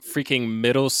freaking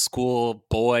middle school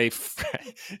boy,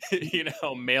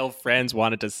 male friends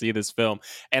wanted to see this film,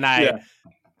 and I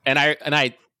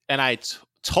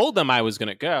told them I was going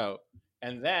to go,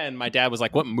 and then my dad was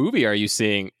like, "What movie are you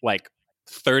seeing?" Like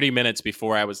 30 minutes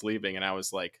before I was leaving, and I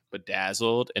was like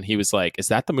bedazzled, and he was like, "Is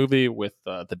that the movie with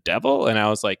the devil?" And I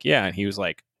was like, "Yeah," and he was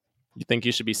like, "You think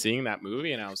you should be seeing that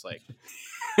movie?" And I was like,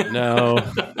 "No."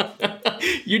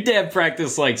 Your dad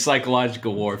practiced like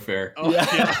psychological warfare. Oh,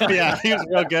 yeah, he was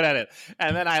real good at it.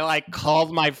 And then I like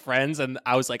called my friends, and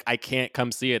I was like, "I can't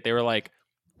come see it." They were like,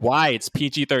 "Why?" It's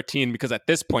PG-13, because at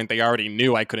this point they already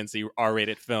knew I couldn't see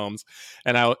R-rated films,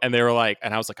 and they were like,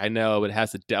 and I was like, "I know, but it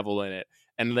has the devil in it,"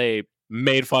 and they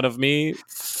made fun of me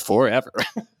forever.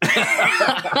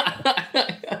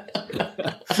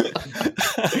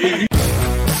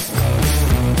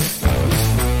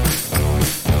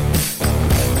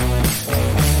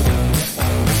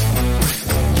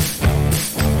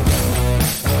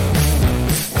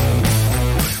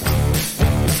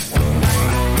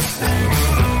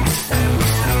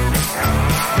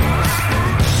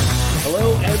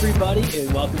 Everybody,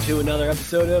 and welcome to another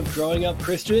episode of Growing Up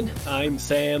Christian. I'm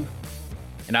Sam.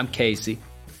 And I'm Casey.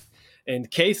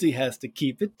 And Casey has to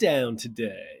keep it down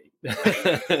today. I'm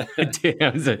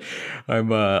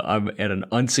at an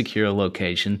unsecure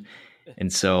location,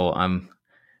 and so I'm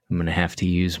gonna have to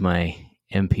use my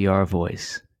NPR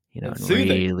voice, and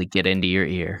really get into your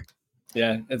ear.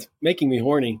 Yeah, it's making me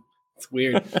horny. It's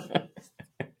weird.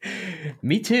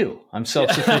 Me too. I'm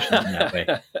self-sufficient in that way.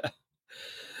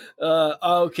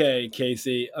 Okay,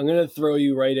 Casey, I'm going to throw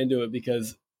you right into it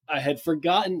because I had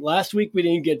forgotten. Last week we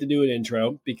didn't get to do an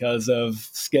intro because of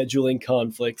scheduling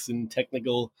conflicts and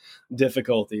technical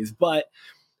difficulties. But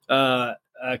a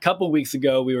couple weeks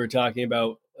ago, we were talking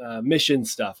about mission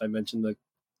stuff. I mentioned the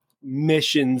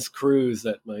missions cruise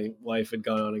that my wife had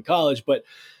gone on in college. But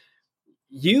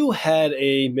you had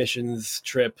a missions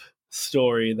trip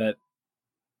story that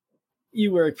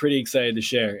you were pretty excited to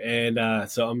share. And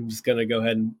so I'm just going to go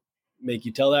ahead and make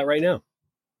you tell that right now.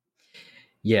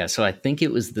 Yeah, so I think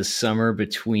it was the summer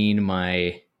between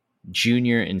my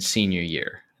junior and senior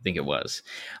year. I think it was.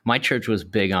 My church was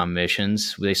big on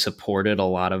missions. They supported a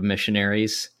lot of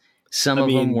missionaries. Some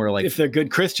of them were like, if they're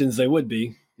good Christians, they would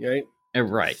be, right?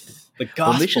 Right. The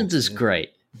gospel. Well, missions is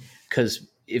great because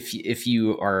if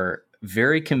you are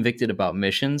very convicted about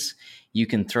missions, you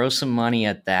can throw some money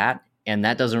at that, and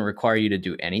that doesn't require you to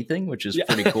do anything, which is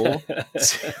pretty cool.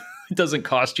 It doesn't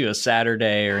cost you a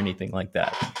Saturday or anything like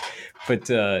that. But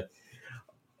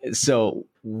so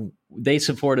they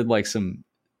supported like some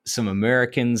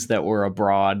Americans that were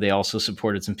abroad. They also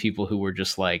supported some people who were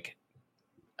just like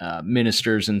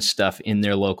ministers and stuff in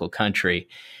their local country.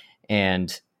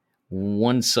 And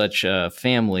one such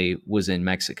family was in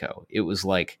Mexico. It was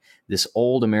like this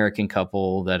old American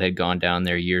couple that had gone down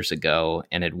there years ago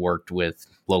and had worked with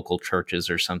local churches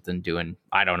or something doing,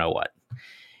 I don't know what.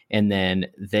 And then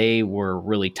they were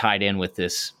really tied in with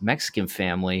this Mexican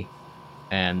family,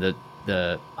 and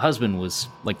the husband was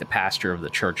like the pastor of the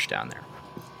church down there.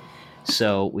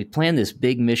 So we planned this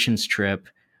big missions trip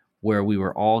where we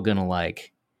were all going to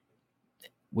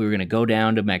go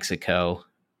down to Mexico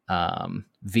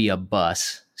via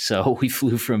bus. So we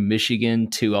flew from Michigan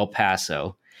to El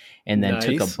Paso and then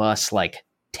took a bus like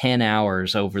 10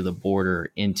 hours over the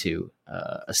border into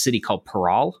a city called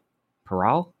Parral,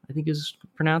 I think is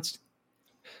pronounced.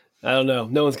 I don't know.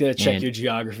 No one's going to check your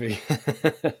geography.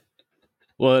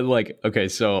 Well, okay,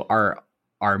 so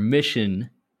our mission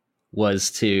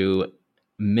was to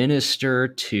minister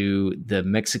to the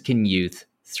Mexican youth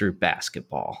through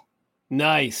basketball.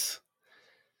 Nice.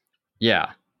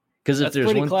 Yeah. Because if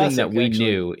there's one thing that we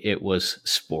knew, it was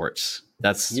sports.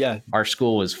 Our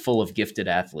school was full of gifted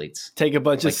athletes. Take a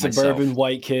bunch of suburban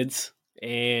white kids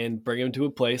and bring them to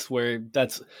a place where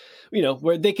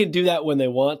where they can do that when they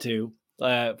want to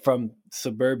from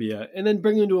suburbia, and then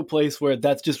bring them to a place where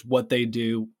that's just what they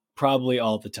do probably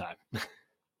all the time.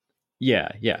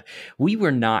 Yeah. We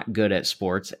were not good at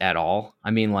sports at all.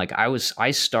 I mean,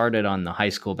 I started on the high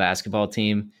school basketball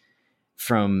team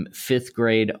from 5th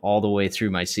grade all the way through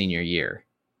my senior year.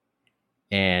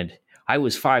 And I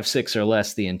was 5'6" or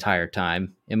less the entire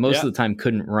time. And most of the time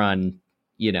couldn't run,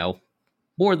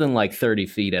 more than like 30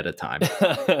 feet at a time.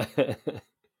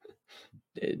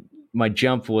 My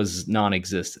jump was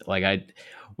non-existent.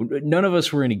 None of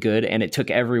us were any good, and it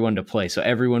took everyone to play. So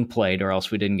everyone played, or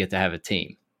else we didn't get to have a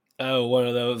team. Oh, one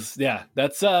of those. Yeah,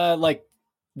 that's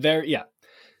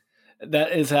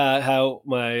That is how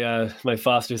my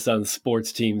foster son's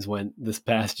sports teams went this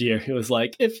past year. It was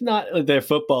like, if not their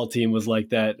football team was like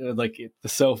that, like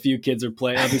so few kids are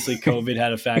playing. Obviously, COVID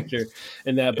had a factor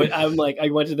in that. But I'm like, I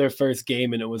went to their first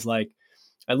game and it was like,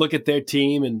 I look at their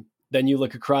team and then you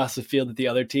look across the field at the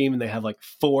other team and they have like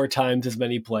 4 times as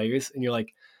many players, and you're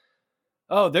like,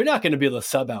 oh, they're not going to be able to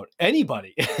sub out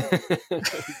anybody.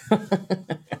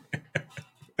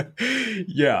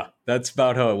 Yeah, that's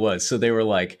about how it was. So they were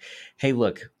like, hey,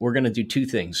 look, we're going to do 2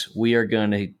 things. We are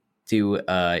going to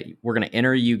we're going to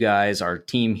enter you guys, our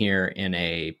team here, in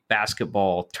a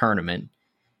basketball tournament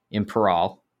in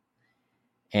Parral.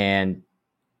 And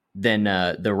then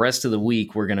the rest of the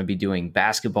week, we're going to be doing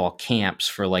basketball camps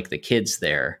for like the kids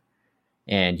there.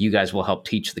 And you guys will help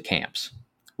teach the camps,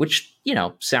 which,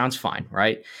 sounds fine,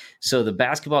 right? So the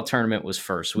basketball tournament was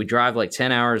first. We drive like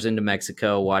 10 hours into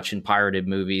Mexico watching pirated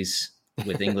movies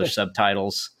with English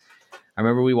subtitles. I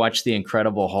remember we watched The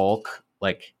Incredible Hulk,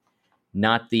 like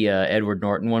not the Edward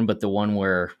Norton one, but the one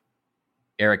where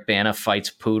Eric Bana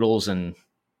fights poodles and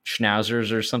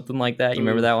schnauzers or something like that. You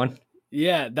remember that one?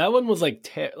 Yeah, that one was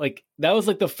like that was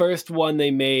like the first one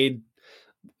they made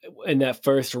in that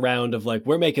first round of like,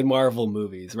 we're making Marvel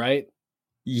movies, right?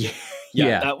 Yeah.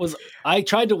 That was, I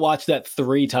tried to watch that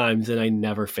 3 times and I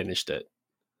never finished it.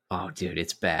 Oh, dude,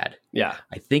 it's bad. Yeah.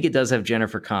 I think it does have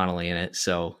Jennifer Connelly in it,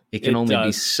 so it can only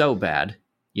be so bad,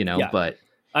 but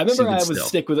I remember I was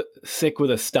sick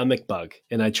with a stomach bug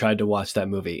and I tried to watch that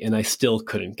movie and I still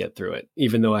couldn't get through it,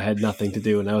 even though I had nothing to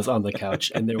do and I was on the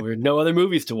couch and there were no other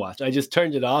movies to watch. I just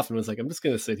turned it off and was like, I'm just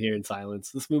going to sit here in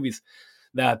silence. This movie's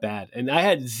that bad. And I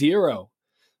had zero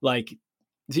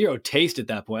taste at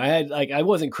that point. I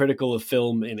wasn't critical of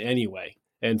film in any way.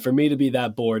 And for me to be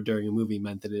that bored during a movie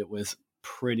meant that it was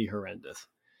pretty horrendous.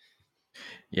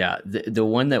 Yeah, the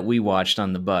one that we watched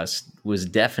on the bus was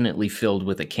definitely filled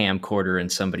with a camcorder in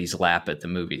somebody's lap at the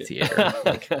movie theater,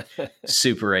 like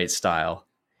Super 8 style.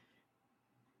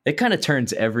 It kind of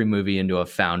turns every movie into a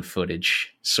found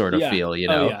footage sort of feel, Oh,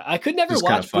 yeah. I could never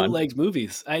watch bootlegged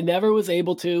movies. I never was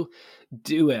able to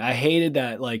do it. I hated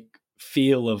that like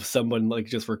feel of someone like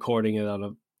just recording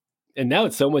it and now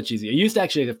it's so much easier. I used to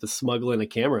actually have to smuggle in a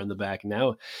camera in the back.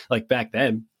 Now, like back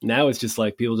then, now it's just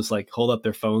like people just like hold up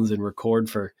their phones and record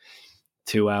for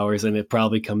 2 hours and it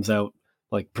probably comes out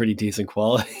like pretty decent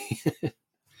quality.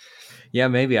 Yeah,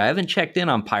 maybe. I haven't checked in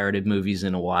on pirated movies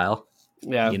in a while.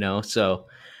 Yeah.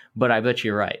 But I bet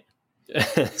you're right.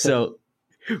 So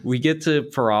we get to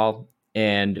Parral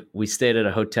and we stayed at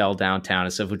a hotel downtown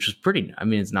and stuff, which was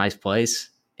it's a nice place.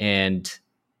 And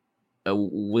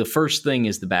the first thing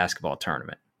is the basketball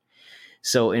tournament.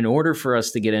 So in order for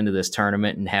us to get into this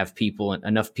tournament and have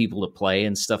enough people to play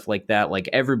and stuff like that, like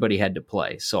everybody had to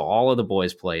play. So all of the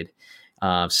boys played.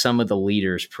 Some of the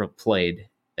leaders played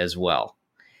as well.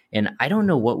 And I don't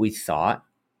know what we thought.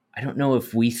 I don't know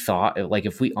if we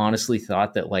honestly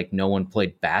thought that like no one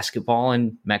played basketball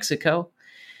in Mexico,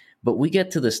 but we get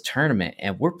to this tournament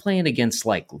and we're playing against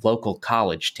like local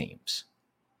college teams.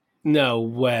 No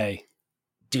way.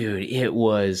 Dude, it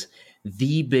was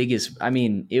the biggest.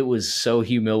 It was so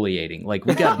humiliating. Like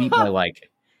we got beat by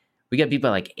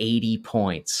like 80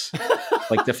 points.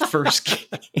 Like the first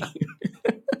game.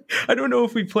 I don't know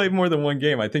if we played more than one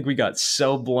game. I think we got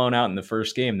so blown out in the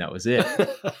first game. That was it.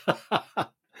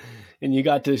 And you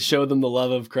got to show them the love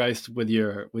of Christ with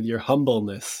your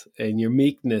humbleness and your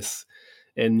meekness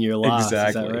and your loss.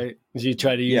 Exactly. Is that right? Did you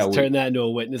try to turn that into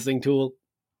a witnessing tool?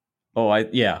 Oh,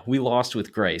 we lost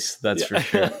with grace. That's for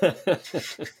sure.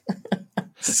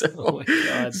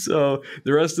 So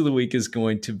the rest of the week is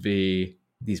going to be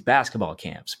these basketball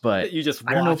camps. But you just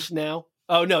watch now?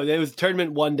 Oh, no, it was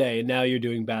tournament one day, and now you're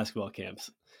doing basketball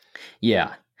camps.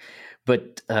 Yeah.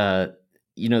 But,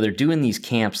 they're doing these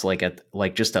camps like at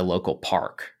like just a local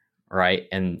park, right?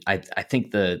 And I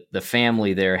think the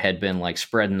family there had been like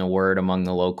spreading the word among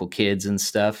the local kids and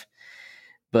stuff.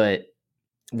 But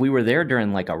we were there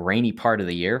during like a rainy part of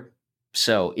the year.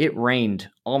 So it rained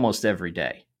almost every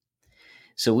day.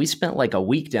 So we spent like a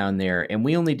week down there and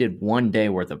we only did 1 day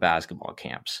worth of basketball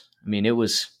camps. It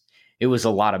was a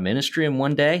lot of ministry in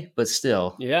 1 day, but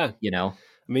still,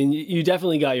 you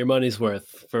definitely got your money's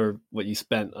worth for what you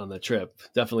spent on the trip.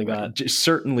 Definitely got.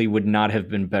 Certainly would not have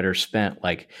been better spent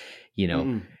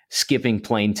skipping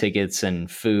plane tickets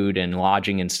and food and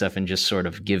lodging and stuff and just sort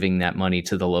of giving that money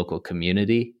to the local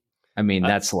community.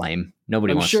 That's lame.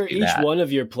 Nobody wants to do that. I'm sure each one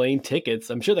of your plane tickets,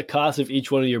 I'm sure the cost of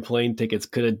each one of your plane tickets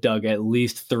could have dug at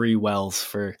least 3 wells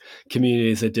for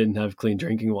communities that didn't have clean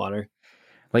drinking water.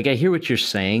 Like, I hear what you're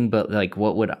saying, but like,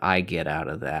 what would I get out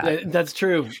of that? That's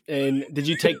true. And did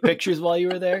you take pictures while you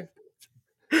were there?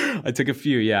 I took a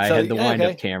few. Yeah, So, I had the wind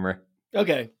okay. up camera.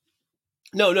 Okay.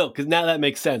 No, because now that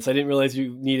makes sense. I didn't realize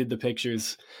you needed the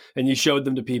pictures and you showed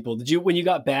them to people. Did you, when you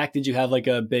got back, did you have like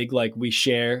a big, like, we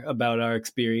share about our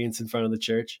experience in front of the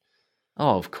church?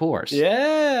 Oh, of course.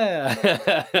 Yeah.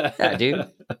 Yeah, dude.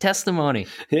 Testimony.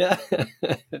 Yeah.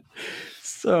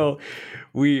 So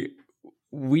we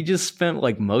just spent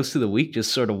like most of the week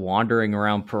just sort of wandering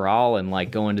around Parral and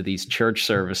like going to these church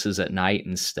services at night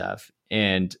and stuff.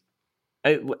 And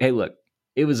hey, look,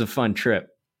 it was a fun trip.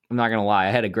 I'm not gonna lie,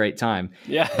 I had a great time.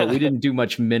 Yeah. But we didn't do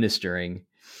much ministering.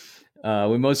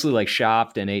 We mostly like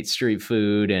shopped and ate street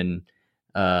food and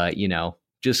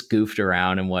just goofed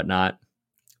around and whatnot.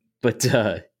 But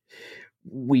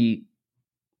we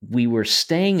were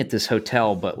staying at this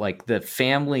hotel, but like the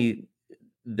family,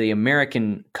 the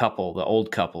American couple, the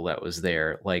old couple that was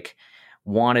there, like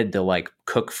wanted to like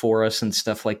cook for us and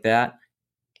stuff like that.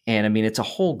 And I mean, it's a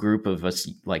whole group of us,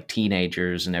 like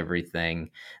teenagers and everything.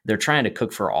 They're trying to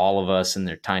cook for all of us in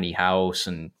their tiny house,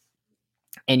 and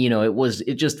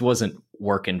it just wasn't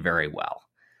working very well.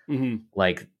 Mm-hmm.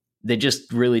 Like they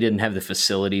just really didn't have the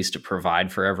facilities to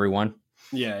provide for everyone.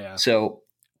 Yeah. So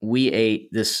we ate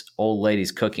this old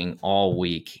lady's cooking all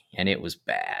week, and it was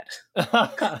bad.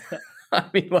 I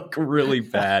mean, like really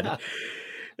bad.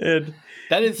 And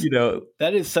that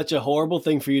is such a horrible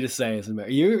thing for you to say as an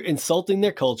American. You're insulting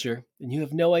their culture and you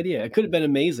have no idea. It could have been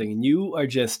amazing. And you are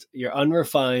just your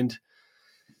unrefined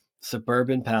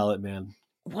suburban palate, man.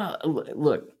 Well,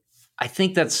 look, I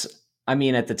think at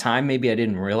the time, maybe I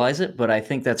didn't realize it, but I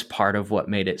think that's part of what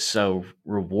made it so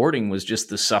rewarding was just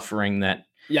the suffering that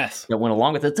went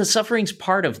along with it. The suffering's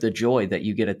part of the joy that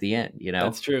you get at the end, you know?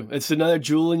 That's true. It's another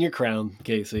jewel in your crown,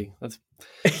 Casey. That's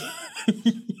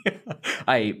yeah.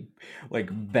 I ate like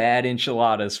bad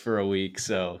enchiladas for a week.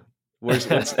 So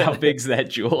how big's that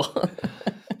jewel?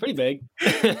 Pretty big.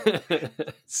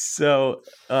 So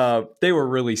they were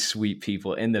really sweet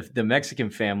people. And the Mexican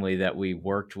family that we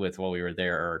worked with while we were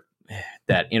there, or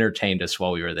that entertained us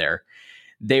while we were there,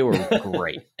 they were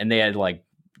great. And they had like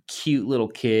cute little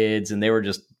kids and they were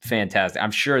just fantastic.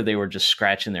 I'm sure they were just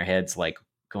scratching their heads like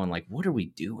going like, what are we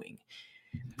doing?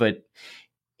 But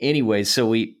anyway, so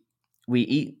we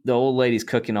eat the old lady's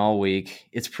cooking all week.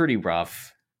 It's pretty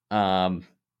rough.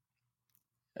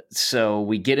 So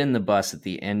we get in the bus at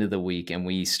the end of the week and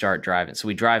we start driving. So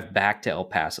we drive back to El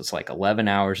Paso. It's like 11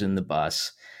 hours in the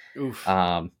bus. Oof.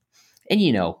 And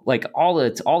like all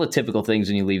the typical things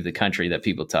when you leave the country that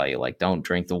people tell you, like don't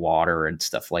drink the water and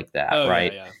stuff like that,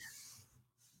 right? Yeah.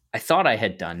 I thought I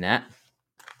had done that.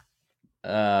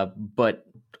 But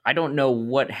I don't know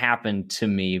what happened to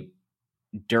me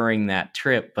during that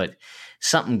trip, but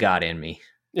something got in me,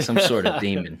 some sort of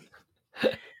demon.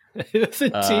 It was a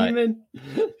demon.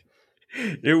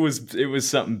 It was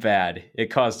something bad.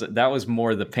 That was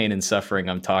more the pain and suffering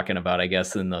I'm talking about, I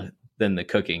guess, than the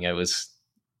cooking.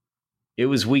 It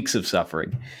was weeks of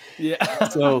suffering. Yeah.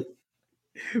 So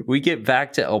we get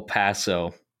back to El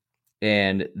Paso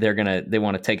and they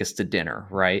want to take us to dinner,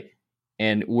 right?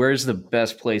 And where's the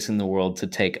best place in the world to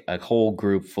take a whole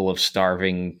group full of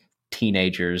starving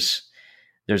teenagers?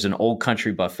 There's an old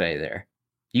country buffet there.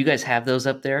 You guys have those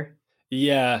up there?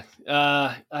 Yeah.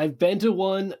 I've been to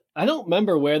one. I don't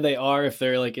remember where they are, if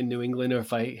they're like in New England or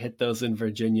if I hit those in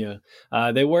Virginia.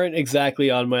 They weren't exactly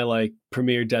on my like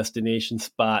premier destination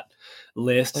spot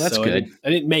list. Well, that's so good. I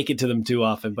didn't make it to them too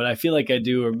often, but I feel like I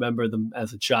do remember them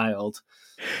as a child.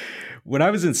 When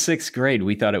I was in 6th grade,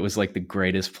 we thought it was like the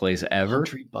greatest place ever.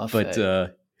 Country buffet.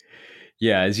 But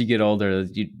yeah, as you get older,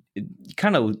 you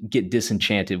kind of get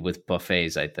disenchanted with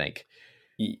buffets, I think.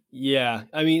 Yeah.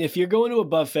 I mean, if you're going to a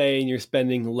buffet and you're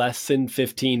spending less than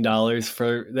 $15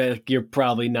 for that, you're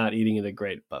probably not eating at a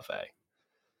great buffet.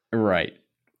 Right.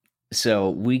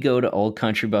 So we go to Old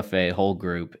Country Buffet, whole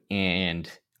group, and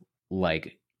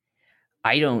like,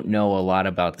 I don't know a lot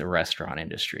about the restaurant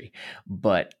industry,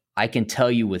 but I can tell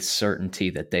you with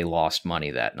certainty that they lost money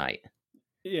that night.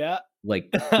 Yeah.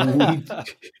 Like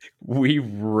we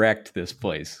wrecked this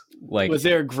place. Like, was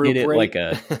there a group rate? Like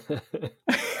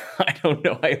I don't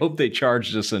know. I hope they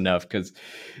charged us enough because,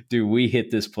 dude, we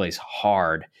hit this place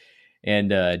hard.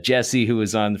 And Jesse, who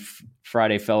was on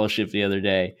Friday Fellowship the other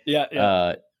day,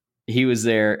 he was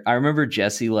there. I remember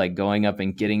Jesse like going up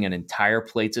and getting an entire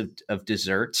plate of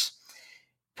desserts,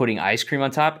 putting ice cream on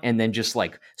top, and then just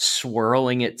like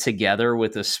swirling it together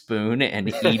with a spoon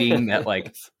and eating that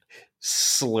like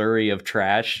slurry of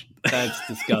trash. That's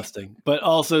disgusting, but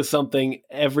also something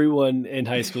everyone in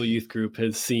high school youth group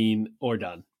has seen or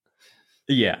done.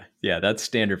 Yeah, that's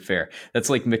standard fare. That's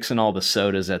like mixing all the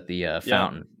sodas at the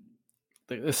fountain.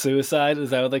 The suicide,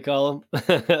 is that what they call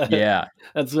them? Yeah.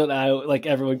 That's what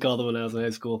everyone called them when I was in high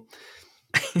school.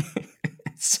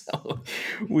 So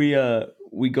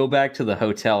we go back to the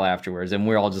hotel afterwards, and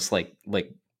we're all just like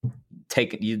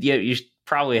taking you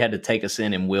probably had to take us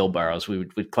in wheelbarrows. We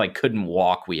like couldn't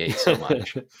walk. We ate so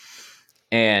much.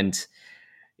 And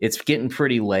it's getting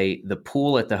pretty late. The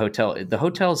pool at the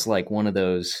hotel's like one of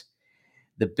those,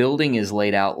 the building is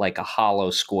laid out like a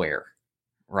hollow square,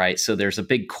 right? So there's a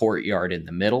big courtyard in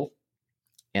the middle,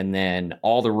 and then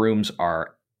all the rooms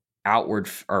are outward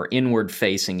or inward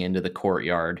facing into the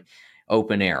courtyard,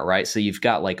 open air, right? So you've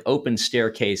got like open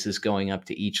staircases going up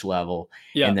to each level,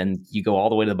 and then you go all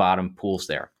the way to the bottom, pool's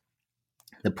there.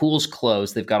 The pool's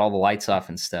closed. They've got all the lights off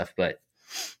and stuff, but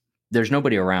there's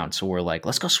nobody around. So we're like,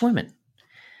 let's go swimming.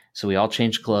 So we all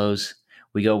change clothes.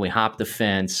 We hop the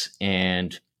fence,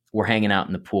 and we're hanging out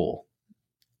in the pool.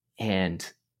 And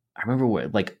I remember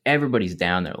like everybody's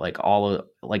down there,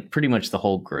 like pretty much the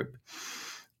whole group.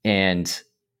 And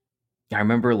I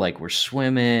remember like we're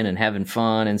swimming and having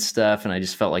fun and stuff. And I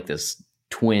just felt like this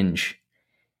twinge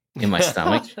in my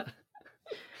stomach.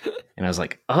 And I was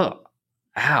like, oh,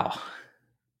 ow.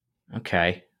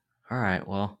 Okay. All right.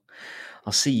 Well,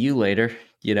 I'll see you later,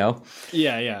 Yeah.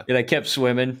 And I kept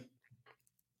swimming.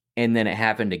 And then it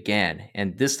happened again.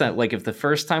 And this time, like if the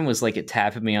first time was like it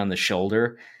tapped me on the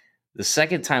shoulder, the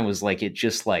second time was like it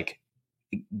just like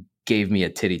gave me a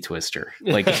titty twister.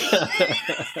 Like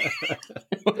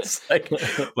it was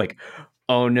like,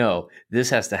 oh no, this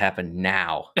has to happen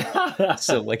now.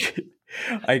 So like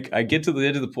I get to the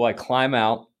end of the pool, I climb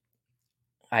out,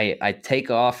 I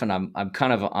take off, and I'm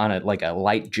kind of on a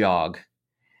light jog.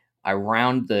 I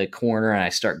round the corner and I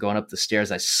start going up the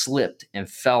stairs. I slipped and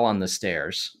fell on the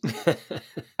stairs.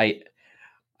 I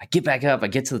get back up. I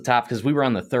get to the top because we were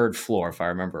on the third floor, if I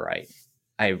remember right.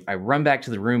 I run back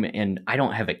to the room, and I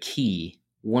don't have a key.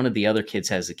 One of the other kids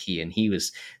has a key, and he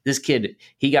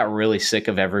got really sick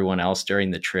of everyone else during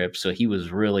the trip. So he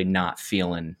was really not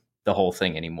feeling the whole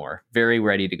thing anymore. Very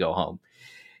ready to go home.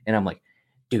 And I'm like,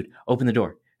 dude, open the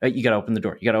door. You got to open the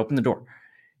door. You got to open the door.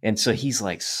 And so he's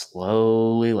like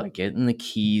slowly like getting the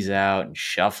keys out and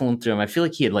shuffling through them. I feel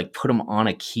like he had like put them on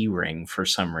a key ring for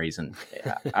some reason.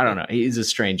 I don't know. He's a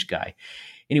strange guy.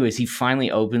 Anyways, he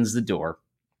finally opens the door.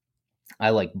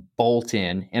 I like bolt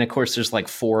in. And of course, there's like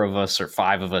 4 of us or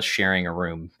 5 of us sharing a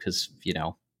room because,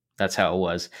 that's how it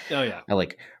was. Oh, yeah. I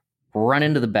like run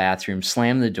into the bathroom,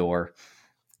 slam the door.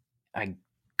 I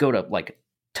go to like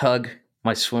tug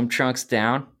my swim trunks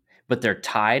down, but they're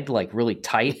tied like really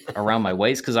tight around my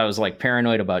waist because I was like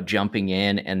paranoid about jumping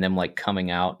in and them like coming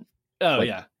out. Oh, like,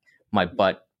 yeah. My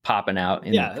butt popping out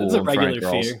in the pool. That's a regular in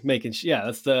front of fear.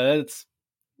 That's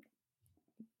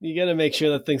you got to make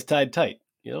sure that thing's tied tight.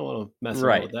 You don't want to mess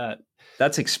around with that.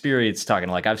 That's experience talking.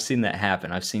 Like I've seen that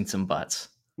happen. I've seen some butts.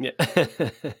 Yeah.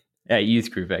 At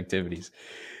youth group activities.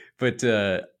 But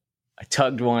I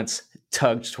tugged once,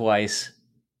 tugged twice,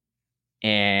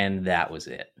 and that was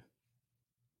it.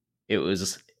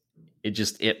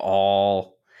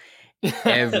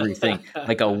 Everything,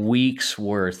 like a week's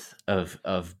worth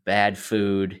of bad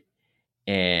food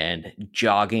and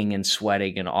jogging and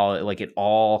sweating and all, like it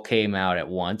all came out at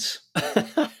once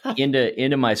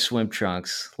into my swim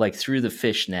trunks, like through the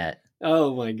fishnet.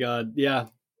 Oh my God. Yeah.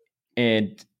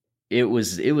 And it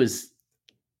was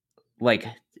like,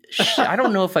 I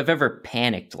don't know if I've ever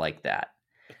panicked like that.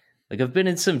 Like I've been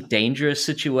in some dangerous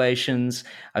situations.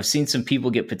 I've seen some people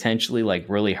get potentially like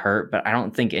really hurt, but I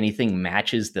don't think anything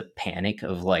matches the panic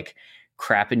of like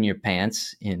crapping your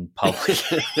pants in public.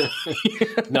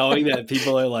 Knowing that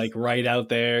people are like right out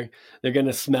there, they're going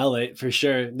to smell it for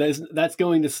sure.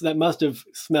 That must have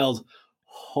smelled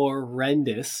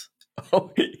horrendous.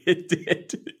 Oh, it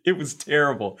did. It was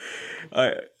terrible.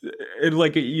 And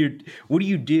like what do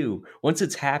you do once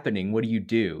it's happening? What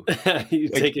do? You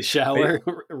like, take a shower,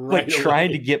 right? Like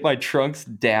trying to get my trunks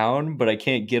down, but I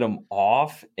can't get them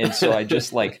off, and so I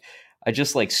just like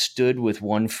stood with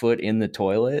one foot in the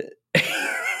toilet.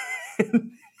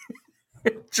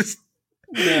 Just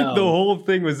the whole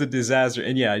thing was a disaster,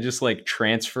 and yeah, I just like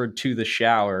transferred to the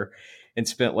shower and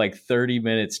spent like 30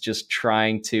 minutes just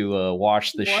trying to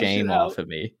wash the shame off of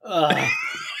me.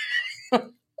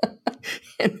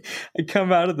 And I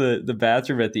come out of the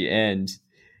bathroom at the end,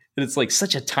 and it's like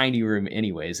such a tiny room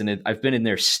anyways. And I've been in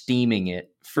there steaming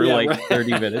it for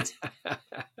 30 minutes.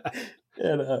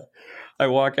 And I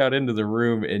walk out into the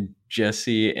room, and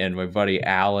Jesse and my buddy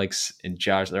Alex and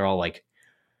Josh, they're all like,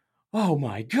 oh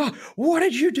my God, what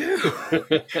did you do?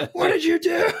 What did you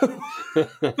do?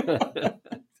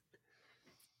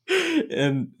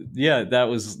 And yeah, that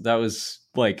was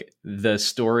like the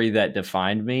story that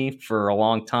defined me for a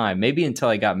long time. Maybe until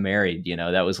I got married,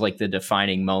 that was like the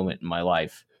defining moment in my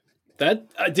life.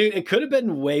 That dude, it could have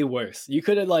been way worse. You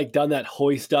could have like done that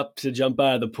hoist up to jump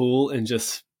out of the pool and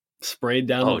just sprayed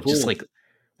down the pool. Just like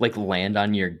land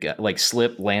on your gut, like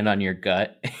slip, land on your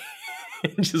gut,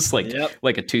 just like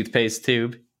a toothpaste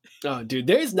tube. Oh, dude,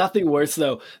 there's nothing worse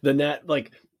though than that.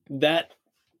 Like that,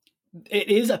 it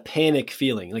is a panic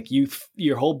feeling. Like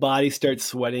your whole body starts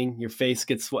sweating, your face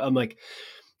gets sweat. I'm like,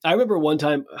 I remember one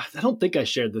time. I don't think I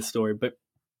shared this story, but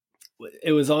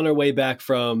it was on our way back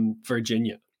from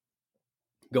Virginia,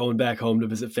 going back home to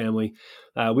visit family.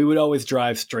 We would always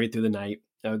drive straight through the night.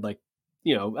 I would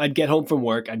I'd get home from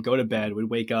work, I'd go to bed, would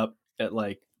wake up at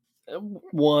like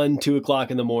 1, 2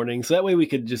 o'clock in the morning. So that way we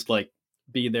could just like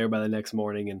be there by the next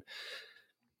morning. And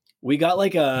we got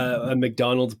like a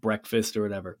McDonald's breakfast or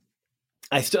whatever.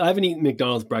 I haven't eaten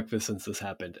McDonald's breakfast since this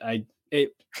happened.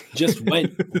 It just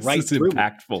went right through.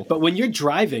 Impactful. But when you're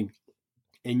driving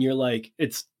and you're like,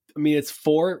 it's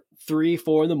 4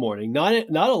 in the morning, not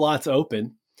a lot's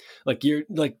open. Like you're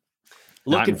like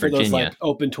looking for those like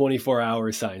open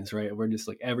 24-hour signs, right? We're just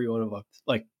like every one of us,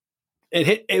 like it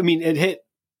hit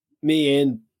me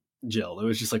and Jill. It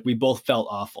was just like we both felt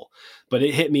awful, but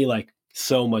it hit me like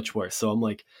so much worse. So I'm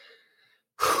like,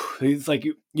 it's like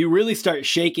you really start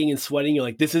shaking and sweating. You're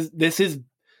like, this is.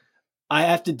 I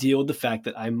have to deal with the fact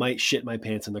that I might shit my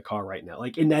pants in the car right now.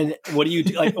 Like, and then what do you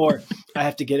do? Like, or I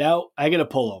have to get out. I got to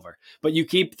pull over, but you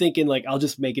keep thinking like, I'll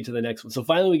just make it to the next one. So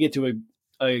finally we get to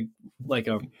a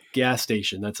gas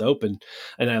station that's open,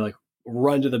 and I like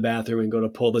run to the bathroom and go to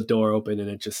pull the door open, and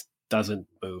it just doesn't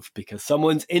move because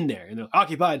someone's in there and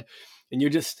occupied, and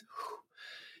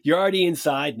you're already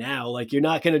inside now. Like you're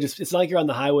not going to it's not like you're on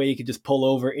the highway. You could just pull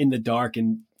over in the dark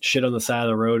and shit on the side of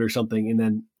the road or something, and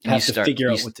then have to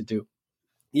figure out what to do.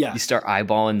 Yeah. You start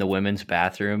eyeballing the women's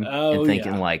bathroom and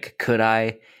thinking like,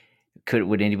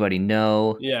 would anybody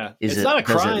know? Yeah. It's not a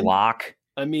crime. Does it lock?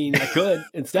 I mean, I could.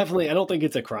 It's definitely, I don't think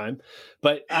it's a crime,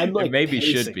 but I'm like, it maybe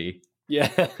pacing. Should be. Yeah.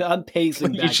 I'm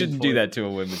pacing. You shouldn't do that to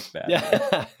a women's bathroom.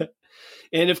 Yeah.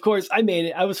 And of course I made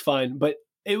it. I was fine, but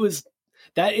that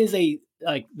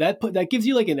gives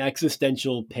you like an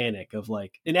existential panic of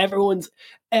like, and everyone's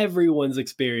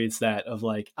experienced that of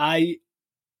like,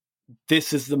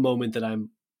 this is the moment that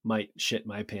might shit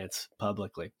my pants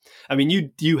publicly. I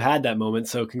mean, you had that moment,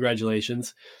 so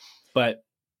congratulations. But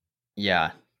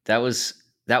yeah, that was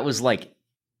the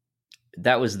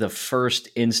first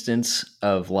instance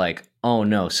of like, oh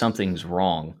no, something's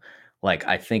wrong. Like,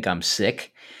 I think I'm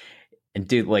sick. And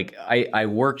dude, like I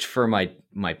worked for my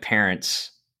parents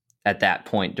at that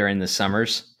point during the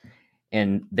summers,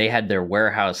 and they had their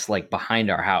warehouse like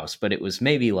behind our house, but it was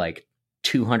maybe like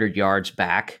 200 yards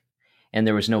back, and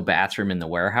there was no bathroom in the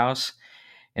warehouse.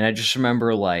 And I just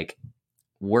remember like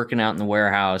working out in the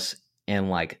warehouse and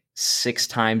like 6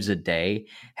 times a day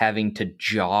having to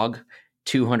jog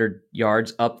 200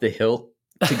 yards up the hill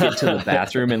to get to the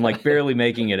bathroom and like barely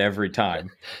making it every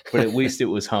time, but at least it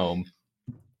was home.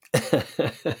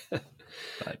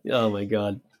 Oh my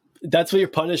God. That's what your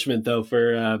punishment though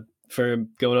for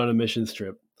going on a missions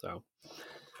trip. So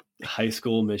high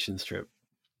school missions trip.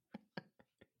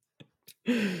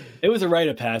 It was a rite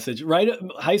of passage.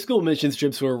 High school missions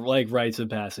trips were like rites of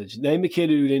passage. Name a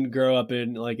kid who didn't grow up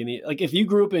in like if you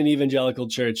grew up in an evangelical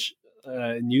church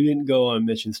and you didn't go on a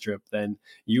missions trip, then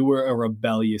you were a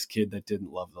rebellious kid that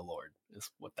didn't love the Lord. Is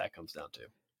what that comes down to.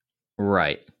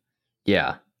 Right.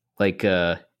 Yeah. Like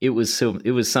it was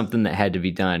something that had to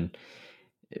be done,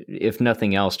 if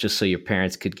nothing else, just so your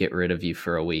parents could get rid of you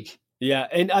for a week. Yeah,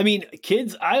 and I mean,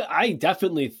 kids, I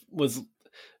definitely was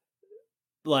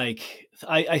like,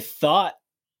 I thought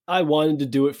I wanted to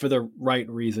do it for the right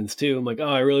reasons too. I'm like, oh,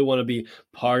 I really want to be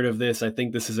part of this. I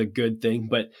think this is a good thing.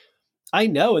 But I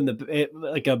know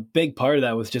like a big part of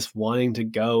that was just wanting to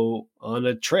go on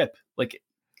a trip. Like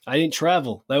I didn't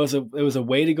travel. It was a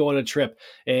way to go on a trip.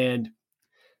 And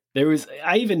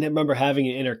I even remember having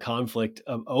an inner conflict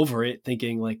over it,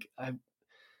 thinking like, I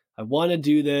want to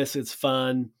do this. It's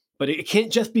fun. But it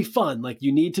can't just be fun. Like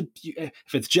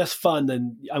if it's just fun,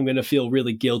 then I'm going to feel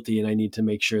really guilty, and I need to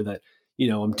make sure that,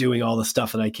 I'm doing all the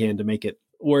stuff that I can to make it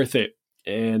worth it.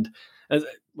 And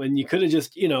when you could have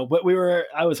just, but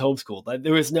I was homeschooled.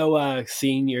 There was no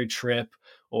senior trip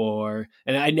and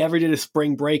I never did a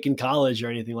spring break in college or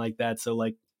anything like that. So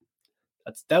like,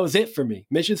 that was it for me.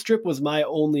 Missions trip was my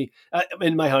only,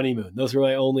 and my honeymoon. Those were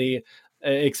my only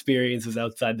experiences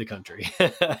outside the country.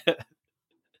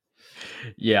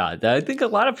 Yeah, I think a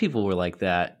lot of people were like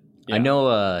that. Yeah. I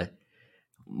know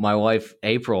my wife,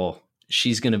 April,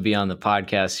 she's going to be on the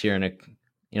podcast here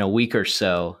in a week or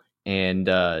so, and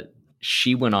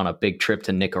she went on a big trip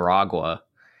to Nicaragua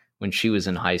when she was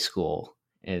in high school.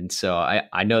 And so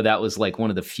I know that was like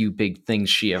one of the few big things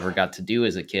she ever got to do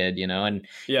as a kid, and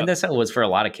that's how it was for a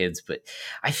lot of kids. But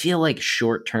I feel like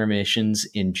short-term missions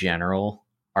in general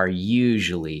are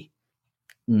usually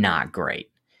not great.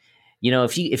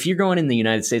 If you're going in the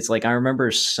United States, like I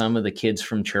remember some of the kids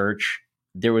from church,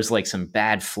 there was like some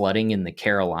bad flooding in the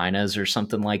Carolinas or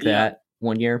something like that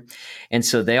one year. And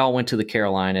so they all went to the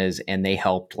Carolinas and they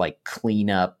helped like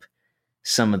clean up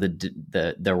some of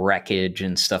the wreckage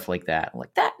and stuff like that.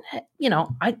 Like that,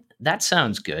 that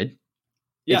sounds good.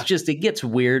 Yeah. It's just, it gets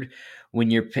weird when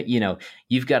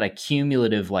you've got a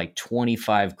cumulative like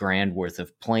 25 grand worth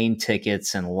of plane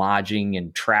tickets and lodging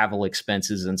and travel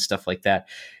expenses and stuff like that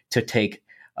to take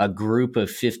a group of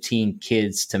 15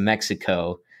 kids to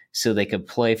Mexico so they could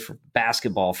play for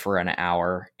basketball for an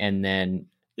hour and then,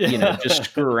 just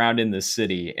screw around in the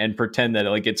city and pretend that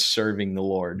like it's serving the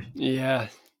Lord. Yeah.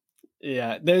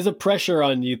 Yeah. There's a pressure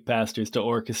on youth pastors to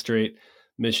orchestrate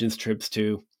missions trips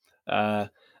too. I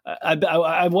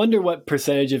wonder what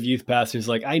percentage of youth pastors,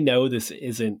 like, I know this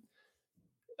isn't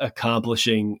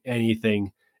accomplishing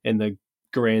anything in the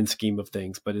grand scheme of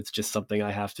things, but it's just something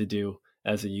I have to do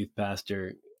as a youth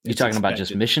pastor. You're talking about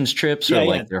just missions trips or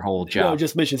like their whole job? No,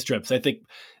 just missions trips. I think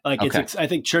I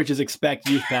think churches expect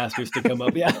youth pastors to come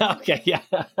up. Yeah. Okay. Yeah.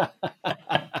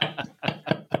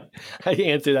 I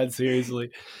answer that seriously.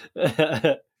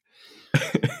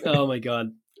 Oh my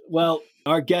God. Well,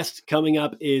 our guest coming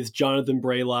up is Jonathan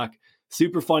Braylock.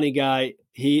 Super funny guy.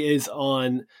 He is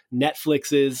on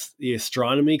Netflix's The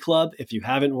Astronomy Club. If you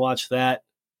haven't watched that,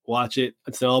 watch it.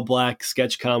 It's an all-black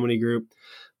sketch comedy group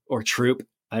or troupe.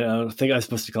 I don't think I was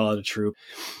supposed to call it a troupe.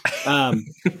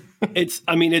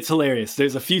 It's hilarious.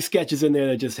 There's a few sketches in there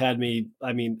that just had me.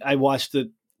 I watched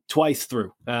it twice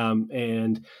through,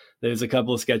 and there's a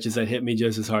couple of sketches that hit me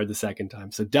just as hard the second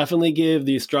time. So definitely give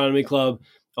The Astronomy Club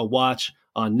a watch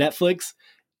on Netflix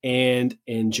and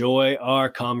enjoy our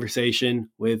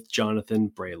conversation with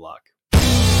Jonathan Braylock.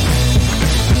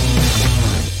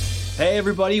 Hey,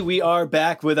 everybody. We are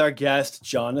back with our guest,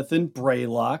 Jonathan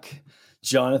Braylock.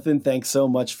 Jonathan, thanks so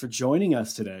much for joining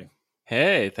us today.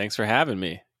 Hey, thanks for having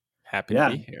me. Happy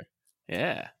to be here.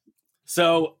 Yeah.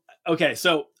 So, okay.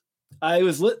 So I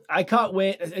caught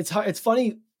wind. It's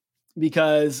funny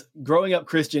because growing up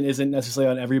Christian isn't necessarily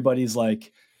on everybody's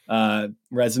like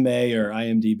resume or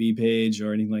IMDb page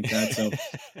or anything like that. So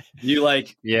you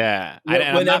like, yeah,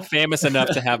 I'm not famous enough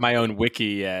to have my own wiki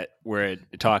yet where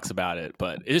it talks about it,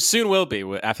 but it soon will be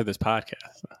after this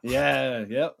podcast. Yeah.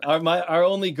 Yep. Our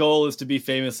only goal is to be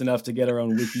famous enough to get our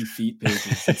own wiki feet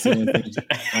pages. That's the only thing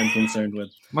I'm concerned with.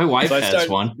 My wife has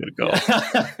one. Good goal.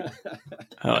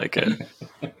 I like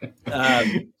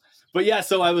it. But yeah,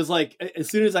 so I was like, as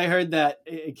soon as I heard that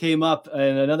it came up in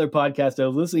another podcast I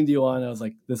was listening to you on, I was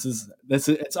like, this is,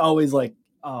 it's always like,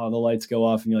 oh, the lights go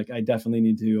off and you're like, I definitely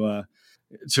need to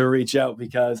reach out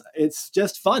because it's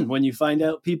just fun when you find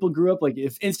out people grew up, like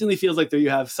it instantly feels like you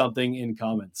have something in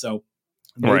common. So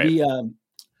maybe,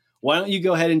 why don't you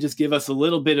go ahead and just give us a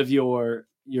little bit of your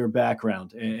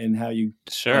background and how you,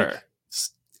 sure.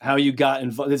 How you got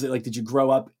involved? Is it like, did you grow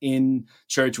up in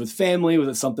church with family? Was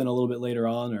it something a little bit later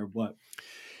on or what?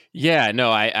 Yeah,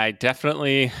 no, I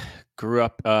definitely grew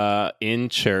up in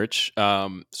church.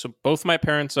 So both my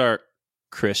parents are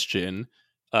Christian.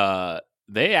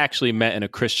 They actually met in a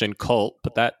Christian cult,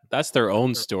 but that's their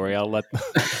own story. I'll let them.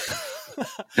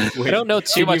 I don't know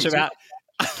too much about.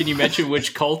 Can you mention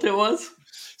which cult it was?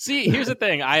 See, here's the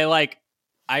thing.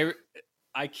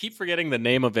 I keep forgetting the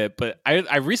name of it, but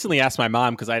I recently asked my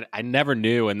mom because I never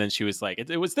knew, and then she was like,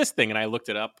 "It was this thing," and I looked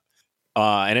it up,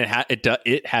 and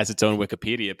it has its own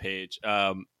Wikipedia page,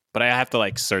 but I have to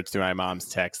like search through my mom's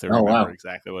text to remember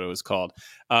exactly what it was called.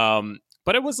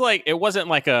 But it was like it wasn't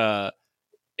like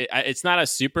it's not a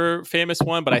super famous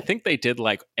one, but I think they did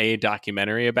like a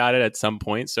documentary about it at some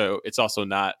point, so it's also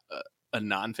not a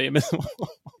non-famous one.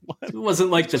 It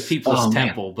wasn't like the People's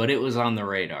Temple, but it was on the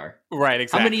radar. Right,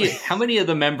 exactly. How many of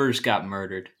the members got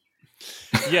murdered?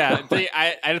 Yeah,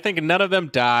 I think none of them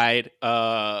died,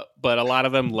 but a lot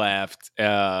of them left.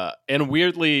 And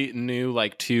weirdly knew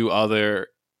like two other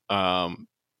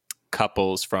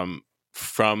couples from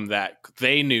that.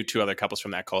 They knew two other couples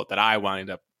from that cult that I wound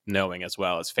up knowing as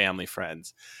well as family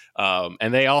friends.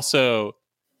 And they also,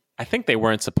 I think they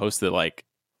weren't supposed to like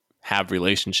have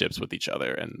relationships with each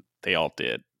other, and they all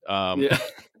did. Yeah.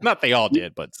 Not they all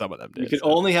did, but some of them did. You can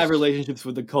only have relationships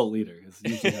with the cult leader. Is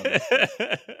usually how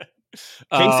that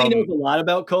Um, Casey knows a lot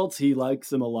about cults. He likes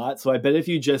them a lot. So I bet if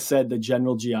you just said the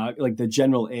general like the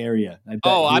general area, I bet.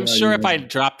 Oh, he I'm already sure if knows I it.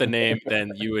 dropped the name,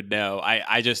 then you would know.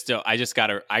 I just don't. I just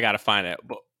gotta find it.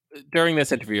 But during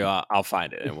this interview, I'll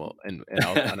find it and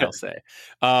I'll say.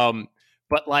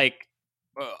 But like,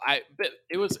 but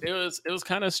it was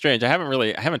kind of strange. I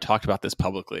haven't talked about this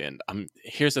publicly, and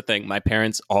here's the thing: my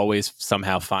parents always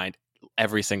somehow find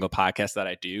every single podcast that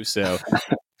I do. So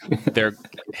they're,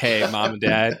 hey, mom and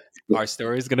dad, our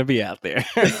story is gonna be out there.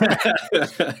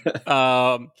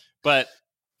 But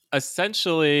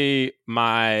essentially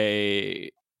my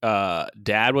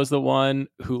dad was the one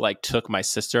who like took my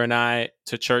sister and I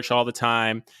to church all the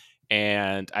time,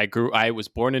 and I was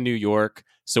born in New York,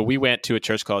 so we went to a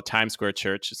church called Times Square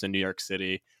Church. It's in New York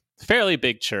City, fairly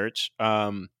big church.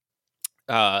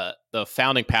 The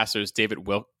founding pastor is David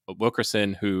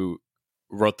Wilkerson, who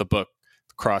wrote the book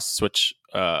what's it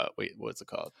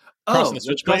called? Crossing the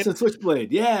Switchblade. Crossing the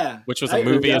Switchblade, yeah, Which was a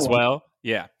movie as well.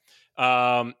 Yeah.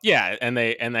 And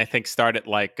I think started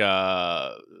like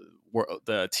the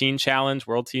World Teen Challenge,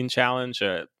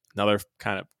 another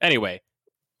kind of, anyway,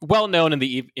 well known in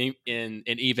the in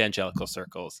evangelical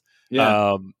circles.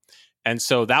 Yeah. And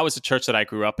so that was a church that I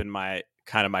grew up in my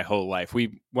whole life.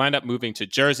 We wound up moving to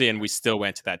Jersey, and we still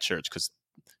went to that church because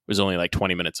it was only like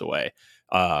 20 minutes away.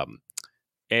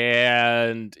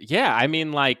 And yeah, I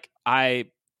mean, like I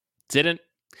didn't.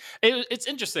 It's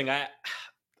interesting. I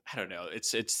don't know.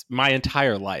 It's my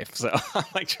entire life, so I'm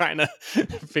like trying to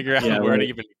figure out where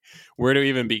to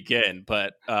even begin.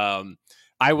 But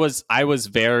I was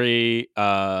very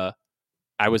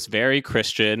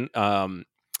Christian,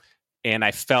 and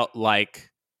I felt like,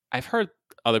 I've heard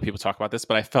other people talk about this,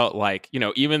 but I felt like,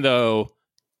 even though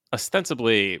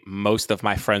ostensibly most of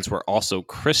my friends were also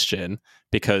Christian,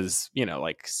 because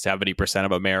like 70%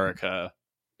 of America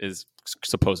is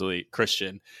supposedly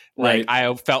Christian. Like, right.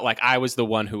 I felt like I was the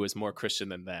one who was more Christian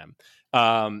than them.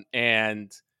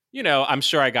 And I'm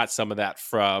sure I got some of that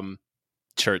from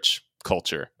church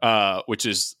culture, which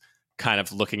is kind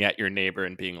of looking at your neighbor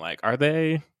and being like, are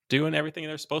they doing everything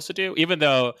they're supposed to do? Even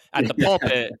though at the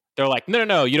pulpit, they're like,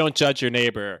 no, you don't judge your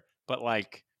neighbor. But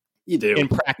like, you do. In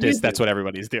practice, that's what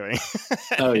everybody's doing.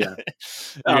 Oh, yeah.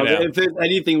 If there's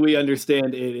anything we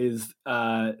understand, it is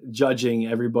judging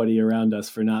everybody around us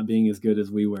for not being as good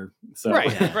as we were. So.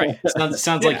 Right.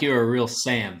 Sounds like you're a real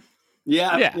Sam.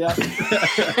 Yeah.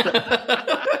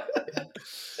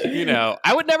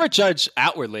 I would never judge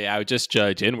outwardly. I would just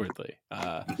judge inwardly.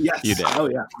 Yes. Oh,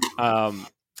 yeah.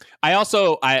 I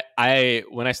also,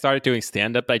 when I started doing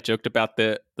stand-up, I joked about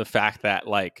the fact that,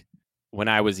 like, when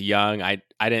I was young, I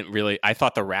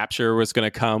thought the rapture was going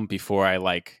to come before I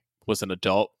like was an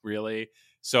adult, really.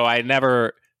 So I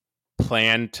never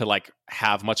planned to like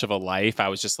have much of a life. I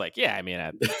was just like, yeah, I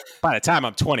mean, by the time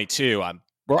I'm 22,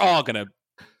 we're all going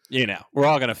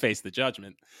to face the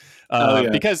judgment.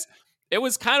 Because it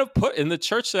was kind of put in the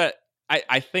church that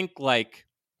I think, like,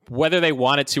 whether they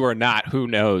wanted to or not, who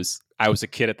knows? I was a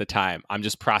kid at the time. I'm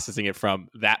just processing it from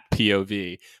that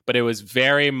POV, but it was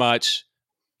very much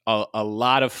a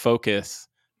lot of focus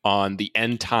on the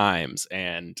end times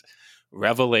and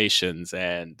revelations.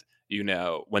 And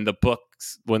when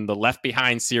the Left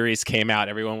Behind series came out,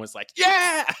 everyone was like,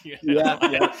 yeah. Did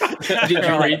you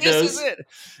read those? This is it.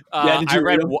 I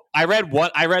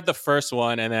read the first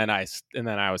one, and then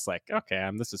I was like, okay,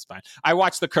 this is fine. I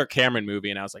watched the Kirk Cameron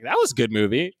movie, and I was like, that was a good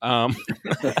movie.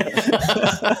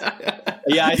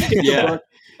 Yeah, I think the book.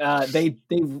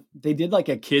 They did like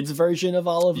a kids version of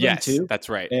all of them too. That's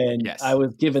right. And I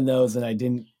was given those, and I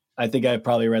think I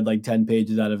probably read like 10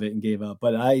 pages out of it and gave up.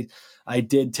 But I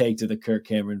did take to the Kirk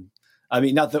Cameron. I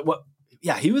mean, not that what.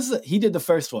 Yeah, he did the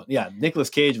first one. Yeah, Nicolas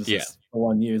Cage was the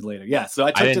one years later. Yeah, so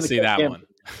I didn't to the see Kirk that Cameron. one.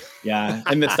 Yeah,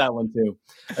 I missed that one too.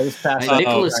 I just passed.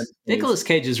 Nicolas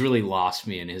Cage has really lost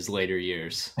me in his later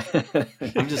years.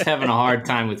 I'm just having a hard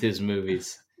time with his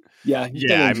movies. Yeah,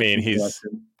 I mean,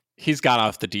 he's gone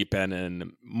off the deep end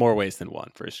in more ways than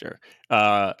one, for sure.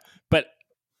 But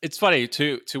it's funny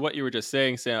to what you were just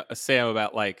saying, Sam,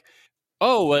 about like,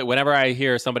 whenever I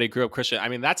hear somebody grew up Christian, I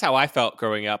mean, that's how I felt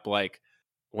growing up. Like,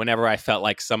 whenever I felt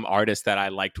like some artist that I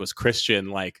liked was Christian,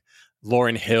 like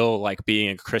Lauryn Hill, like being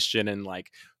a Christian and like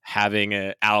having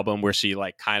an album where she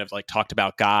like kind of like talked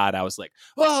about God, I was like,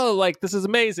 oh, like this is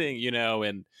amazing,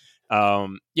 and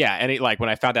like when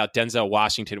I found out Denzel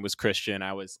Washington was Christian,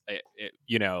 I was,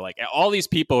 like all these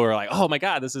people were like, oh my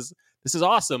God, this is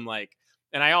awesome. Like,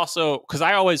 and I also, cause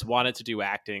I always wanted to do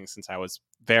acting since I was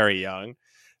very young.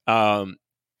 And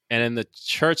in the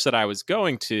church that I was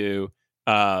going to,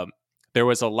 there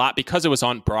was a lot because it was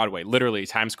on Broadway. Literally,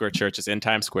 Times Square Church is in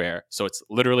Times Square, so it's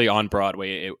literally on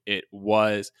Broadway. It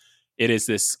is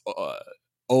this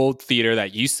old theater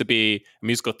that used to be a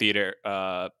musical theater,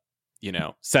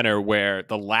 center where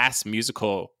the last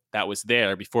musical that was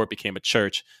there before it became a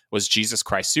church was Jesus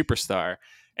Christ Superstar.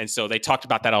 And so they talked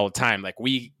about that all the time. Like,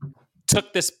 we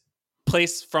took this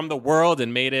place from the world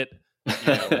and made it,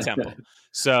 a temple.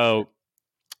 So,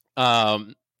 so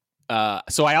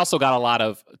I also got a lot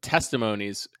of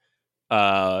testimonies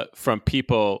from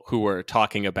people who were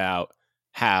talking about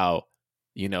how,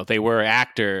 they were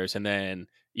actors and then,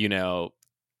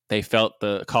 they felt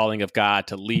the calling of God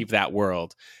to leave that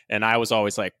world. And I was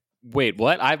always like, wait,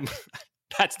 what?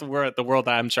 That's the world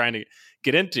that I'm trying to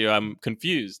get into. I'm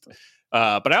confused.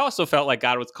 But I also felt like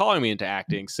God was calling me into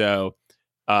acting. So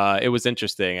it was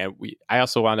interesting. I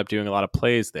also wound up doing a lot of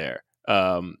plays there.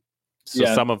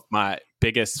 Some of my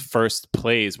biggest first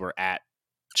plays were at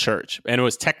church, and it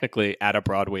was technically at a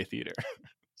Broadway theater.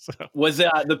 So. Was it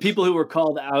the people who were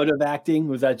called out of acting?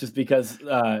 Was that just because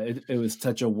it was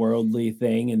such a worldly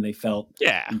thing and they felt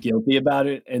guilty about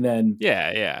it? And then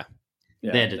they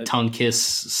had to tongue kiss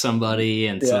somebody,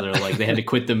 and so they're like they had to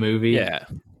quit the movie,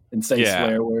 and say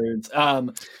swear words.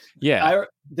 There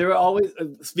were always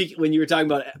when you were talking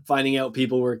about finding out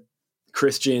people were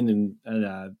Christian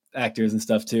and actors and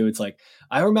stuff too. It's like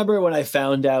I remember when I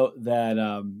found out that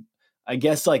I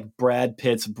guess like Brad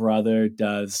Pitt's brother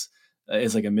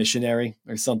is like a missionary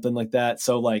or something like that.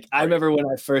 So like, I remember when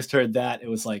I first heard that, it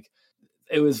was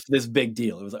this big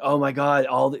deal. It was like, oh my God,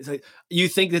 like, you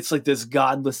think it's like this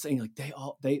godless thing. Like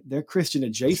they're Christian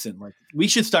adjacent. Like we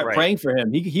should start praying for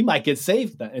him. He might get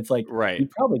saved. It's like, you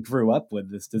probably grew up with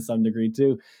this to some degree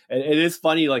too. And it is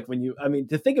funny. Like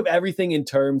to think of everything in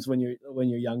terms when you're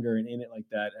younger and in it like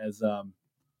that, as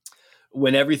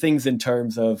when everything's in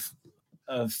terms of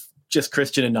just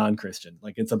Christian and non-Christian,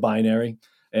 like it's a binary.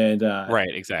 And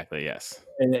exactly, yes.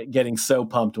 And getting so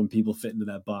pumped when people fit into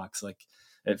that box, like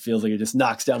it feels like it just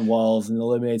knocks down walls and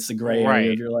eliminates the gray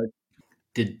area of your life.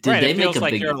 Did they make a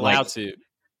like big you're allowed to?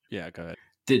 Yeah, go ahead.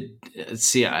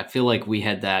 I feel like we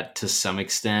had that to some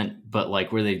extent, but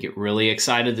like where they get really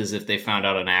excited is if they found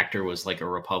out an actor was like a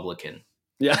Republican.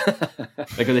 Yeah,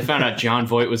 like when they found out John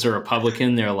Voight was a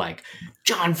Republican, they're like,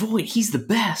 John Voight, he's the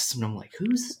best, and I'm like,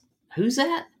 who's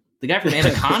that? The guy from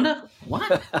Anaconda?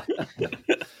 What?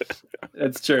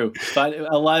 That's true.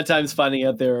 A lot of times finding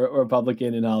out they're a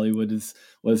Republican in Hollywood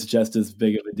was just as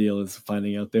big of a deal as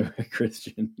finding out they were a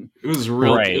Christian. It was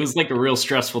real. It was like a real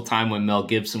stressful time when Mel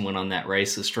Gibson went on that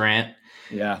racist rant.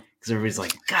 Yeah. Because everybody's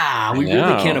like, God, we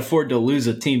really can't afford to lose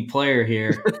a team player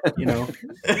here.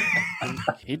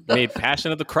 He made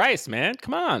Passion of the Christ, man.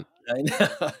 Come on. I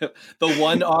know. The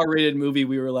one R-rated movie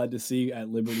we were allowed to see at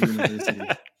Liberty University.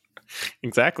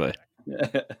 Exactly.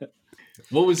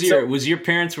 What was your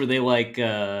parents, were they like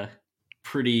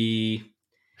pretty,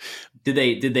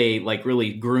 did they like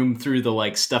really groom through the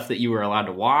like stuff that you were allowed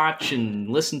to watch and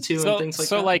listen to and things like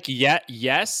that? So like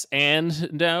yes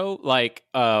and no. Like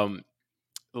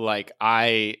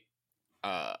I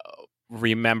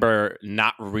remember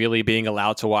not really being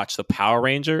allowed to watch the Power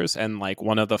Rangers, and like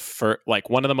one of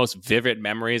the most vivid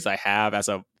memories I have as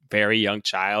a very young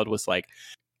child was like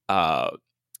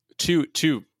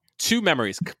two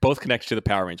memories, both connected to the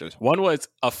Power Rangers. One was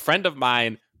a friend of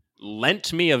mine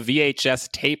lent me a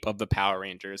VHS tape of the Power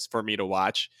Rangers for me to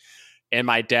watch, and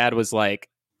my dad was like,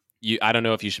 I don't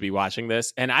know if you should be watching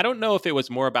this. And I don't know if it was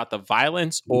more about the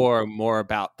violence or more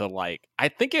about the like, I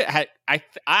think it had,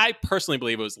 I personally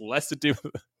believe it was less to do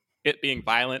with it being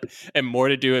violent and more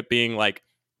to do with being like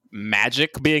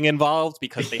magic being involved,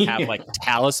 because they have like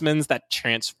talismans that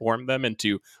transform them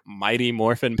into Mighty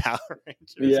Morphin Power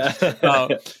Rangers. Yeah.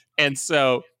 And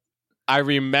so I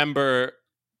remember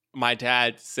my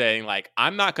dad saying like,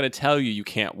 I'm not going to tell you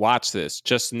can't watch this.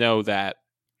 Just know that,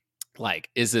 like,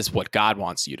 is this what God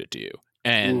wants you to do?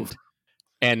 And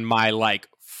my like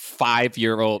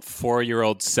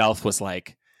 4-year-old self was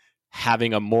like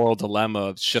having a moral dilemma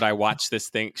of, should I watch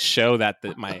this show that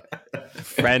my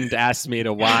friend asked me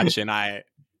to watch,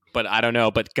 but I don't know,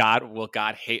 but will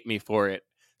God hate me for it?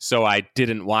 So I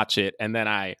didn't watch it. And then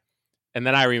I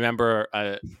remember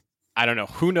I don't know,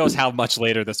 who knows how much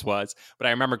later this was, but I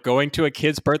remember going to a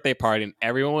kid's birthday party and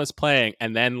everyone was playing,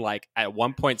 and then like at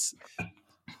one point,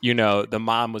 the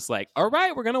mom was like, all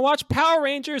right, we're going to watch Power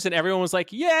Rangers. And everyone was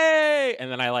like, yay.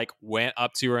 And then I like went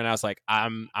up to her and I was like,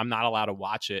 I'm not allowed to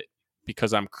watch it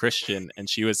because I'm Christian. And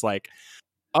she was like,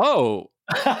 oh,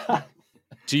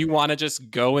 do you want to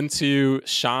just go into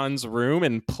Sean's room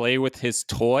and play with his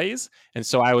toys? And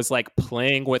so I was like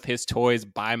playing with his toys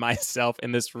by myself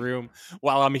in this room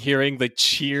while I'm hearing the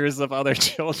cheers of other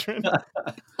children.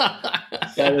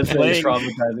 That is a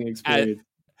traumatizing experience.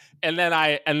 And then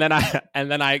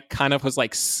I kind of was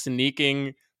like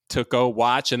sneaking to go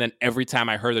watch, and then every time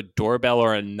I heard a doorbell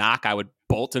or a knock, I would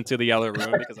bolt into the other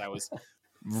room because I was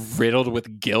riddled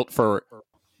with guilt for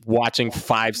watching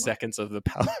 5 seconds of the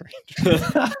Power Rangers.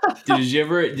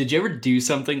 Dude, did you ever do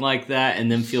something like that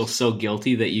and then feel so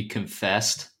guilty that you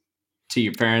confessed to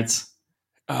your parents?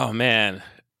 Oh man,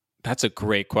 that's a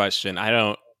great question. I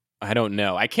don't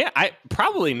know. I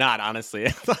probably not, honestly.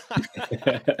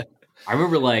 I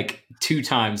remember like 2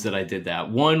 times that I did that.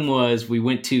 One was we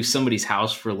went to somebody's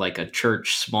house for like a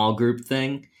church small group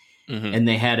thing. Mm-hmm. And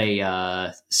they had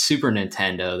a Super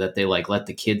Nintendo that they like let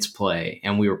the kids play,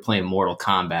 and we were playing Mortal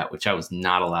Kombat, which I was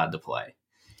not allowed to play.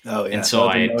 Oh yeah, and so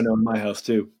I no in my house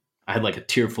too. I had like a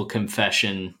tearful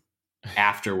confession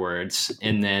afterwards,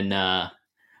 and then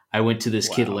I went to this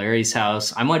kid Larry's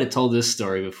house. I might have told this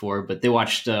story before, but they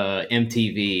watched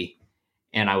MTV,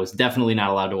 and I was definitely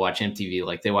not allowed to watch MTV.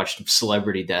 Like they watched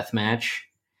Celebrity Deathmatch.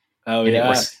 Oh and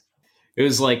yeah, it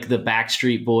was like the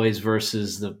Backstreet Boys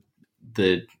versus the.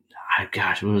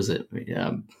 Gosh, what was it?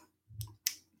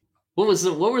 What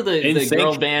were the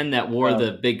girl band that wore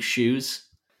the big shoes?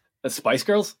 The Spice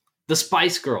Girls? The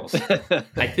Spice Girls.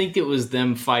 I think it was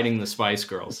them fighting the Spice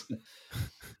Girls.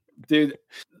 Dude,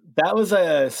 that was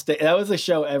a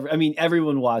show.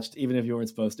 Everyone watched, even if you weren't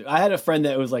supposed to. I had a friend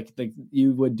that was like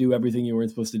you would do everything you weren't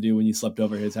supposed to do when you slept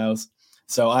over his house.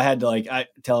 So I had to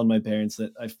telling my parents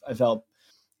that I felt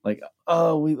like,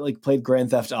 oh, we like played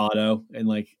Grand Theft Auto and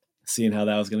like seeing how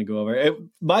that was going to go over.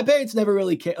 My parents never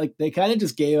really cared. Like they kind of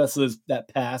just gave us that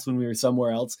pass when we were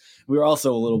somewhere else. We were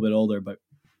also a little bit older, but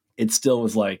it still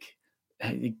was like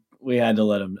we had to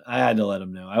let them. I had to let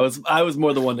them know. I was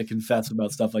more the one to confess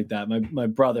about stuff like that. My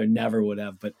brother never would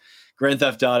have. But Grand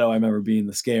Theft Auto, I remember being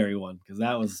the scary one because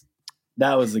that was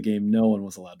the game no one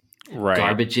was allowed. Right,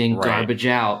 garbage in, garbage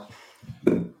out.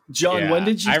 John, when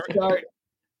did you start?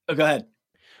 Oh, go ahead.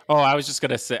 Oh, I was just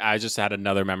gonna say I just had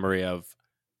another memory of.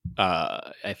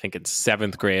 I think in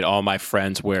 7th grade, all my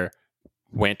friends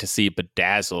went to see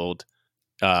Bedazzled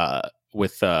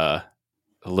with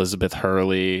Elizabeth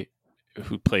Hurley,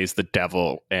 who plays the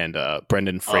devil, and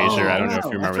Brendan Fraser. I don't know if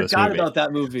you remember this movie. I forgot about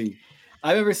that movie.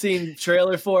 I remember seeing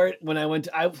trailer for it when I went.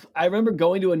 I remember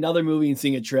going to another movie and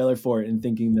seeing a trailer for it and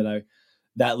thinking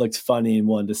that looked funny and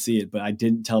wanted to see it, but I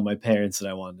didn't tell my parents that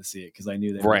I wanted to see it because I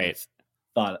knew they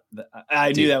thought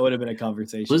knew that would have been a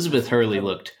conversation. Elizabeth Hurley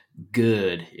looked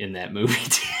good in that movie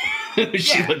too.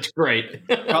 She looked great.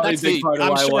 Probably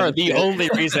I'm sure the only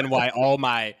reason why all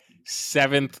my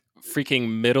 7th freaking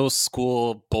middle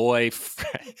school boy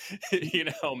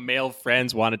male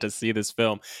friends wanted to see this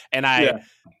film, and I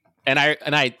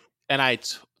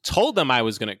told them I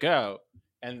was going to go,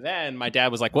 and then my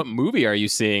dad was like, "What movie are you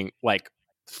seeing?" Like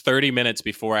 30 minutes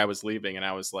before I was leaving, and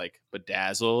I was like,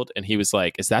 Bedazzled, and he was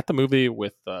like, "Is that the movie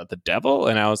with the devil?"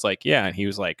 And I was like, "Yeah," and he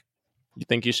was like, "You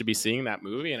think you should be seeing that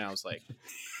movie?" And I was like,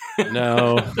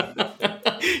 "No."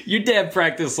 Your dad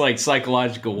practiced like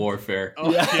psychological warfare.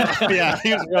 Oh, yeah,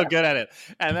 he was real good at it.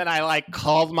 And then I like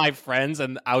called my friends,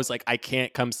 and I was like, "I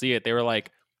can't come see it." They were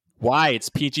like, "Why? It's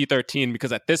PG-13."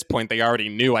 Because at this point, they already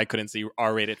knew I couldn't see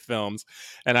R-rated films,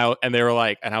 and they were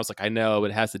like, and I was like, "I know,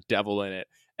 but it has the devil in it,"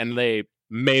 and they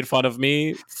made fun of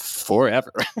me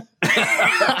forever.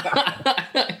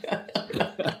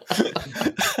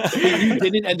 You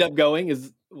didn't end up going,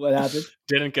 is what happened?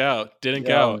 Didn't go.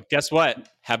 Guess what?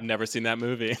 Have never seen that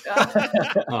movie.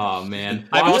 Oh man.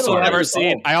 I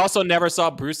also never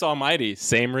saw Bruce Almighty.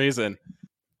 Same reason.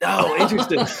 Oh,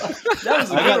 interesting. That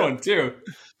was a good one too.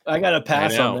 I got a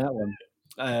pass on that one.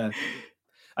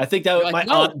 I think that was my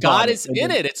aunt. God is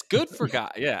in it. It's good for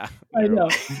God. Yeah. I know.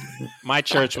 My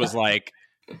church was like,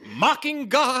 mocking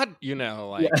God,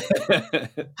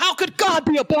 how could God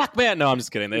be a black man? No, I'm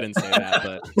just kidding. They didn't say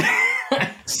that, but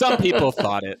some people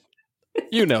thought it.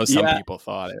 Some people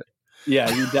thought it. Yeah,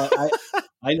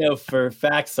 I know for a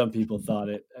fact some people thought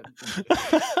it.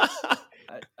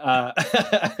 I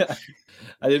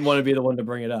didn't want to be the one to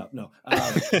bring it up. No.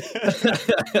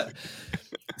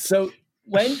 So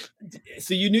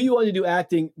you knew you wanted to do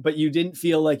acting, but you didn't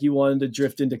feel like you wanted to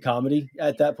drift into comedy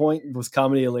at that point? Was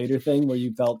comedy a later thing where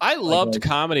you felt I loved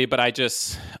comedy, but I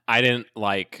didn't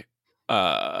like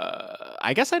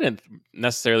I guess I didn't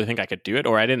necessarily think I could do it,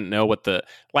 or I didn't know what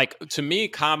to me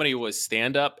comedy was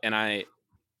stand up, and I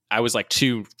was like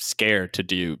too scared to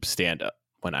do stand up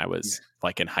when I was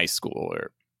like in high school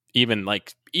or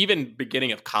even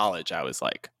beginning of college, I was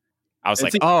like,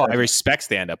 It's oh, I respect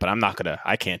stand up, but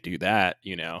I can't do that.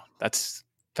 That's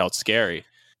felt scary.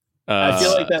 I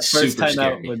feel like that first super time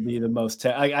out scary. would be the most.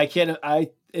 I can't.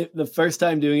 The first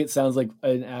time doing it sounds like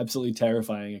an absolutely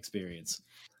terrifying experience.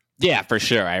 Yeah, for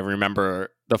sure. I remember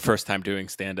the first time doing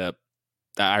stand up.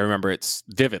 I remember it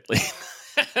vividly.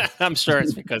 I'm sure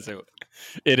it's because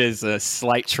it is a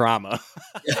slight trauma.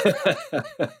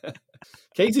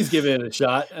 Casey's given it a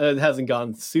shot. It hasn't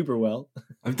gone super well.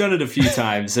 I've done it a few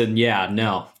times, and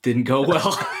didn't go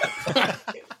well.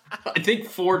 I think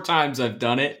 4 times I've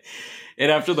done it,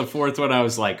 and after the 4th one, I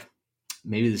was like,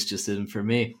 maybe this just isn't for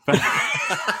me.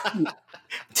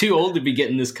 Too old to be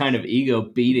getting this kind of ego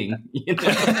beating.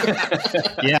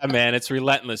 Yeah, man, it's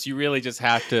relentless. You really just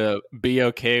have to be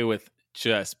okay with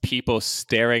just people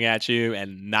staring at you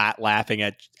and not laughing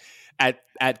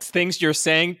at things you're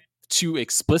saying to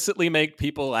explicitly make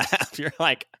people laugh. You're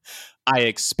like, I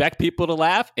expect people to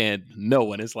laugh, and no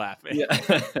one is laughing.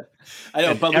 Yeah, I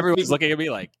know. And everyone's looking at me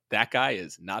like, that guy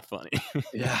is not funny.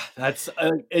 Yeah, that's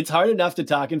it's hard enough to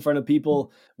talk in front of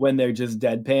people when they're just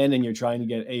deadpan and you're trying to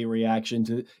get a reaction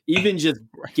to even just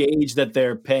gauge that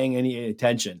they're paying any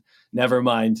attention. Never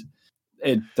mind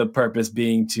the purpose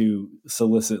being to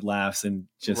solicit laughs and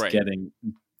just getting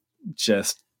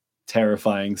just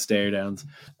terrifying stare downs.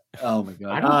 Oh my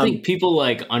God. I don't think people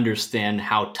like understand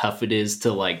how tough it is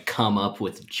to like come up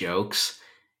with jokes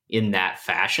in that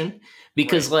fashion,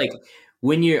 because like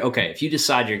when you're if you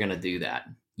decide you're going to do that,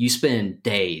 you spend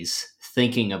days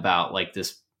thinking about like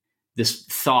this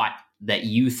thought that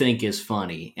you think is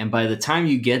funny. And by the time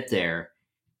you get there,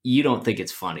 you don't think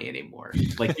it's funny anymore.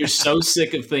 Like you're so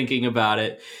sick of thinking about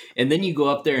it. And then you go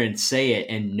up there and say it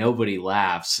and nobody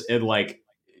laughs. And like,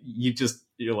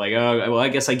 you're like, oh, well, I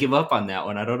guess I give up on that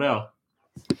one. I don't know.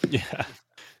 Yeah.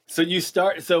 So you're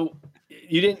saying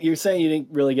you didn't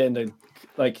really get into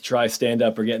like try stand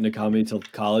up or get into comedy till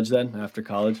college then, after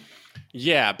college?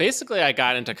 Yeah. Basically I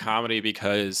got into comedy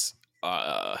because,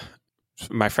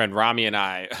 my friend Rami and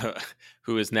I,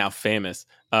 who is now famous,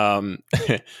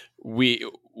 we,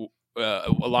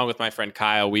 along with my friend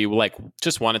Kyle, we like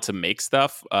just wanted to make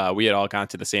stuff. We had all gone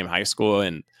to the same high school,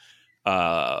 and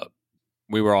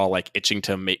we were all like itching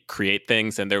to create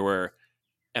things. And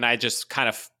I just kind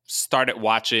of started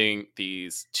watching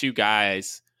these 2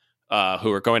 guys who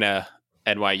were going to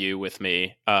NYU with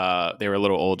me. They were a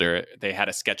little older. They had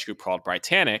a sketch group called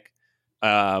Britannic,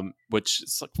 which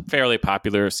is a fairly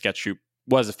popular sketch group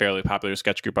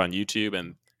on YouTube.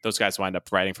 And those guys wind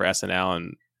up writing for SNL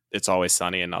and It's Always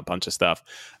Sunny and a bunch of stuff.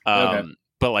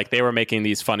 But like they were making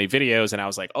these funny videos, and I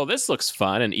was like, oh, this looks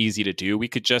fun and easy to do. We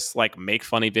could just like make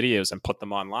funny videos and put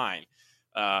them online.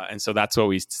 And so that's what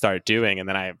we started doing. And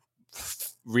then I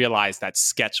realized that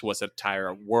sketch was an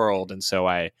entire world. And so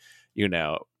I,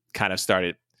 kind of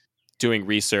started doing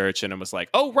research, and it was like,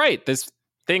 oh, right, this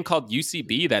thing called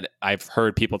UCB that I've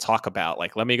heard people talk about.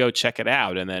 Like, let me go check it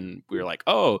out. And then we were like,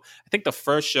 oh, I think the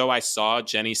first show I saw,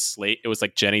 Jenny Slate, it was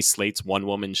like Jenny Slate's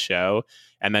one-woman show.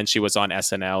 And then she was on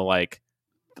SNL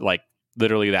like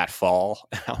literally that fall.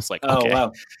 And I was like, okay,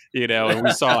 wow. And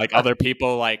we saw like other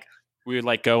people, like we would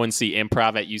like go and see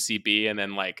improv at UCB, and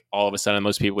then like all of a sudden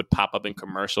those people would pop up in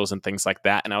commercials and things like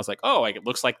that. And I was like, oh, it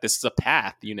looks like this is a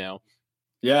path,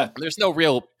 Yeah. There's no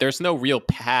real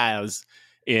paths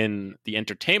in the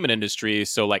entertainment industry.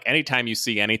 So like anytime you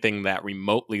see anything that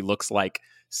remotely looks like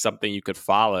something you could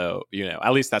follow,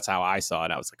 at least that's how I saw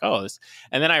it. I was like, oh, this.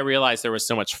 And then I realized there was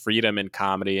so much freedom in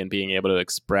comedy and being able to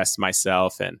express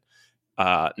myself, and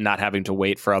not having to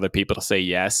wait for other people to say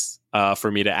yes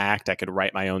for me to act. I could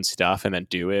write my own stuff and then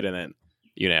do it. And then,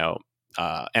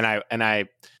 and I,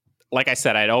 like I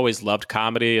said, I'd always loved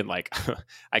comedy, and like,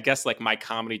 I guess like my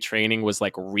comedy training was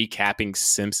like recapping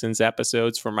Simpsons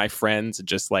episodes for my friends and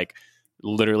just like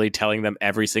literally telling them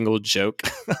every single joke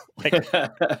like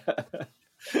that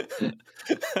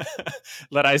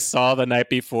I saw the night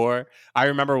before. I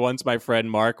remember once my friend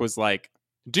Mark was like,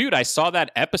 dude, I saw that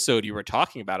episode you were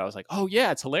talking about. I was like, oh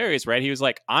yeah, it's hilarious, right? He was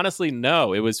like, honestly,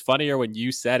 no, it was funnier when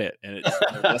you said it. And it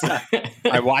wasn't.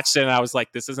 I watched it and I was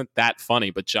like, this isn't that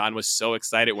funny. But John was so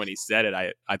excited when he said it.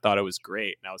 I thought it was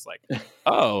great. And I was like,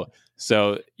 oh,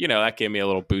 so, that gave me a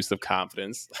little boost of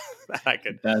confidence that I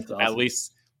could at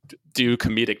least do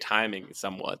comedic timing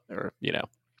somewhat, or,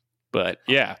 but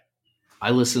yeah.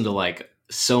 I listen to like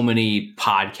so many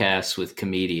podcasts with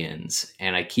comedians,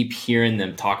 and I keep hearing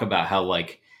them talk about how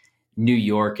like New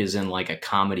York is in like a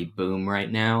comedy boom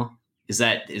right now. Is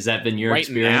that been your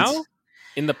experience? Now?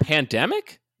 In the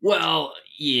pandemic? Well,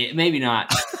 yeah, maybe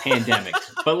not pandemic,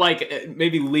 but like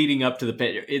maybe leading up to the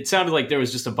pandemic, it sounded like there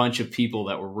was just a bunch of people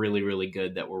that were really, really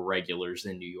good that were regulars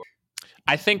in New York.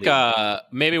 I think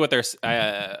maybe what they're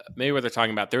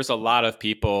talking about. There's a lot of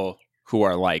people who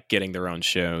are like getting their own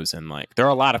shows, and like there are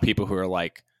a lot of people who are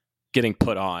like getting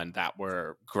put on that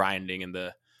were grinding in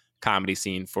the comedy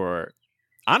scene for,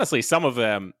 honestly, some of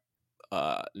them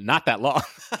not that long.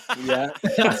 Yeah.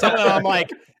 Some of them I'm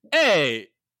like, hey,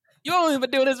 you only been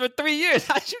doing this for 3 years.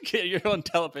 How'd you get your own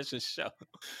television show?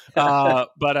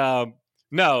 But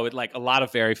no, like a lot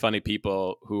of very funny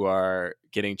people who are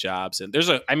getting jobs, and there's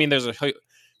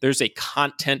a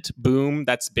content boom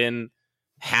that's been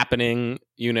happening,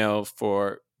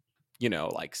 for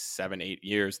like 7-8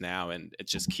 years now, and it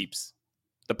just keeps.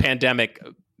 The pandemic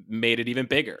made it even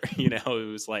bigger. It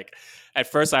was like, at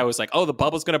first I was like, oh, the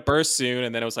bubble's going to burst soon.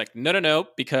 And then it was like, no,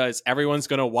 because everyone's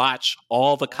going to watch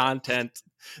all the content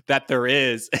that there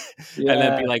is and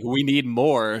then be like, we need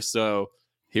more. So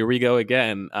here we go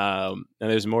again. And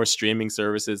there's more streaming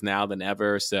services now than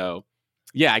ever. So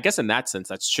yeah, I guess in that sense,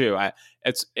 that's true.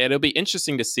 It'll be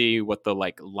interesting to see what the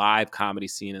like live comedy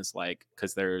scene is like,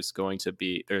 because there's going to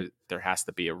be, there has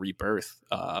to be a rebirth.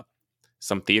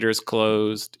 Some theaters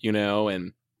closed,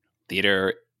 and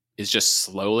theater is just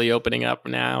slowly opening up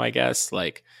now, I guess.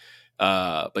 Like,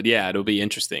 but yeah, it'll be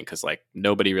interesting because like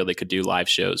nobody really could do live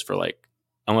shows for like,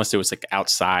 unless it was like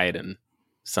outside and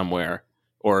somewhere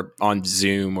or on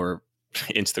Zoom or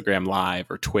Instagram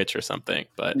Live or Twitch or something.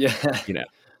 But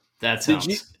that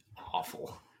sounds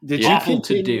awful. Awful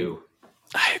to do.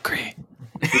 I agree.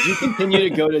 Did you continue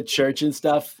to go to church and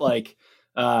stuff like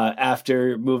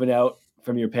after moving out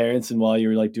from your parents and while you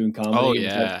were like doing comedy? Oh, Was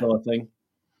yeah. that still a thing?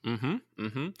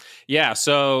 Yeah.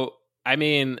 So, I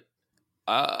mean,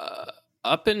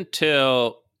 up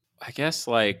until, I guess,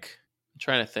 like, I'm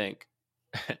trying to think.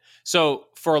 So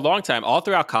for a long time, all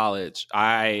throughout college,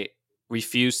 I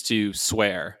refused to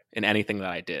swear in anything that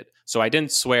I did. So I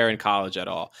didn't swear in college at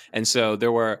all. And so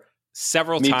there were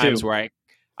several times where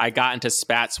I got into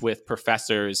spats with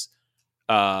professors,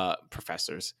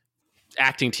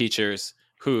 acting teachers,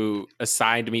 who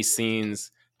assigned me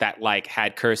scenes that like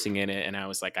had cursing in it, and I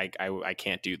was like, I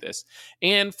can't do this.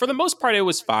 And for the most part, it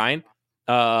was fine.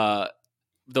 The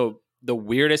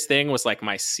weirdest thing was like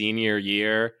my senior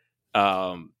year.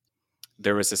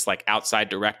 There was this like outside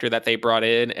director that they brought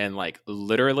in, and like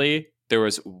literally there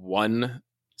was one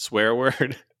swear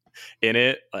word in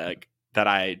it, like that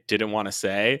I didn't want to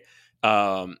say.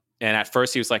 And at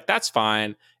first he was like, "That's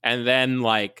fine," and then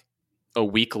like a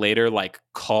week later, like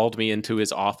called me into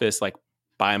his office, like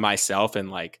by myself, and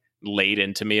like laid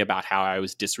into me about how I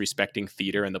was disrespecting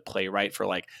theater and the playwright for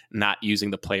like not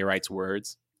using the playwright's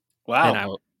words.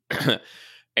 Wow.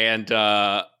 And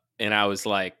I was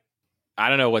like, I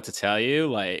don't know what to tell you.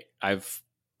 Like I've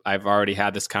already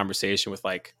had this conversation with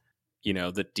like,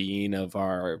 the dean of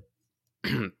our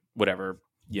whatever,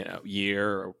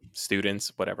 year or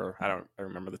students, whatever. I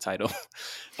remember the title.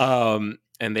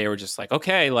 And they were just like,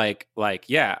 okay, like,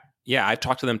 yeah, I've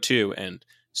talked to them too. And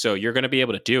so you're going to be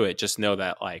able to do it. Just know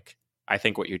that like, I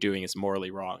think what you're doing is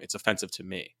morally wrong. It's offensive to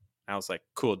me. I was like,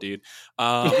 cool, dude.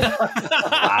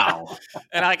 Wow.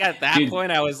 And like at that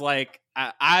point, I was like,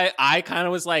 I kind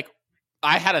of was like,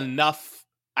 I had enough.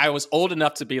 I was old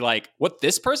enough to be like, what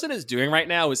this person is doing right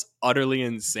now is utterly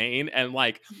insane. And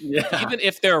like, even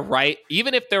if they're right,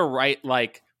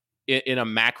 like in a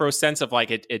macro sense of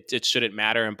like, it shouldn't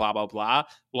matter and blah, blah, blah.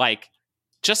 Like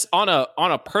just on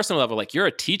a personal level, like you're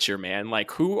a teacher, man.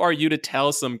 Like who are you to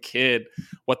tell some kid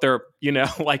what they're,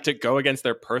 like to go against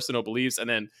their personal beliefs and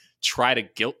then try to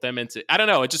guilt them into, I don't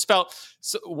know. It just felt,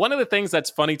 so one of the things that's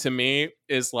funny to me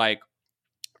is like,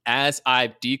 as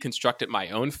I've deconstructed my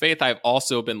own faith, I've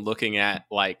also been looking at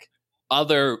like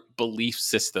other belief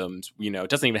systems, it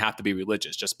doesn't even have to be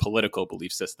religious, just political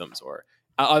belief systems or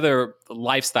other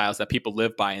lifestyles that people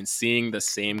live by, and seeing the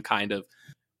same kind of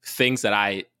things that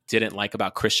I didn't like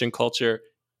about Christian culture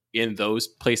in those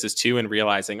places too, and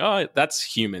realizing, oh, that's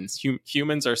humans.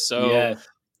 Humans are so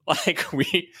like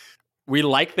we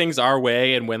like things our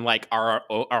way, and when like our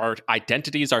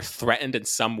identities are threatened in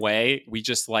some way, we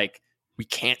just like we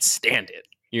can't stand it,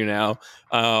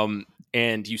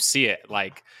 and you see it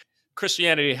like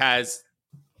Christianity has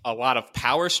a lot of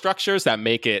power structures that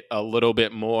make it a little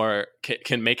bit more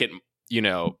can make it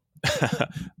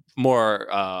more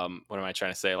what am I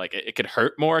trying to say, like it could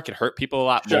hurt more, it could hurt people a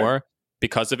lot more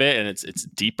because of it, and it's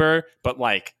deeper, but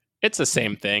like it's the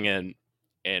same thing. And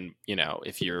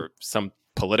if you're some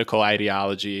political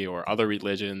ideology or other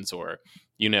religions, or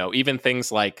even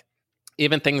things like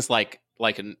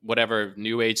whatever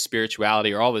new age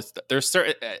spirituality or all this,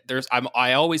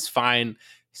 I always find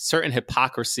certain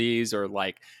hypocrisies or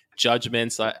like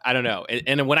judgments. I don't know.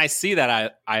 And when I see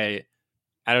that, I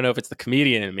don't know if it's the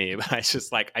comedian in me, but I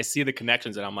just like, I see the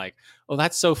connections and I'm like, oh,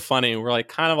 that's so funny. We're like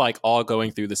kind of like all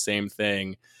going through the same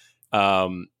thing.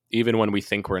 Even when we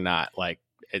think we're not, like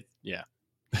it. Yeah.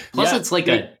 Plus it's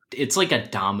like a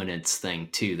dominance thing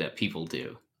too that people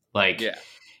do. Like, yeah.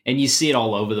 And you see it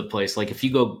all over the place. Like if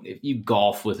you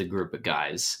golf with a group of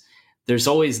guys, there's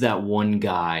always that one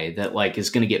guy that like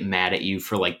is going to get mad at you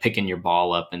for like picking your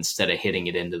ball up instead of hitting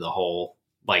it into the hole.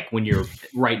 Like when you're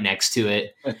right next to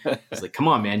it, it's like, come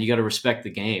on, man, you got to respect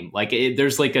the game. Like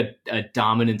there's like a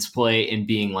dominance play in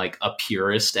being like a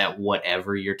purist at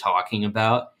whatever you're talking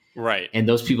about. Right. And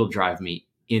those people drive me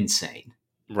insane.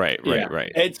 Right.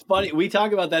 It's funny. We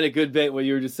talk about that a good bit, what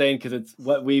you were just saying, because it's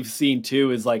what we've seen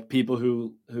too, is like people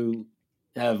who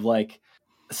have like,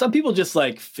 some people just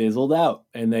like fizzled out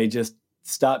and they just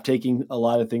stopped taking a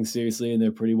lot of things seriously, and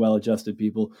they're pretty well-adjusted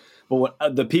people. But what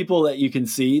the people that you can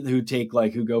see who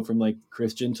go from like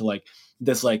Christian to like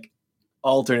this like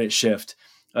alternate shift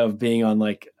of being on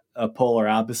like a polar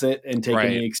opposite and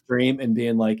taking the extreme and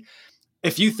being like,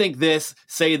 if you think this,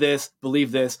 say this,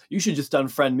 believe this, you should just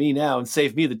unfriend me now and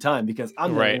save me the time because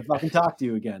I'm not going to fucking talk to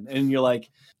you again. And you're like,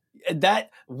 that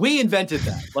we invented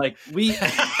that. Like we,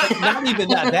 not even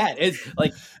that bad. It's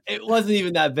like, it wasn't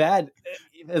even that bad.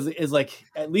 Is like,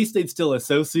 at least they'd still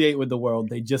associate with the world.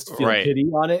 They just feel pity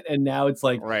on it. And now it's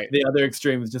like the other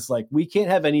extreme is just like, we can't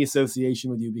have any association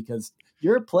with you because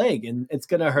you're a plague and it's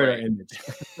going to hurt our image.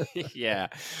 Yeah.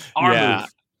 Our move.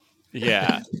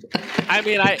 Yeah. I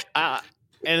mean,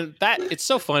 and that it's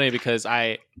so funny because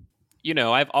I've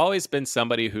always been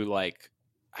somebody who like,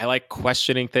 I like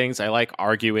questioning things. I like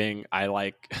arguing. I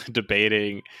like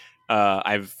debating.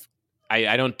 I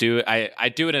don't do it. I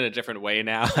do it in a different way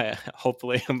now.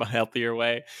 Hopefully a healthier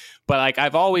way, but like,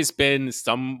 I've always been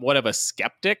somewhat of a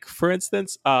skeptic, for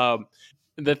instance.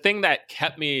 The thing that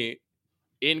kept me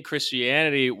in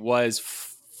Christianity was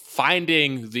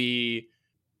finding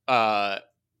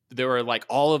there were like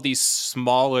all of these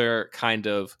smaller kind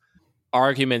of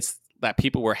arguments that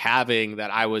people were having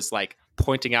that I was like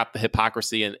pointing out the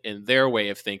hypocrisy in their way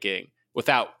of thinking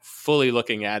without fully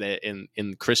looking at it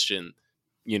in Christian,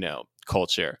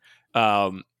 culture.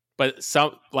 But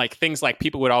some like things like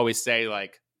people would always say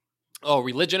like, oh,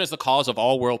 religion is the cause of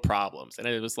all world problems. And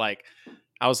it was like,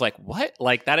 I was like, what?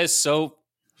 Like that is so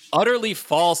utterly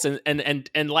false and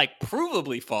like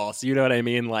provably false. You know what I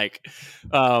mean? Like,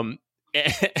 but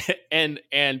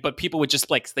people would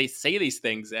just like, they say these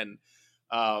things and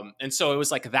so it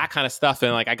was like that kind of stuff.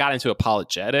 And like, I got into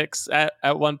apologetics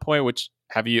at one point, which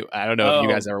I don't know if you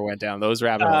guys ever went down those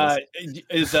rabbit holes.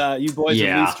 Is you boys with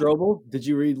Lee Strobel? Did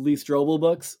you read Lee Strobel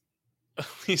books?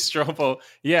 Lee Strobel.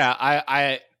 Yeah.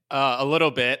 I a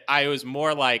little bit. I was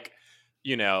more like,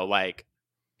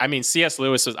 I mean, C.S.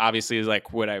 Lewis was obviously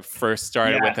like what I first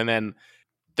started with. And then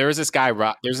there's this guy,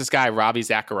 Ravi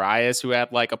Zacharias, who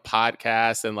had like a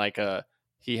podcast and like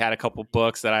he had a couple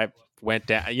books that I went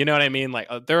down. You know what I mean? Like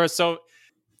there was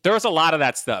a lot of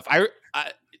that stuff. I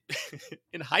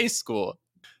in high school,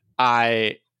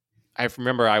 I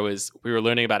remember we were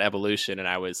learning about evolution and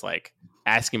I was like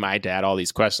asking my dad all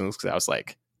these questions because I was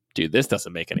like, dude, this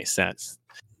doesn't make any sense.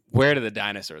 Where do the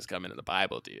dinosaurs come into the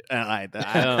Bible, dude? And I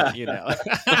don't,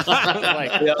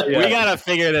 like, we gotta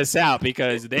figure this out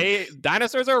because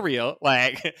dinosaurs are real.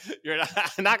 Like, you're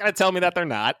not gonna tell me that they're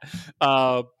not.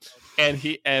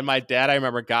 And my dad, I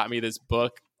remember, got me this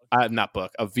book, a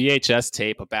VHS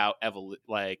tape about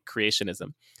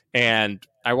creationism. And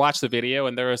I watched the video,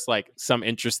 and there was like some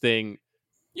interesting,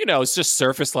 it's just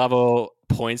surface level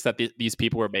points that these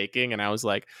people were making, and I was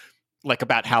like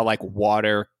about how like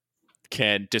water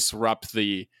can disrupt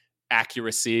the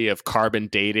accuracy of carbon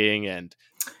dating, and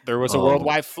there was a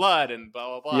worldwide flood, and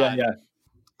blah blah blah.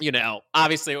 Yeah.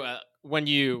 Obviously, when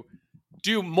you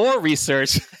do more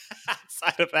research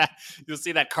outside of that, you'll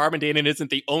see that carbon dating isn't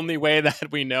the only way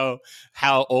that we know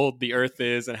how old the Earth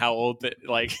is and how old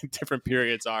different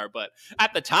periods are. But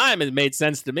at the time, it made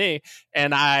sense to me,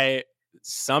 and I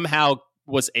somehow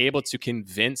was able to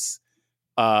convince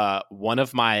one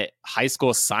of my high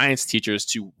school science teachers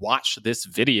to watch this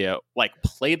video, like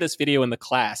play this video in the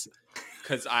class,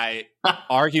 because I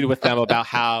argued with them about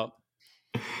how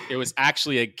it was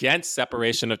actually against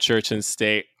separation of church and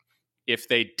state if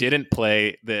they didn't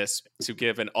play this to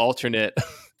give an alternate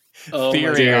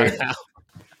theory on how.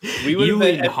 You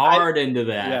leaned hard into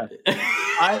that. Yeah.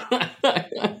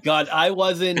 I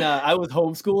was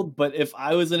homeschooled, but if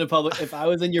I was in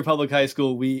your public high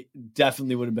school, we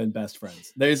definitely would have been best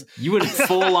friends. You would have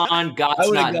full on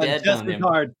God's not dead just on him.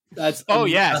 Hard. That's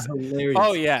yes. hilarious.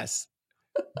 Oh yes.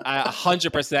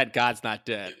 100% God's Not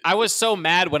Dead. I was so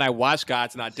mad when I watched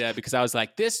God's Not Dead because I was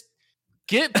like,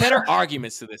 get better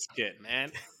arguments to this kid,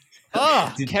 man.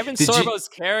 Oh, Kevin Sorbo's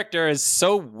character is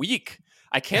so weak.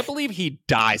 I can't believe he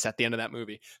dies at the end of that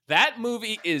movie. That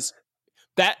movie is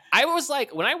that I was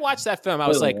like, when I watched that film, I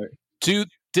was like, dude,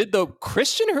 did the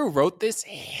Christian who wrote this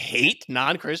hate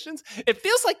non-Christians? It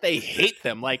feels like they hate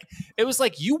them. Like, it was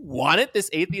like, you wanted this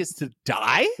atheist to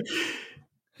die?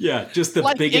 Yeah, just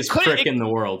the biggest prick in the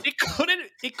world. It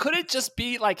couldn't just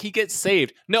be like he gets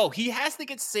saved. No, he has to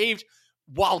get saved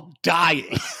while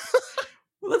dying.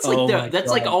 Well, that's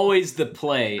like always the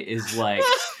play is like,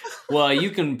 well,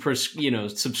 you can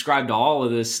subscribe to all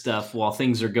of this stuff while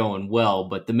things are going well,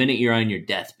 but the minute you're on your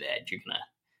deathbed, you're gonna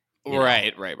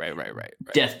right.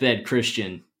 Deathbed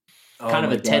Christian, kind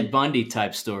of a Ted Bundy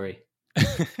type story.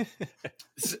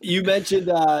 You mentioned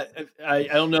I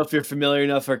don't know if you're familiar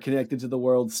enough or connected to the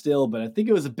world still, but I think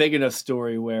it was a big enough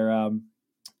story where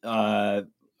our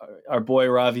boy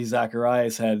Ravi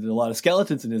Zacharias had a lot of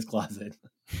skeletons in his closet.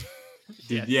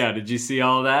 Yeah, did you see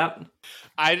all that?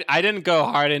 I didn't go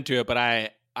hard into it, but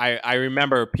I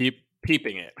remember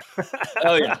peeping it.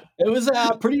 Oh yeah, it was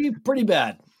pretty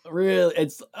bad. Really,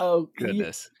 it's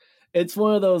goodness. It's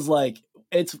one of those like.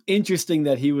 It's interesting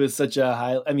that he was such a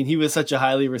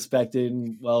highly respected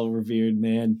and well revered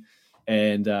man,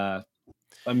 and dude,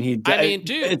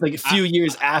 it's like a few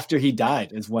years after he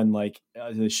died is when like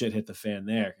the shit hit the fan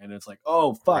there, and it's like,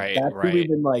 oh fuck,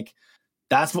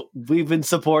 that's what we've been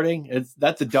supporting.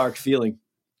 That's a dark feeling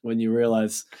when you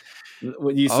realize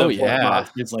when you support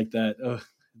monsters like that. It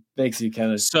makes you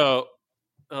kind of. So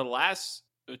the last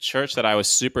church that I was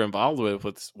super involved with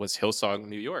was Hillsong,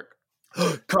 New York.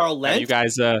 Carl Lentz? You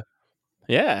guys,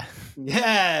 yeah.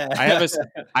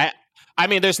 I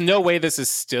mean, there's no way this is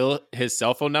still his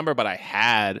cell phone number, but I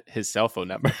had his cell phone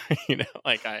number.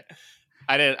 Like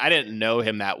I didn't know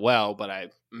him that well, but I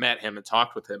met him and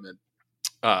talked with him,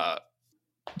 and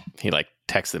he like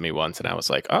texted me once, and I was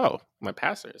like, oh, my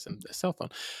pastor is in the cell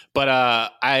phone. But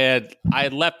I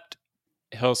had left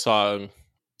Hillsong.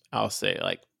 I'll say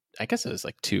I guess it was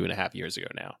like 2.5 years ago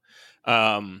now.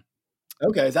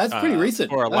 Okay, that's pretty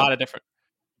recent. For a lot of different.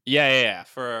 Yeah.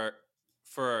 For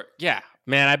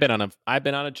man, I've been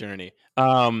on a journey.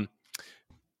 But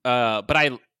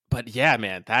yeah,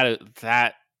 man,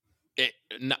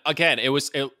 it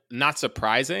was not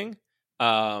surprising.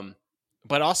 But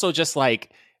also just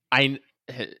like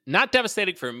not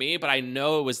devastating for me, but I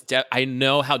know I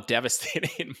know how devastating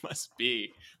it must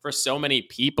be for so many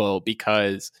people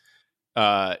because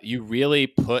you really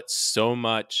put so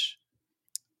much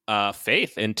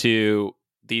faith into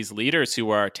these leaders who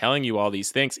are telling you all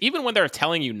these things, even when they're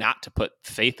telling you not to put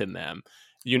faith in them.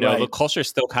 The culture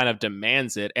still kind of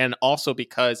demands it. And also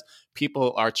because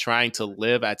people are trying to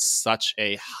live at such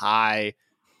a high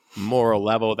moral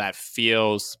level that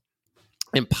feels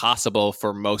impossible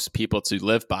for most people to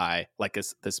live by, like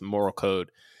this moral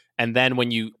code. And then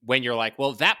when you're like,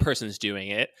 well, that person's doing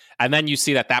it, and then you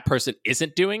see that person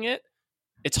isn't doing it,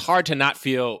 it's hard to not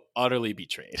feel utterly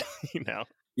betrayed,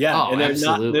 Yeah, and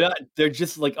they're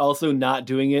just like also not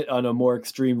doing it on a more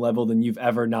extreme level than you've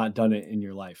ever not done it in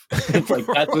your life. It's like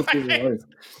that's what's even worse.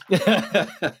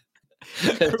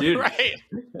 Dude, right.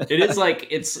 It is like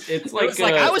it's like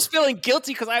I was feeling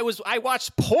guilty because I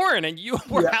watched porn and you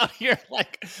were out here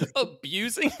like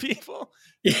abusing people.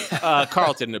 Yeah.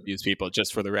 Carl didn't abuse people,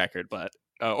 just for the record, but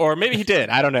or maybe he did.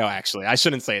 I don't know. Actually, I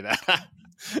shouldn't say that. I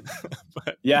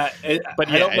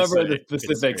don't remember the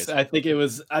specifics. I think it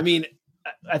was.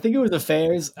 I think it was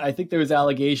affairs. I think there was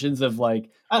allegations of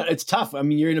like, it's tough. I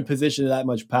mean, you're in a position of that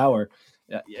much power.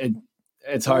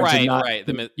 It's hard to not.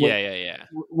 Right. Yeah.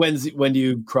 When do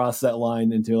you cross that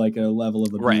line into like a level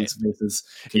of abuse versus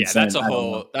consent?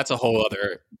 That's a whole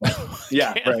other.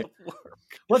 Yeah. Right.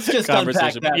 Let's just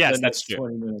unpack that. Yes, that's true.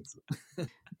 20 minutes.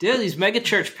 Dude, these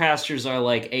megachurch pastors are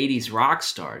like 80s rock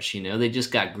stars. They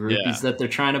just got groupies that they're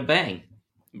trying to bang.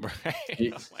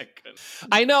 Right. Oh my goodness.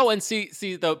 I know. And see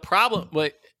the problem,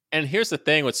 and here's the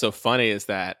thing. What's so funny is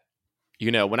that,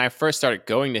 when I first started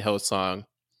going to Hillsong,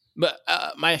 but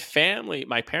my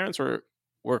parents were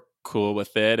cool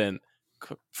with it, and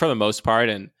for the most part,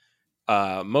 and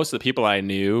most of the people I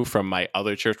knew from my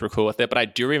other church were cool with it. But I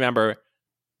do remember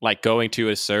like going to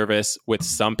a service with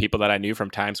some people that I knew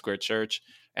from Times Square Church,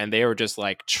 and they were just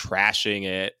like trashing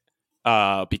it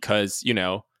because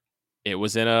it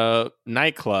was in a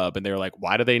nightclub, and they were like,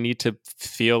 why do they need to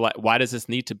feel like, why does this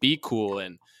need to be cool?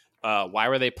 And why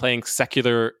were they playing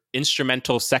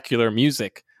instrumental secular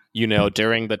music,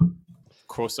 during the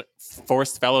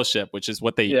forced fellowship, which is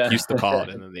what they used to call it.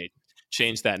 And then they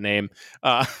changed that name.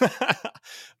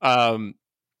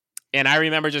 And I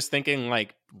remember just thinking,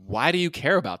 like, why do you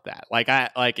care about that?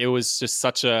 Like it was just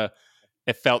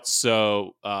it felt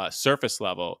so surface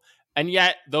level. And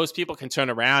yet those people can turn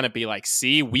around and be like,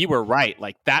 see, we were right.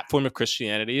 Like that form of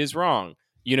Christianity is wrong.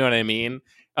 You know what I mean?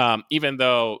 Even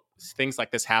though things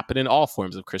like this happen in all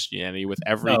forms of Christianity with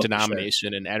every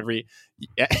denomination and every,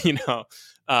 you know,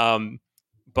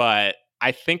 but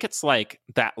I think it's like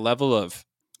that level of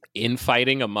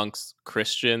infighting amongst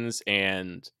Christians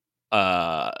and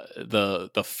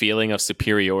the feeling of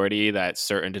superiority that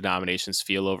certain denominations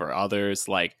feel over others,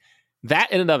 like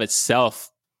that in and of itself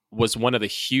was one of the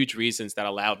huge reasons that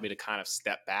allowed me to kind of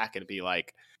step back and be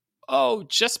like, oh,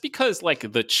 just because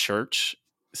like the church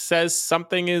says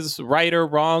something is right or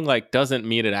wrong, like doesn't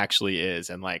mean it actually is.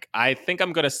 And like I think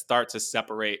I'm going to start to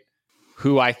separate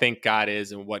who I think God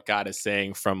is and what God is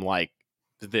saying from like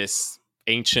this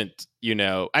ancient, you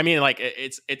know, I mean, like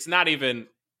it's not even,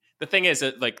 the thing is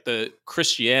that like the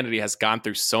Christianity has gone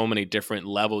through so many different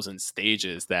levels and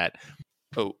stages that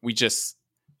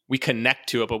we connect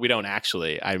to it, but we don't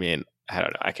actually. I mean, I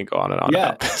don't know. I can go on and on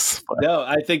about this. But. No,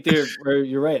 I think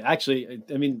you're right. Actually,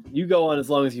 I mean, you go on as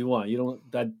long as you want. You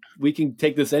don't that we can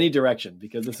take this any direction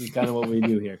because this is kind of what we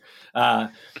do here.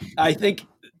 I think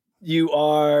you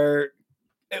are.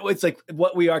 It's like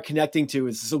what we are connecting to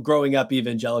is so growing up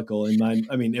evangelical in mind.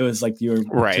 I mean, it was like your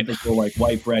typical like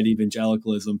white bread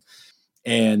evangelicalism,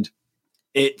 and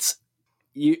it's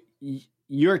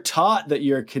you're taught that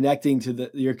you're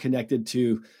connected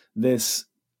to this,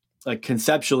 like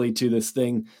conceptually to this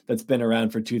thing that's been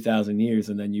around for 2,000 years,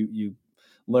 and then you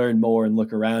learn more and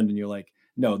look around, and you're like,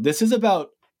 no, this is about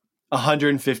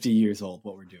 150 years old.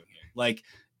 What we're doing here, like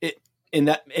it. In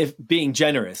that, if being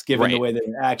generous, given the way that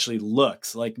it actually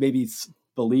looks, like maybe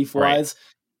belief wise,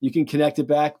 you can connect it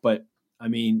back. But I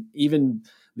mean, even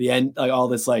the end, like all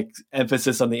this like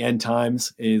emphasis on the end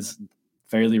times is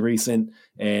fairly recent.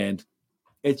 And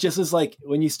it just is like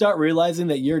when you start realizing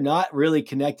that you're not really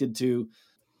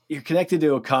you're connected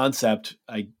to a concept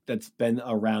that's been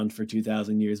around for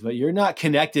 2,000 years, but you're not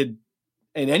connected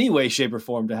in any way, shape, or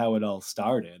form to how it all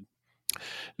started.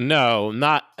 No,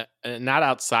 not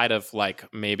outside of like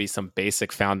maybe some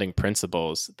basic founding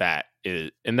principles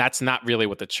and that's not really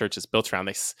what the church is built around.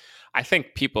 I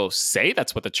think people say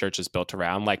that's what the church is built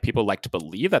around. Like people like to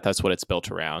believe that that's what it's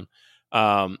built around.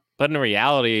 But in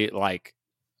reality, like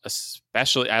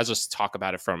especially, I'll just talk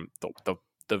about it from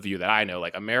the view that I know,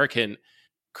 like American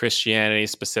Christianity,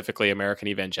 specifically American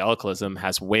evangelicalism,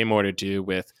 has way more to do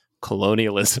with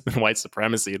colonialism and white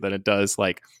supremacy than it does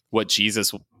like what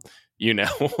Jesus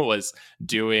was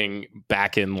doing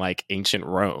back in like ancient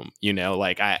Rome,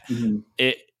 like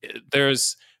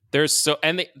there's so,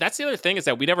 and that's the other thing is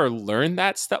that we never learn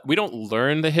that stuff. We don't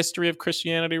learn the history of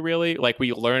Christianity really. Like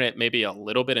we learn it maybe a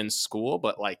little bit in school,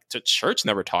 but like the church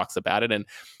never talks about it. And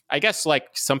I guess like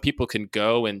some people can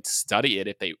go and study it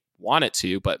if they wanted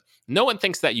to, but no one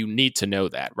thinks that you need to know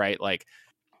that, right? Like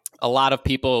a lot of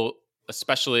people,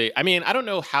 especially, I mean, I don't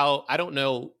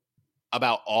know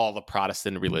about all the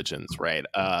Protestant religions, right?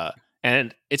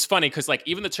 And it's funny because like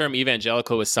even the term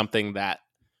evangelical is something that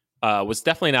was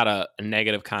definitely not a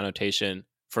negative connotation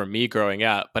for me growing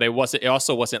up, but it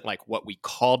also wasn't like what we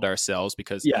called ourselves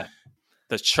because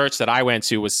the church that I went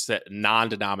to was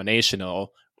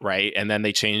non-denominational, right? And then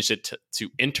they changed it to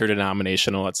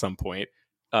interdenominational at some point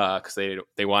because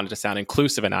they wanted to sound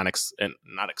inclusive and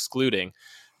not excluding.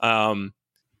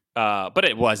 But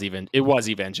it was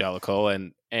evangelical,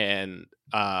 and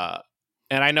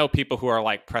I know people who are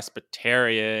like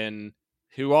Presbyterian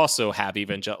who also have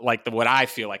what I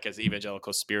feel like is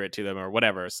evangelical spirit to them or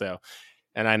whatever. So,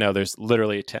 and I know there's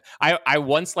literally I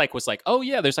once was like, oh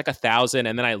yeah, there's like 1,000,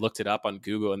 and then I looked it up on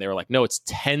Google, and they were like, no, it's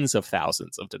tens of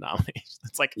thousands of denominations.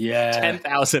 It's like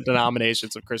 10,000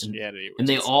 denominations of Christianity, and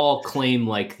they all claim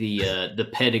like the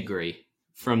pedigree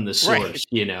from the source,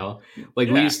 we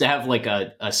used to have like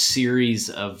a series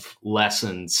of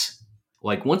lessons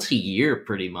like once a year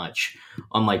pretty much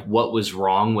on like what was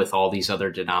wrong with all these other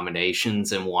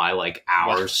denominations and why like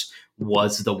ours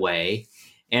was the way.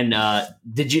 And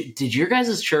did your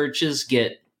guys' churches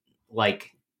get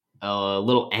like a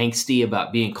little angsty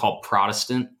about being called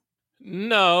Protestant?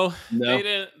 No,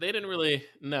 they didn't really.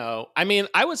 No, I mean,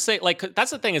 I would say like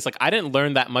that's the thing is like I didn't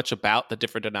learn that much about the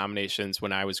different denominations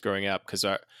when I was growing up because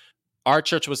our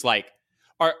church was like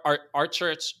our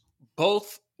church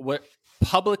both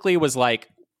publicly was like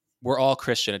we're all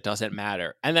Christian, it doesn't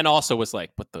matter, and then also was like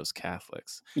but those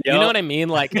Catholics, you know what I mean?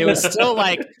 Like it was still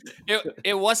like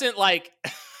it wasn't like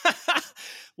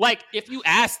like if you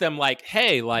ask them like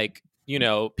hey like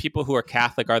people who are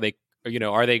Catholic, are they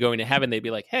are they going to heaven? They'd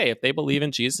be like, hey, if they believe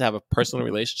in Jesus, have a personal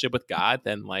relationship with God,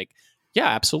 then like, yeah,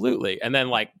 absolutely. And then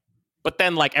like, but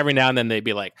then like every now and then they'd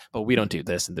be like, but we don't do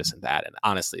this and this and that. And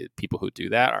honestly, people who do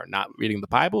that are not reading the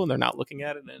Bible and they're not looking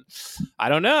at it. And I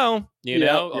don't know,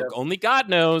 only God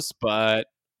knows, but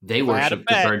they worship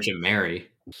the Virgin Mary.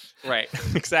 Right.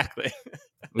 Exactly. It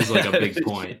was like a big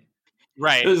point.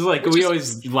 Right. It was like, we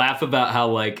always laugh about how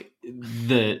like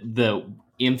the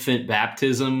infant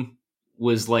baptism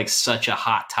was like such a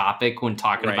hot topic when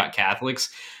talking about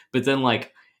Catholics, but then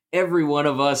like every one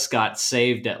of us got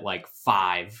saved at like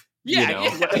 5. Yeah,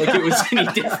 like it was any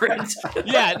different.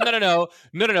 Yeah, no.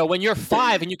 When you're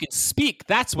 5 and you can speak,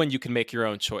 that's when you can make your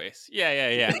own choice.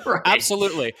 Yeah. Right.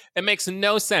 Absolutely. It makes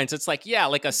no sense. It's like, yeah,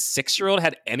 like a 6-year-old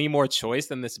had any more choice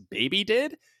than this baby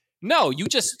did? No, you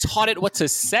just taught it what to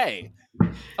say.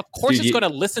 Of course, it's going to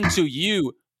listen to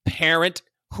you, parent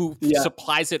who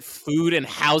supplies it food and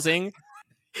housing.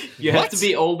 You have to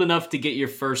be old enough to get your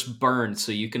first burn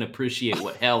so you can appreciate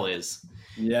what hell is.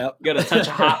 Yep. You got to touch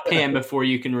a hot pan before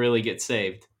you can really get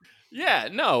saved. Yeah,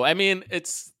 no, I mean,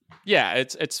 it's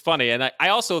funny. And I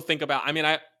also think about, I mean,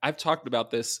 I've talked about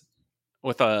this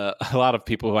with a lot of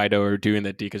people who I know are doing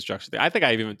the deconstruction thing. I think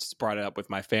I've even just brought it up with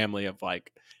my family of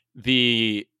like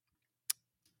the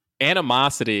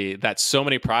animosity that so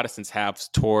many Protestants have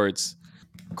towards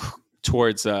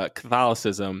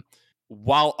Catholicism,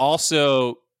 while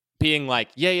also being like,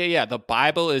 yeah, the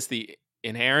Bible is the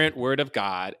inerrant word of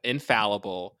God,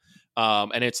 infallible.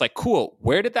 And it's like, cool,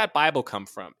 where did that Bible come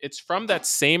from? It's from that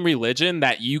same religion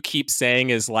that you keep saying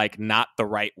is like not the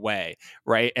right way,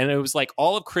 right? And it was like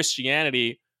all of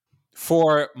Christianity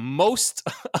for most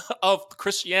of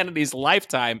Christianity's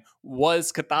lifetime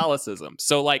was Catholicism.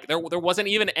 So like there wasn't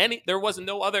even there was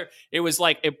no other, it was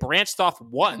like it branched off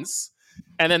once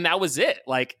and then that was it.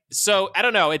 Like, so I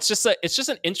don't know. It's just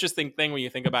an interesting thing when you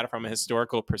think about it from a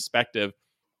historical perspective,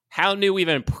 how new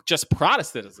even just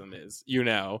Protestantism is,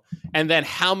 and then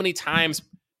how many times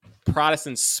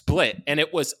Protestants split, and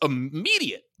it was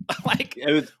immediate. Like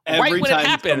it was every right when time it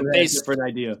happened, they different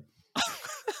idea.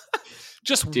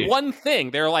 Just one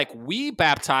thing. They're like, we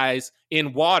baptize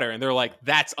in water, and they're like,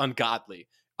 that's ungodly.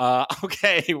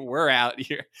 Okay, we're out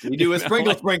here. We do a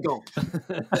sprinkle.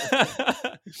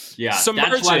 Yeah,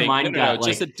 submerging. That's why mine got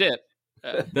like, just a dip.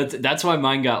 That's why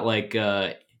mine got like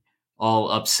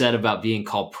all upset about being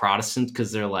called Protestant,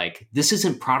 because they're like, this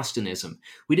isn't Protestantism.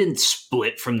 We didn't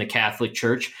split from the Catholic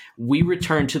Church. We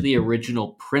returned to the original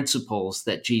principles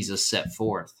that Jesus set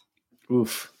forth.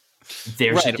 Oof.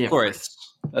 There's a difference. Of course.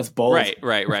 That's bold.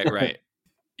 Right.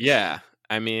 Yeah.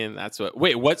 I mean, that's what.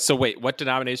 What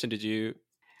denomination did you?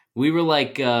 We were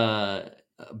like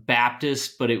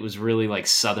Baptist, but it was really like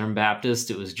Southern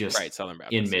Baptist. It was just Southern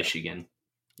Baptist in Michigan.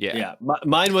 Yeah.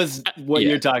 Mine was what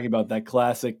you're talking about, that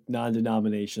classic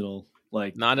non-denominational.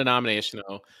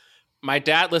 Non-denominational. My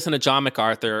dad listened to John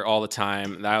MacArthur all the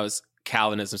time. That was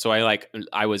Calvinism. So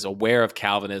I was aware of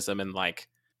Calvinism and like,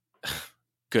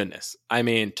 goodness. I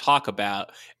mean, talk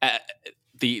about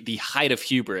the height of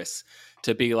hubris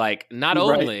to be like, not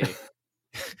only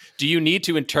do you need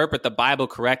to interpret the Bible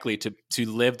correctly to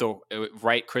live the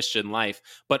right Christian life,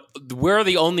 but we're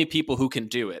the only people who can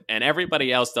do it, and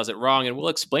everybody else does it wrong, and we'll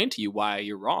explain to you why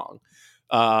you're wrong.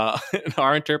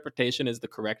 Our interpretation is the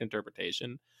correct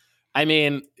interpretation. I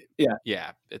mean,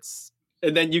 yeah, it's.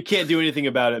 And then you can't do anything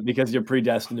about it because you're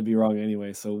predestined to be wrong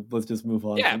anyway. So let's just move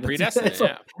on. Yeah,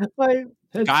 predestined.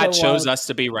 God chose us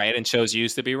to be right and chose you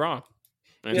to be wrong.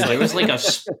 Yeah. There was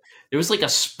like a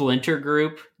splinter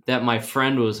group that my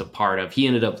friend was a part of. He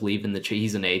ended up leaving the church.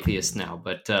 He's an atheist now,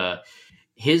 but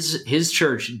his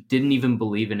church didn't even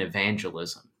believe in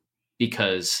evangelism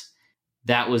because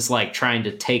that was like trying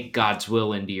to take God's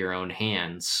will into your own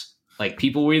hands. Like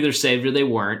people were either saved or they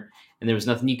weren't, and there was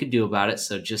nothing you could do about it.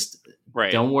 So just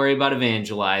don't worry about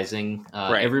evangelizing.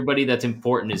 Everybody that's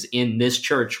important is in this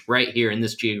church right here in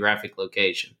this geographic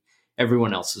location.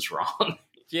 Everyone else is wrong.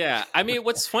 Yeah, I mean,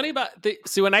 what's funny about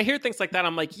see, when I hear things like that,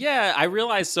 I'm like, yeah, I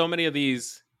realize so many of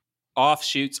these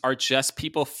offshoots are just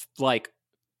people like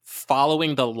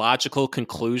following the logical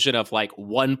conclusion of like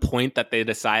one point that they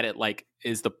decided like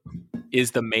is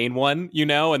the main one,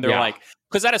 and they're like,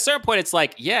 because at a certain point, it's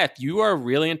like, yeah, if you are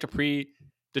really into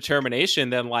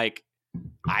predetermination, then like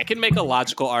I can make a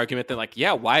logical argument that like,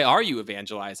 yeah, why are you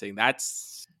evangelizing?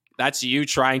 That's you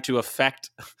trying to affect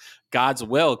God's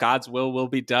will. God's will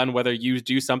be done whether you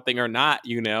do something or not,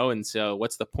 and so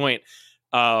what's the point?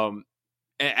 I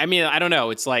mean, I don't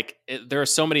know. It's like there are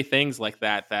so many things like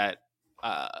that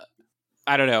I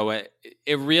don't know.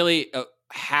 It really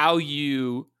how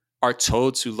you are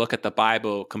told to look at the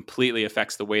Bible completely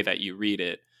affects the way that you read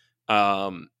it.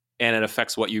 and it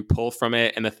affects what you pull from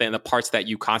it, and the parts that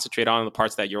you concentrate on, and the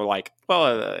parts that you're like,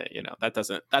 well,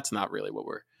 that's not really what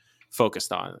we're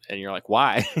focused on. And you're like,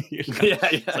 why?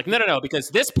 It's like, no, because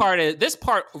this part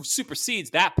supersedes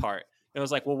that part. And it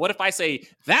was like, well, what if I say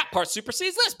that part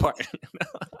supersedes this part?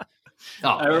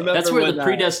 I remember that's where the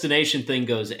predestination thing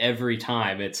goes every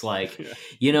time. It's like,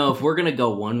 if we're going to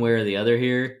go one way or the other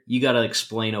here, you got to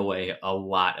explain away a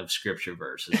lot of scripture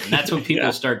verses. And that's when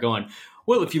people start going,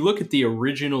 well, if you look at the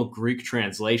original Greek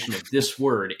translation of this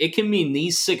word, it can mean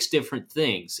these 6 different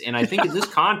things. And I think in this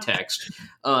context,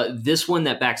 this one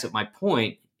that backs up my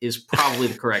point is probably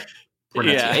the correct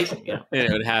pronunciation.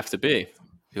 It would have to be.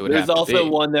 There's also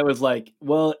one that was like,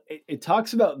 well, it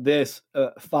talks about this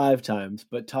 5 times,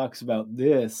 but talks about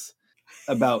this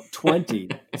about 20.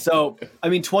 So,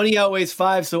 20 outweighs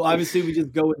 5. So obviously we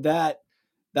just go with that.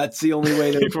 That's the only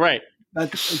way to right.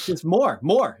 It's just more.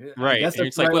 Right. And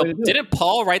it's like, well, didn't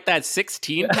Paul write that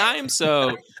 16 times?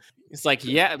 So it's like,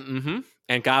 and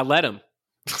God let him.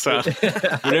 So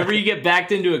whenever you get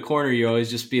backed into a corner, you always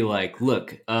just be like,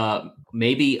 look,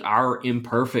 maybe our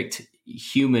imperfect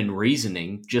human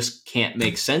reasoning just can't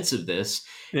make sense of this.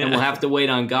 And we'll have to wait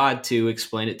on God to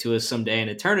explain it to us someday in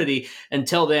eternity.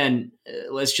 Until then,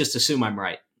 let's just assume I'm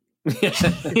right.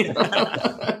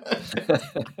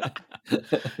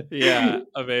 Yeah,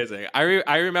 amazing.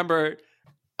 I remember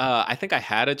I think I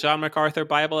had a John MacArthur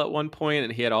Bible at one point,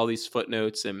 and he had all these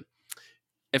footnotes, and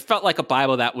it felt like a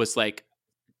Bible that was like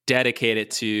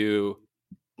dedicated to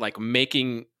like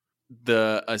making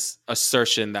the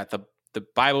assertion that the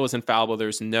Bible is infallible. There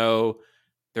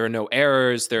are no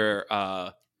errors.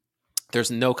 There's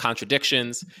no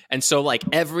contradictions. And so like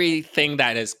everything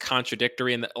that is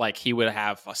contradictory, and like he would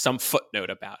have some footnote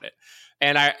about it.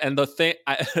 And the thing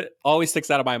always sticks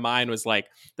out of my mind was like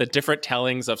the different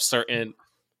tellings of certain,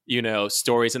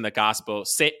 stories in the gospel.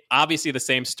 Obviously the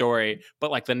same story,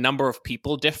 but like the number of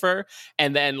people differ.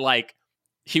 And then like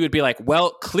he would be like,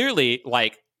 well, clearly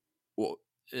like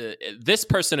this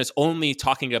person is only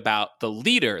talking about the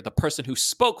leader, the person who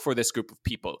spoke for this group of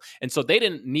people. And so they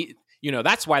didn't need,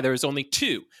 that's why there was only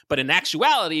 2. But in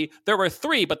actuality, there were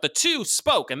 3, but the 2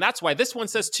 spoke. And that's why this one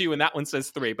says 2 and that one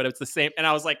says 3, but it's the same. And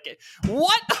I was like,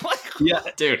 what? Yeah,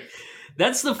 dude.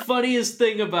 That's the funniest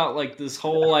thing about like this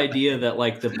whole idea that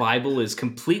like the Bible is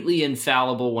completely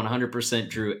infallible,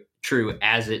 100% true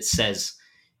as it says.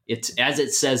 It's as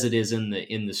it says it is in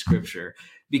the scripture.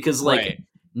 Because like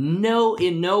in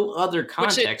no other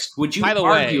context would you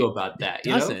argue about that. It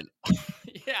doesn't.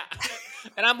 Yeah.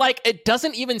 And I'm like, it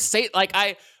doesn't even say like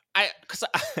because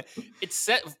it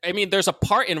said. There's a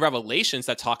part in Revelations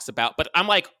that talks about, but I'm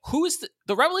like, who is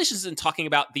the Revelations isn't talking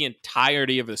about the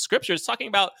entirety of the scripture. It's talking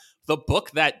about the book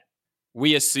that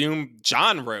we assume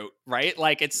John wrote, right?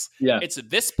 Like it's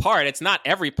this part. It's not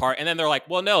every part. And then they're like,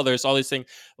 well, no, there's all these things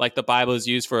like the Bible is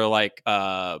used for like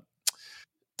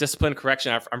discipline,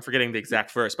 correction. I'm forgetting the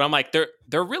exact verse, but I'm like, there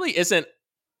really isn't.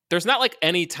 There's not like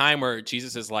any time where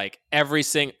Jesus is like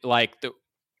everything like the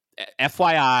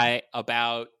FYI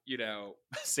about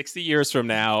 60 years from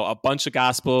now, a bunch of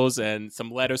gospels and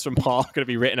some letters from Paul are going to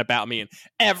be written about me, and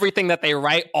everything that they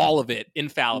write, all of it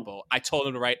infallible. I told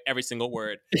them to write every single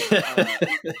word.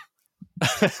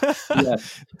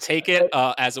 Take it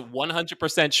as a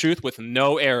 100% truth with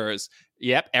no errors.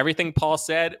 Yep, everything Paul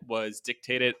said was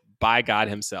dictated by God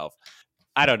himself.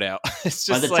 I don't know. It's just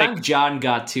by the time John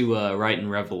got to writing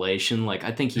Revelation, like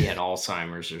I think he had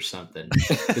Alzheimer's or something,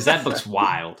 because that book's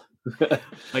wild.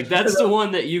 Like that's the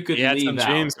one that you could leave some out.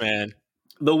 Dreams, man.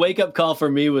 The wake up call for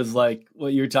me was like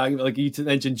what you were talking about. Like you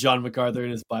mentioned John MacArthur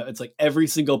in his Bible. It's like every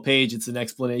single page, it's an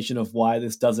explanation of why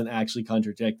this doesn't actually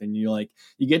contradict. And you're like,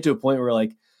 you get to a point where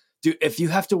like, dude, if you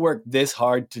have to work this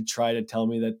hard to try to tell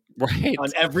me that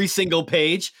on every single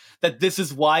page that this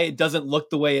is why it doesn't look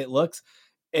the way it looks,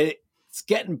 it's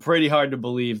getting pretty hard to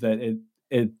believe that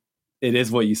it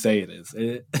is what you say it is.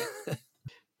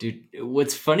 Dude,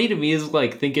 what's funny to me is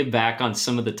like thinking back on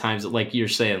some of the times that, like you're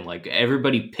saying, like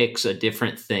everybody picks a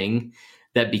different thing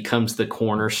that becomes the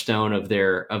cornerstone of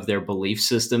their belief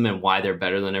system and why they're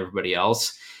better than everybody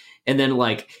else. And then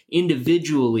like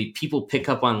individually people pick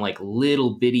up on like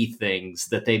little bitty things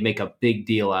that they make a big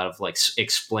deal out of, like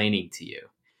explaining to you.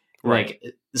 Right.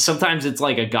 Like sometimes it's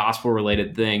like a gospel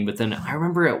related thing, but then I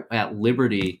remember at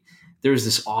Liberty, there was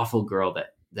this awful girl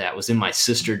that was in my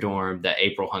sister dorm that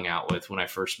April hung out with when I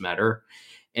first met her.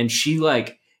 And she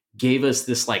like gave us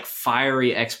this like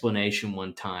fiery explanation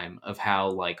one time of how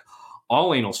like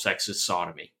all anal sex is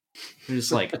sodomy. It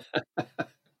was like,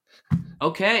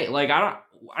 okay, like I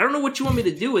don't know what you want me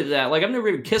to do with that. Like I've never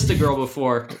even kissed a girl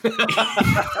before.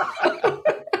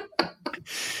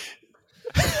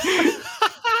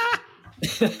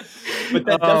 But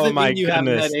that Oh doesn't my mean you haven't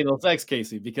had goodness. anal sex,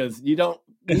 Casey, because you don't,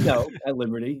 at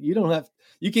Liberty,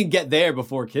 you can get there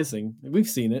before kissing. We've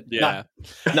seen it. Yeah.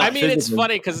 Not I mean, it's physically.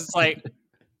 funny because it's like,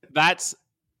 that's,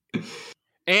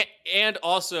 and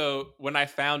also when I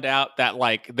found out that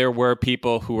like there were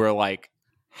people who were like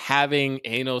having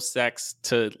anal sex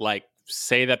to like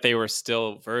say that they were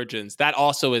still virgins, that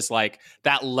also is like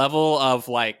that level of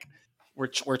like,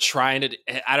 we're trying to,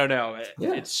 I don't know.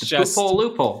 Yeah, It's the just,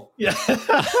 loophole. Yeah.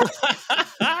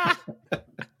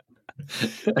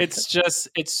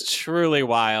 it's truly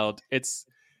wild. It's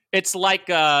like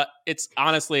it's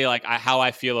honestly like how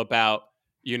I feel about,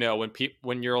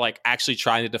 when you're like actually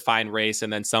trying to define race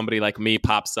and then somebody like me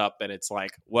pops up and it's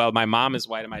like, well, my mom is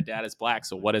white and my dad is black,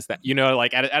 so what is that?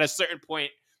 Like at a certain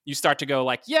point you start to go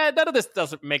like, yeah, none of this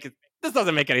doesn't make it. This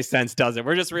doesn't make any sense, does it?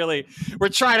 We're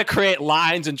trying to create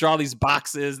lines and draw these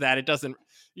boxes that it doesn't,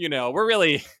 we don't know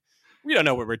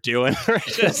what we're doing. we're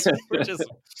just,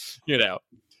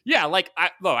 yeah. Like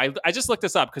I just looked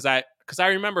this up because I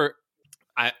remember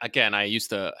I used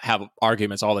to have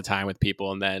arguments all the time with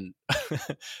people, and then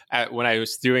when I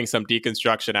was doing some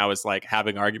deconstruction, I was like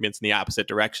having arguments in the opposite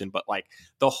direction. But like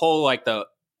the whole like the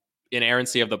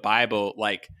inerrancy of the Bible,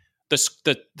 like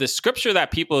the scripture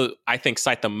that people I think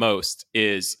cite the most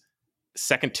is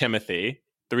 2 Timothy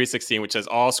 3:16, which says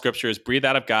all scripture is breathed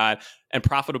out of God and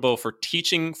profitable for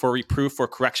teaching, for reproof, for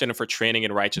correction, and for training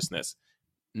in righteousness.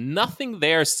 Nothing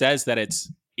there says that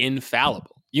it's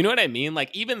infallible. You know what I mean?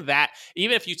 Like even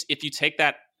if you take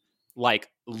that like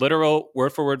literal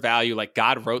word for word value, like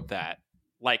God wrote that,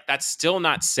 like that's still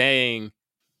not saying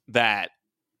that,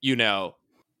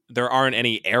 there aren't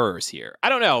any errors here. I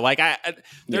don't know. Like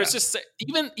there's just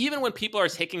even when people are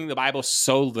taking the Bible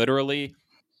so literally,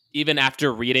 even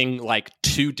after reading like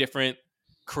two different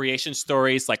creation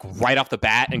stories, like right off the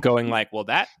bat and going like, well,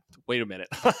 wait a minute,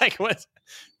 like what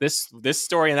this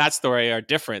story and that story are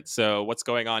different. So what's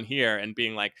going on here? And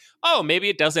being like, oh, maybe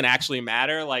it doesn't actually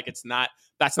matter. Like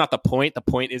that's not the point. The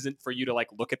point isn't for you to like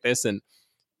look at this and,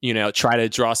 try to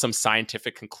draw some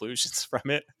scientific conclusions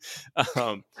from it.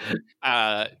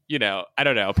 I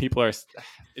don't know. People are,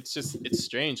 it's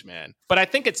strange, man. But I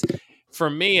think for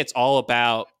me, it's all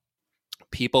about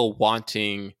people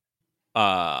wanting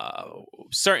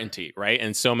certainty, right?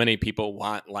 And so many people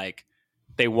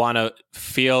they want to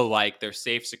feel like they're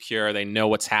safe, secure, they know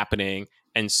what's happening.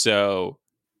 And so,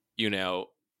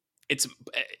 it's,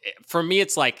 for me,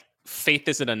 it's like faith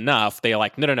isn't enough. They're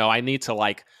like, no, I need to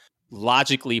like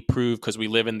logically prove, because we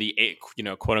live in the,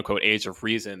 quote unquote age of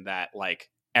reason, that like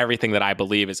everything that I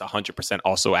believe is 100%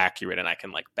 also accurate. And I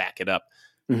can like back it up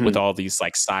with all these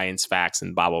like science facts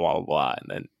and blah, blah, blah, blah, blah. And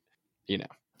then,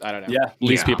 I don't know. Yeah.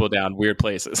 Leads people down weird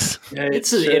places. Yeah,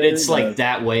 it's like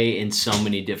that way in so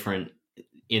many different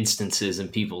instances in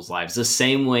people's lives. The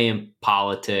same way in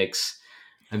politics.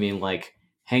 I mean, like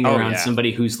hang around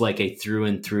somebody who's like a through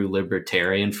and through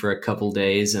libertarian for a couple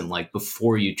days, and like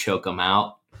before you choke them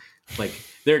out, like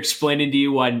they're explaining to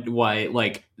you why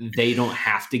like they don't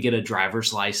have to get a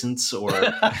driver's license, or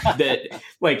that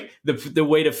like the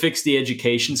way to fix the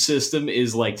education system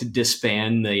is like to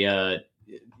disband the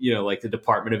like the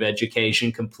Department of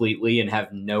Education completely and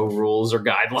have no rules or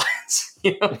guidelines.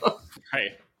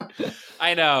 Right.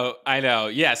 I know.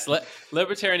 Yes.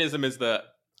 Libertarianism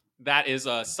is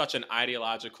such an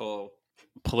ideological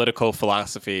political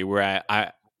philosophy where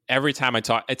I every time I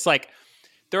talk, it's like,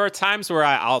 there are times where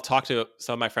I'll talk to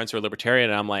some of my friends who are libertarian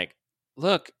and I'm like,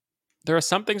 look, there are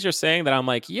some things you're saying that I'm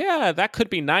like, yeah, that could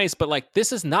be nice, but like,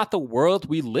 this is not the world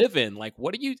we live in. Like,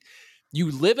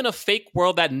 you live in a fake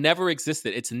world that never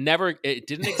existed. It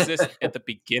didn't exist at the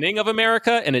beginning of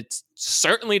America, and it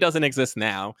certainly doesn't exist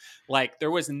now. Like,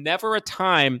 there was never a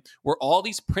time where all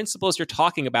these principles you're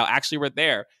talking about actually were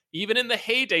there. Even in the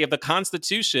heyday of the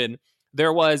Constitution,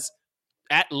 there was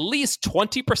at least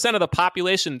 20% of the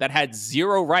population that had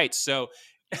zero rights. So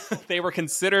they were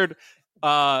considered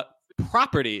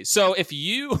property. So if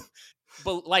you,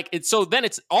 but like, so then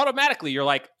it's automatically, you're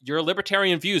like, your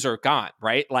libertarian views are gone,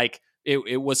 right? Like,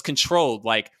 it was controlled.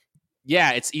 Like,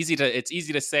 yeah, it's easy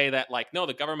to say that like, no,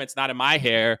 the government's not in my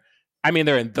hair. I mean,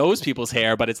 they're in those people's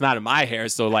hair, but it's not in my hair.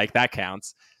 So like that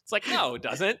counts. It's like, no, it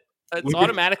doesn't. It's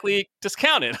automatically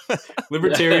discounted.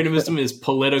 Libertarianism is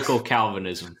political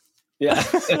Calvinism. Yeah.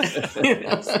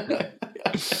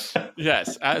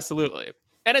 Yes, absolutely.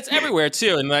 And it's everywhere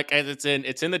too. And like, it's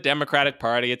in the Democratic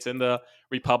Party, it's in the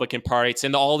Republican Party, it's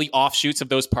in all the offshoots of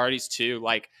those parties too.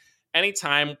 Like,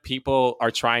 anytime people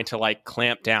are trying to like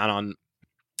clamp down on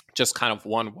just kind of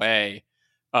one way,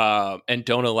 and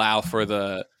don't allow for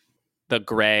the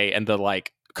gray and the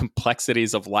like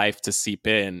complexities of life to seep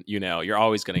in, you're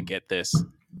always going to get this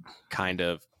kind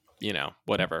of,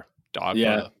 whatever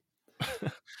dogma.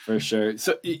 For sure.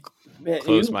 So, man,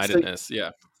 close-mindedness.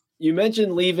 You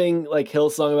mentioned leaving like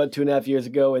Hillsong about 2.5 years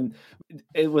ago, and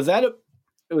and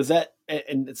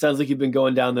it sounds like you've been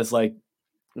going down this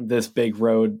big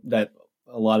road that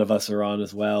a lot of us are on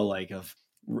as well, like of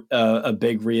a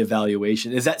big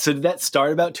reevaluation. Did that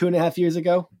start about 2.5 years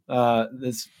ago?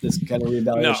 This kind of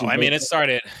reevaluation. No, I mean, it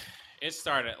started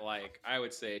like, I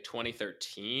would say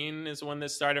 2013 is when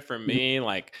this started for me.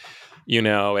 Like, and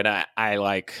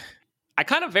I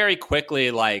kind of very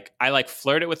quickly, like, I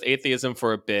flirted with atheism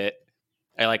for a bit.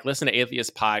 I listened to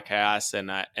atheist podcasts, and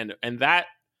that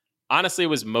honestly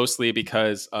was mostly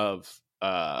because of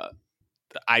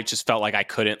I just felt like I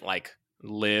couldn't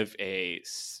live a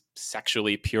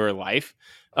sexually pure life,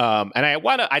 and I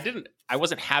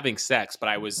wasn't having sex, but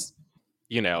I was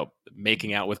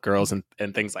making out with girls and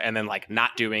things and then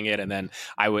not doing it, and then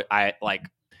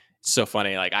it's so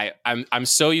funny, I'm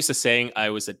so used to saying I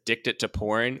was addicted to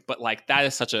porn, but that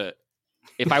is such a,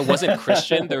 if I wasn't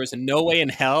Christian, there was no way in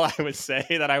hell I would say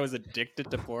that I was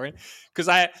addicted to porn, because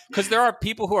there are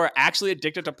people who are actually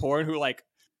addicted to porn who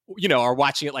are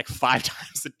watching it 5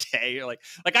 times a day. Like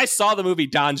I saw the movie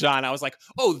Don John. I was like,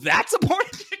 oh, that's a porn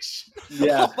addiction.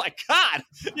 Yeah. Oh my God.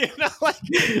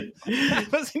 I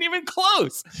wasn't even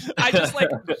close. I just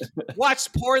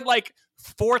watched porn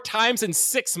 4 times in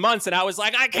 6 months, and I was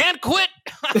like, I can't quit.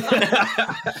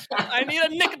 I need a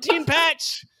nicotine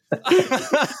patch.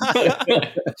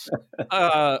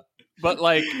 But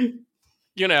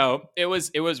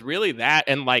it was really that,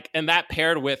 and that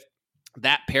paired with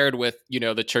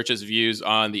the church's views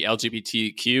on the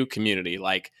LGBTQ community.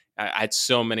 I had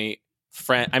so many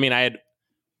friends. I mean, I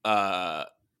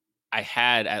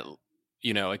had a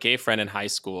gay friend in high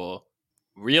school.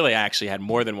 Really, I actually had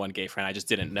more than one gay friend. I just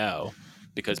didn't know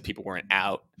because people weren't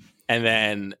out. And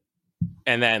then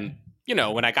when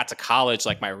I got to college,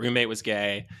 my roommate was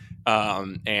gay,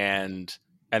 and then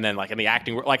in the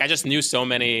acting world, I just knew so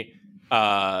many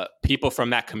people from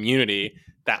that community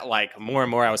that more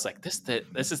and more I was like,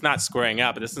 this is not squaring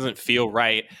up. This doesn't feel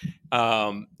right.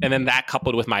 And then that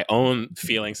coupled with my own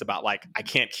feelings about I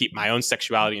can't keep my own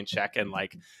sexuality in check, and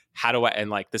how do I,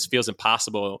 and this feels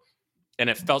impossible, and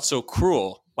it felt so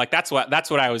cruel. That's what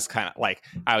I was kind of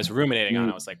I was ruminating on.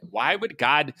 I was like, why would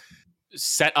God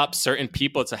set up certain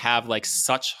people to have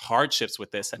such hardships with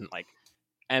this?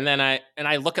 And then I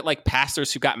look at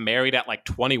pastors who got married at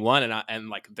 21,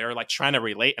 and they're trying to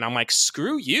relate, and I'm like,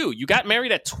 screw you, you got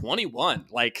married at 21,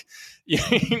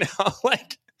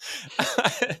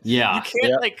 yeah, you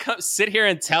can't sit here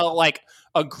and tell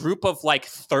a group of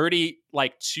 30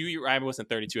 I wasn't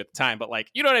 32 at the time, but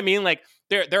you know what I mean,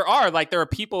 there are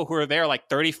people who are there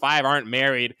 35, aren't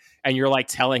married, and you're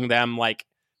telling them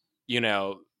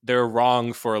they're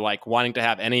wrong for wanting to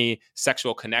have any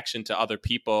sexual connection to other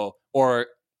people, or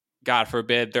God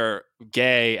forbid they're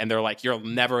gay, and they're you'll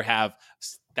never have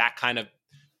that kind of,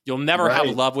 you'll never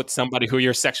have love with somebody who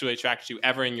you're sexually attracted to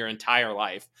ever in your entire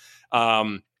life.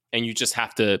 And you just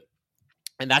have to,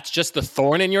 and that's just the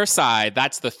thorn in your side.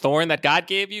 That's the thorn that God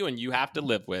gave you, and you have to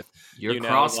live with. Your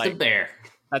cross to bear.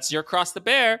 That's your cross to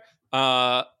bear.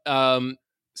 So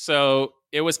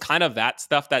it was kind of that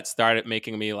stuff that started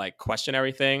making me question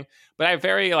everything. But I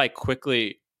very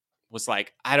quickly was but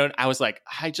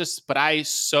I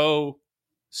so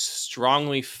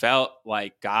strongly felt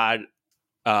God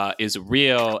is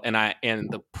real, and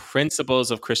the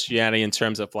principles of Christianity in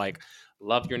terms of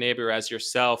love your neighbor as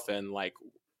yourself, and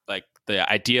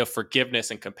the idea of forgiveness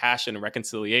and compassion and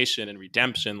reconciliation and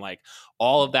redemption,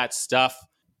 all of that stuff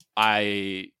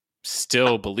I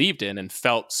still believed in and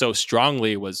felt so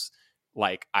strongly was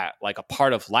a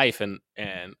part of life, and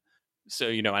so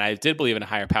and I did believe in a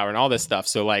higher power and all this stuff.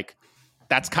 So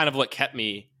that's kind of what kept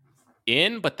me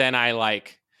in. But then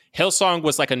Hillsong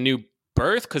was a new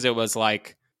birth, because it was when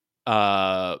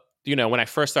I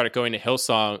first started going to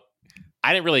Hillsong,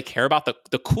 I didn't really care about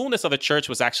the coolness of the church.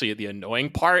 Was actually the annoying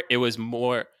part. It was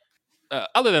more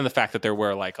other than the fact that there were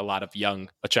a lot of young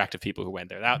attractive people who went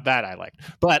there, that I liked,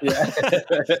 but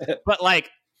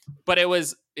but it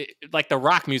was the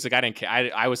rock music I didn't care.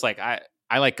 I was I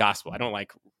like gospel. I don't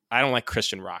like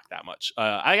Christian rock that much.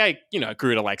 I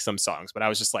grew to like some songs, but I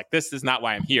was just this is not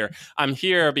why I'm here. I'm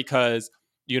here because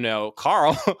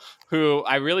Carl, who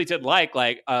I really did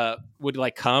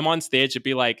would come on stage and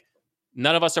be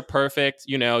none of us are perfect.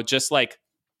 Just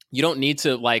you don't need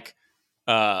to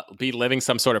be living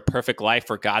some sort of perfect life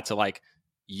for God to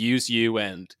use you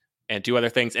and do other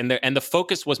things. And the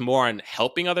focus was more on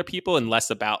helping other people and less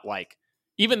about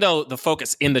even though the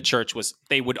focus in the church was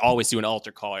they would always do an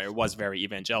altar call, it was very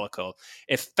evangelical.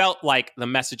 It felt like the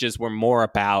messages were more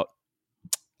about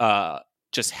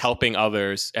just helping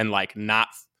others and like not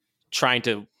trying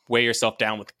to weigh yourself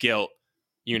down with guilt,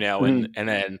 and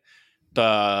then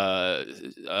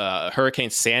the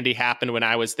Hurricane Sandy happened when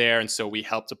I was there, and so we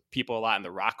helped people a lot in the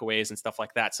Rockaways and stuff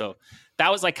like that. So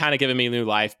that was like kind of giving me new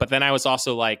life. But then I was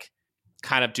also like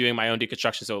kind of doing my own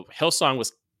deconstruction. So Hillsong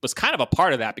was kind of a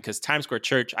part of that, because Times Square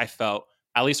Church, I felt,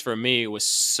 at least for me, was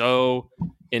so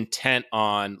intent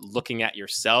on looking at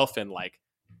yourself and like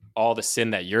all the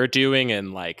sin that you're doing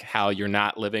and like how you're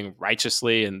not living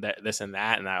righteously and this and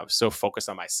that. And I was so focused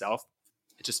on myself.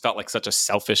 It just felt like such a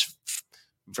selfish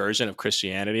version of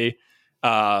Christianity.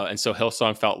 And so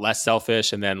Hillsong felt less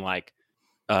selfish. And then like,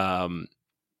 then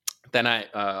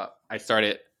I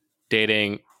started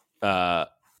dating,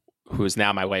 who is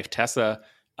now my wife, Tessa.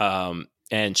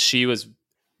 And she was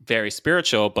very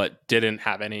spiritual, but didn't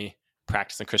have any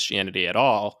practice in Christianity at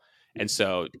all. And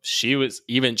so she was,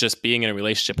 even just being in a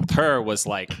relationship with her was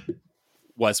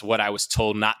what I was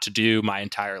told not to do my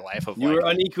entire life. Of you were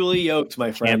unequally yoked,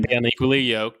 my friend. Can't be unequally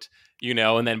yoked,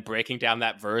 and then breaking down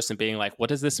that verse and being like, what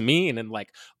does this mean? And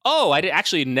like, oh,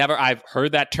 I've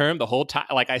heard that term the whole time.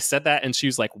 Like I said that, and she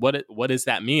was like, what does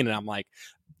that mean? And I'm like,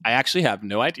 I actually have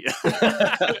no idea.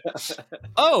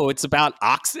 Oh, it's about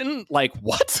oxen? Like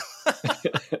what?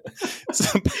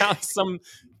 It's about some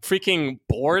freaking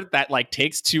board that like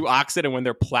takes two oxen, and when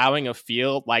they're plowing a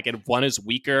field, like, and one is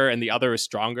weaker and the other is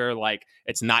stronger, like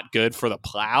it's not good for the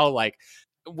plow, like,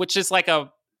 which is like an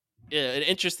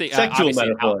interesting sexual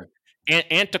metaphor,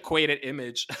 antiquated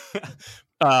image.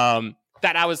 That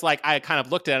I was like, I kind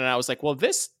of looked at it and I was like, well,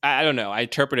 this, I don't know, I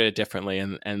interpreted it differently,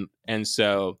 and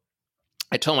so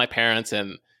I told my parents,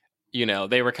 and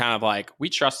they were kind of like, we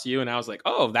trust you. And I was like,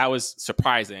 oh, that was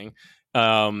surprising.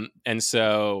 And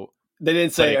so they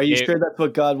didn't say, are you sure that's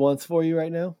what God wants for you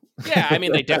right now? Yeah, I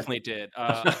mean, they definitely did. They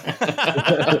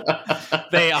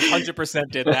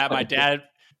 100% did that. My dad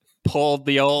pulled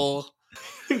the old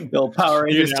Power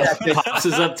Rangers tactic. Pops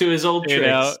is up to his old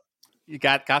tricks. You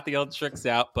got the old tricks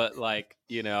out, but like,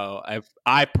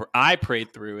 I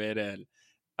prayed through it. And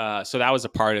so that was a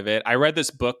part of it. I read this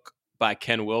book by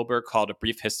Ken Wilber called A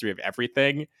Brief History of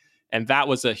Everything. And that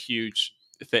was a huge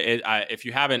thing. If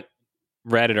you haven't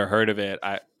read it or heard of it,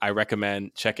 I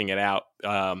recommend checking it out.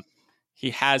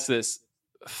 He has this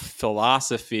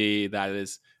philosophy that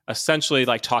is essentially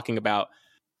like talking about,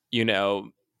 he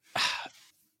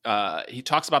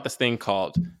talks about this thing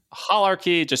called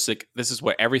holarchy, just like this is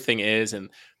what everything is.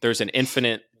 And there's an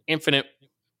infinite,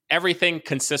 everything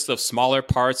consists of smaller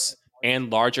parts and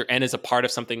larger, and is a part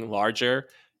of something larger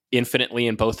infinitely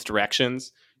in both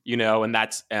directions, and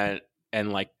that's, and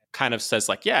like kind of says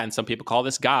like, yeah, and some people call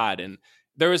this God. And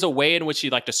there was a way in which he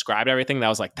like described everything that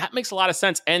was like, that makes a lot of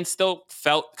sense, and still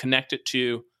felt connected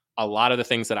to a lot of the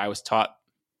things that I was taught,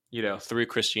 through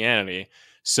Christianity.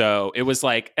 So it was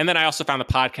like, and then I also found the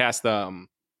podcast,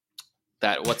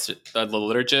 that what's it, the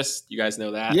Liturgist, you guys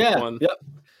know that one? Yep.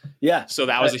 Yeah. So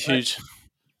that was a huge,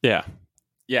 yeah,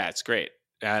 it's great.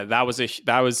 That was a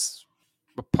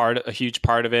huge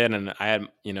part of it. And I had,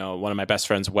 one of my best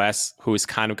friends, Wes, who was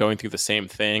kind of going through the same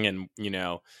thing. And,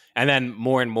 and then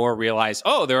more and more realized,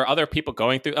 oh, there are other people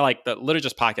going through, like the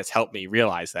Liturgist podcast helped me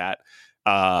realize that.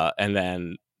 And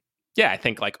then, I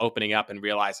think like opening up and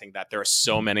realizing that there are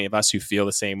so many of us who feel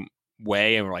the same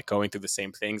way, and we're like going through the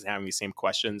same things and having the same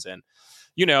questions. And,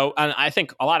 and I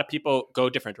think a lot of people go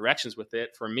different directions with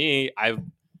it. For me, I've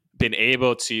been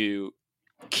able to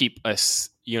keep a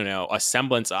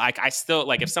semblance. I still,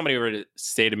 like, if somebody were to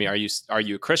say to me, are you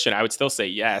a Christian? I would still say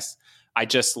yes. I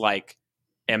just like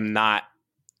am not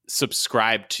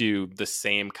subscribed to the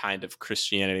same kind of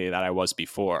Christianity that I was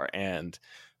before. And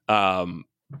I'm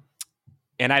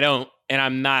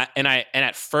not, and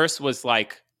at first was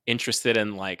like interested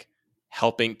in like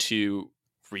helping to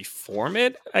reform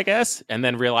it, I guess, and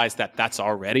then realized that that's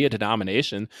already a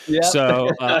denomination. Yeah. So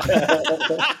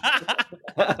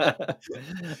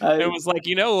it was like,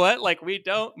 you know what? Like,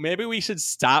 maybe we should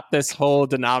stop this whole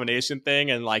denomination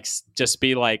thing and like just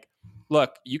be like,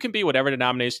 look, you can be whatever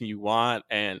denomination you want.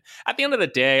 And at the end of the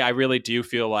day, I really do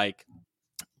feel like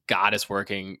God is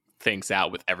working things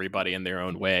out with everybody in their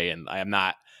own way. And I'm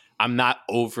not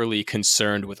overly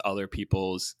concerned with other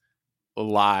people's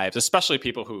lives, especially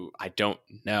people who I don't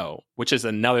know, which is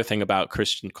another thing about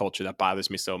Christian culture that bothers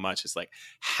me so much. Is like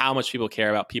how much people care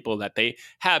about people that they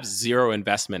have zero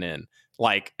investment in,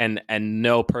 like, and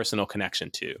no personal connection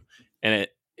to. And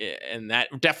and that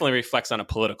definitely reflects on a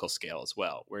political scale as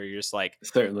well, where you're just like,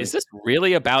 Certainly. is this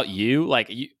really about you? Like,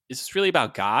 is this really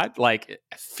about God? Like, it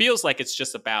feels like it's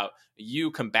just about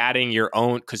you combating your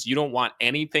own, because you don't want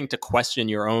anything to question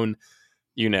your own,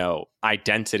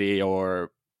 identity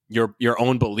or your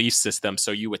own belief system.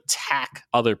 So you attack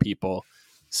other people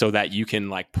so that you can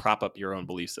like prop up your own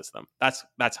belief system.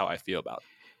 That's how I feel about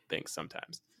things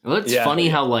sometimes. Well, it's funny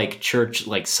how like church,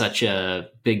 like such a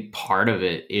big part of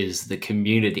it is the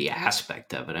community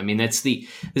aspect of it. I mean, that's the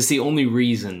only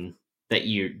reason that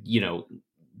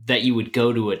that you would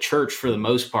go to a church for the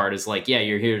most part is like, yeah,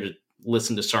 you're here to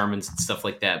listen to sermons and stuff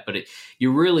like that. But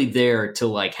you're really there to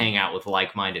like hang out with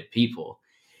like-minded people.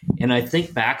 And I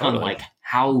think back on like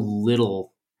how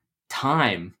little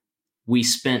time we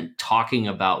spent talking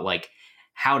about like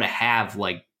how to have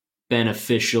like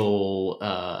beneficial,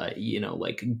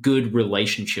 like good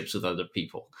relationships with other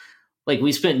people. Like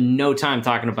we spent no time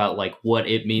talking about like what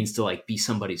it means to like be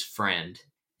somebody's friend,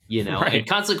 Right. And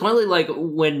consequently, like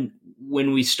when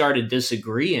we started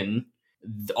disagreeing,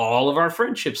 all of our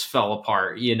friendships fell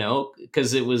apart,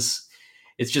 because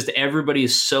it's just everybody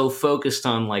is so focused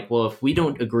on like, well, if we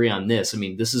don't agree on this, I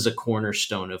mean, this is a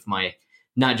cornerstone of my,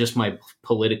 not just my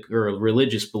political or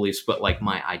religious beliefs, but like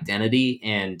my identity.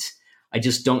 And I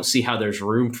just don't see how there's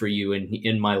room for you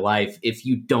in my life if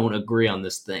you don't agree on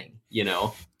this thing,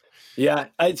 Yeah,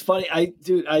 it's funny.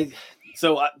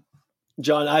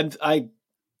 John, I'm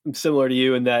similar to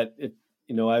you in that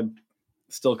I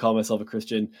still call myself a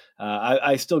Christian.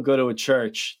 I still go to a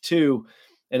church too,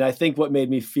 and I think what made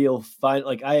me feel fine,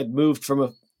 like I had moved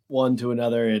from one to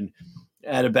another and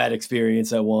had a bad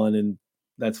experience at one, and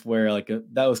that's where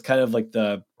that was kind of like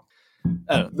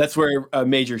that's where a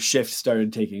major shift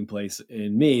started taking place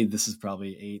in me. This is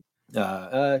probably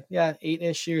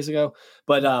 8-ish years ago.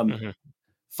 But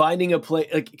finding a place,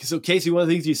 so Casey, one of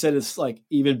the things you said is like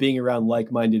even being around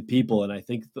like-minded people. And I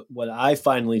think what I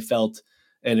finally felt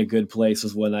in a good place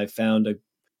was when I found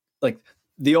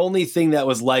the only thing that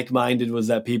was like-minded was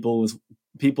that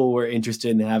people were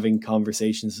interested in having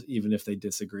conversations, even if they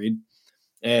disagreed.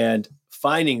 And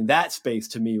finding that space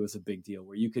to me was a big deal,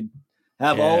 where you could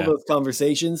have all of those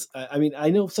conversations. I mean, I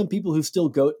know some people who still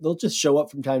go, they'll just show up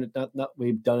from time to not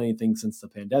we've done anything since the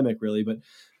pandemic really, but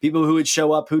people who would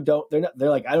show up who don't,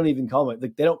 they're like, I don't even call them,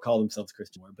 like, they don't call themselves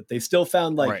Christian anymore, but they still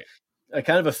found like a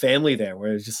kind of a family there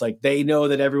where it's just like, they know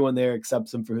that everyone there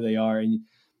accepts them for who they are. And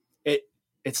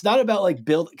it's not about like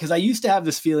because I used to have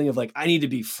this feeling of like, I need to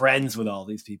be friends with all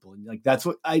these people. And like, that's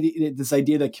what this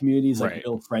idea that community is like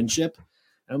real friendship.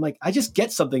 And I'm like, I just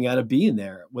get something out of being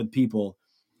there with people.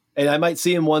 And I might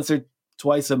see them once or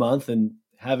twice a month and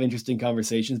have interesting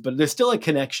conversations, but there's still a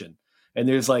connection. And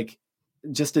there's like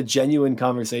just a genuine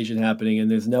conversation happening. And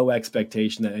there's no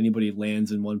expectation that anybody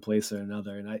lands in one place or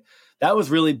another. And that was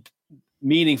really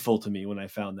meaningful to me when I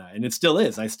found that. And it still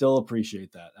is. I still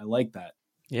appreciate that. I like that.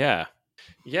 Yeah.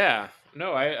 Yeah.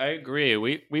 No, I agree.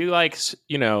 We like,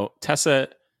 Tessa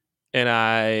and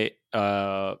I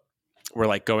were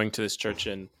like going to this church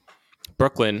in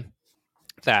Brooklyn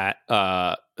that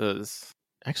is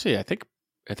actually I think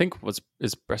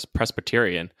is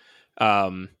Presbyterian,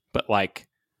 but like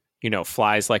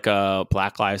flies like a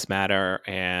Black Lives Matter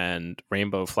and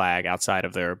rainbow flag outside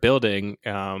of their building,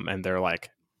 and they're like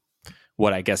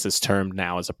what I guess is termed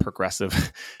now as a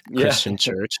progressive Christian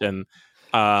church, and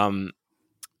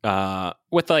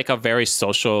with like a very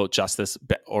social justice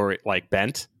or like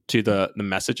bent to the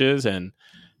messages, and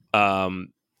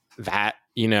that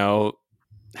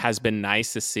has been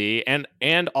nice to see.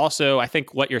 And also I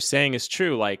think what you're saying is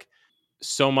true. Like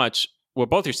so much what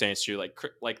both you're saying is true.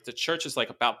 Like the church is like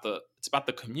it's about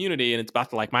the community and it's about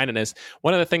the like-mindedness.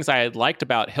 One of the things I had liked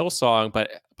about Hillsong, but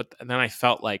then I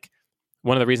felt like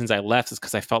one of the reasons I left is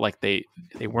because I felt like they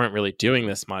weren't really doing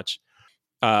this much,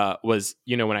 was,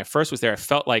 when I first was there, I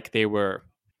felt like they were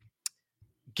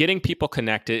getting people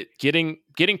connected, getting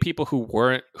people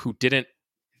who didn't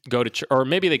go to church, or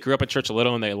maybe they grew up in church a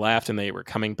little and they left and they were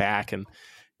coming back, and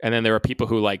then there were people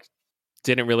who like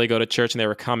didn't really go to church and they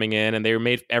were coming in, and they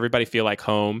made everybody feel like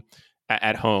home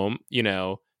at home,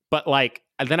 but like,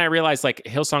 and then I realized like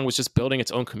Hillsong was just building its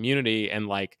own community, and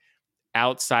like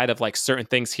outside of like certain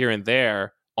things here and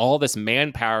there, all this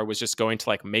manpower was just going to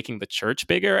like making the church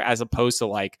bigger, as opposed to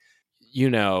like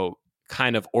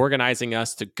kind of organizing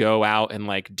us to go out and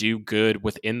like do good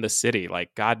within the city.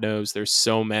 Like God knows there's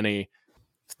so many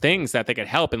things that they could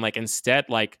help, and like instead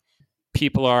like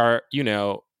people are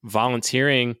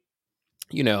volunteering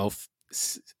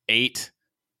 8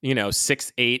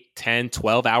 6 8 10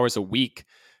 12 hours a week,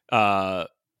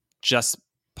 just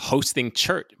hosting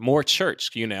more church,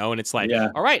 and it's like, Yeah.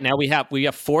 all right, now we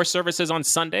have 4 services on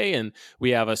Sunday, and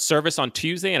we have a service on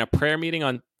Tuesday, and a prayer meeting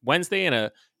on Wednesday, and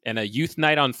a youth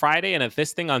night on Friday, and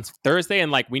this thing on Thursday,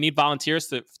 and like we need volunteers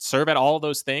to serve at all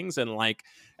those things, and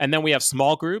then we have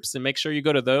small groups, and make sure you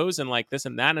go to those, and like this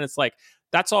and that, and it's like,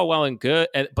 that's all well and good,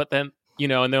 but then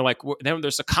and they're like, then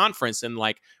there's a conference, and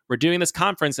like we're doing this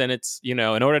conference, and it's in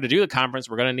order to do the conference,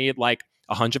 we're going to need like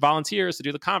 100 volunteers to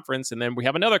do the conference, and then we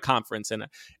have another conference, and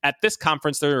at this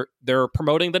conference they're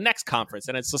promoting the next conference,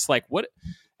 and it's just like, what?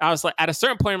 I was like, at a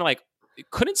certain point, I'm like,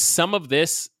 couldn't some of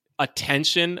this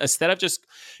attention, instead of just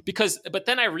but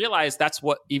then I realized that's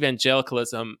what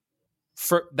evangelicalism,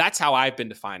 that's how I've been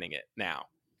defining it now.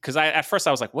 Because at first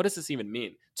I was like, what does this even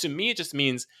mean? To me, it just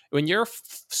means when your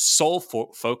sole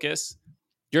focus,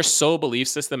 your sole belief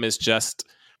system is just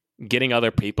getting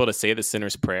other people to say the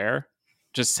sinner's prayer,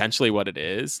 just essentially what it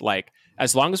is. Like,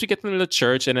 as long as we get them to the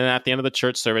church, and then at the end of the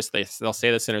church service, they'll say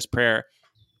the sinner's prayer,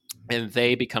 and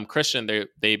they become Christian,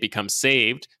 they become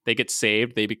saved, they get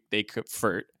saved, they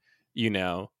convert,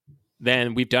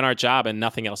 then we've done our job and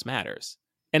nothing else matters.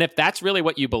 And if that's really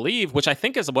what you believe, which I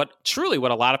think is truly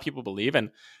what a lot of people believe,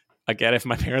 and again, if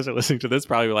my parents are listening to this,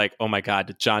 probably like, oh my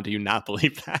God, John, do you not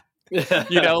believe that?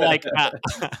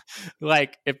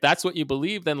 Like if that's what you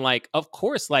believe, then like, of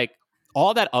course, like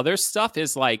all that other stuff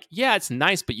is like, yeah, it's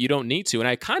nice, but you don't need to. And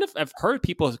I kind of have heard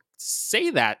people say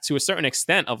that to a certain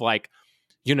extent of like,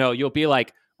 you'll be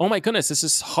like, oh my goodness, this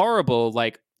is horrible.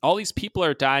 Like all these people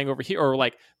are dying over here, or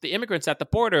like the immigrants at the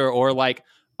border, or like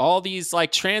all these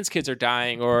like trans kids are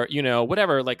dying, or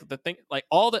whatever, like the thing, like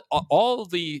all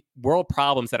the world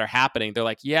problems that are happening. They're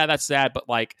like, yeah, that's sad, but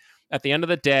like at the end of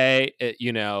the day,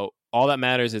 all that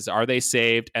matters is, are they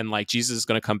saved? And like Jesus is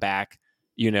going to come back,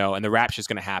 and the rapture is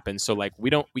going to happen. So like we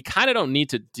kind of don't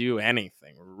need to do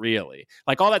anything really.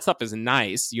 Like all that stuff is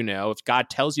nice, if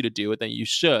God tells you to do it, then you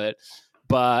should.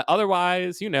 But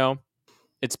otherwise,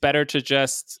 it's better to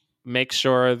just make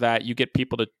sure that you get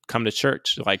people to come to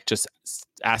church. Like just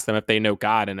ask them if they know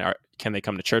God, and can they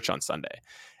come to church on Sunday?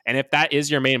 And if that is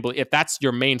your main, if that's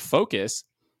your main focus,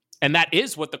 and that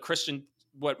is what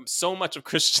what so much of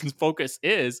Christian focus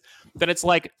is, then it's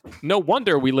like, no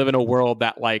wonder we live in a world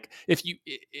that like, if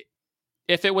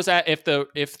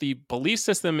the belief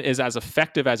system is as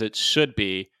effective as it should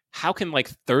be, how can like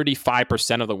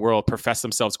 35% of the world profess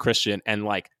themselves Christian, and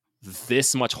like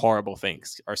this much horrible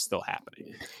things are still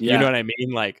happening? Yeah. You know what I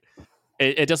mean? Like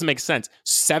it doesn't make sense.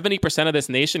 70% of this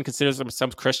nation considers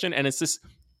themselves Christian, and it's this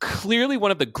clearly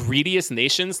one of the greediest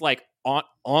nations like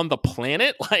on the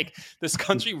planet. Like this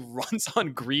country runs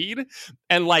on greed,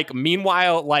 and like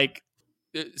meanwhile, like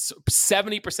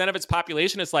 70% of its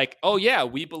population is like, oh yeah,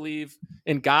 we believe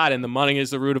in God, and the money is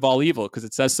the root of all evil because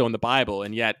it says so in the Bible,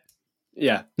 and yet,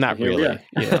 yeah, not really.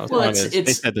 As well, long as they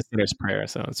said the sinner's prayer,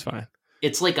 so it's fine.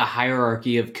 It's like a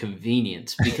hierarchy of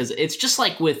convenience, because it's just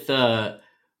like with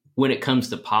when it comes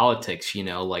to politics,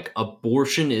 like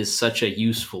abortion is such a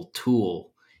useful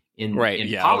tool in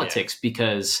politics,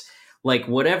 because like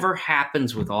whatever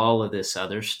happens with all of this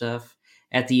other stuff,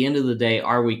 at the end of the day,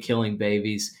 are we killing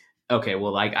babies? Okay,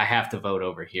 well, like I have to vote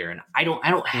over here, and I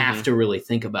don't have to really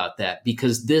think about that,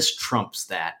 because this trumps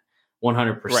that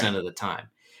 100% of the time.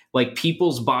 Like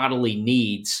people's bodily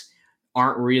needs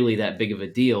aren't really that big of a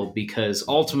deal, because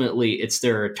ultimately it's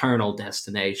their eternal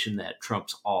destination that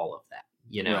trumps all of that,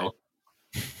 Right.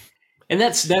 And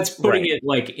that's putting it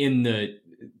like in the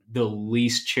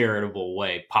least charitable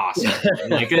way possible.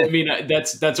 Like, I mean,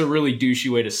 that's a really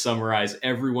douchey way to summarize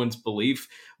everyone's belief,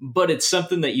 but it's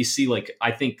something that you see, like,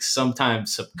 I think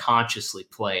sometimes subconsciously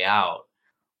play out.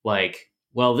 Like,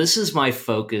 well, this is my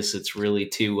focus. It's really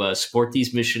to support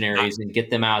these missionaries and get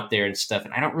them out there and stuff.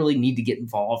 And I don't really need to get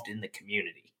involved in the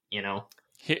community,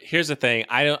 Here's the thing.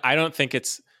 I don't think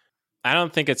it's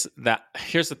that.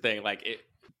 Here's the thing. Like,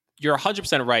 you're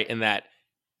 100% right in that,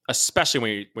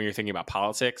 especially when you're thinking about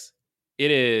politics,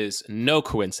 it is no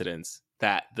coincidence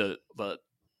that the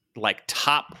like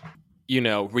top,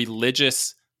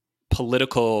 religious,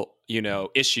 political,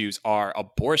 issues are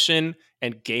abortion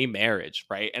and gay marriage,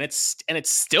 right? And it's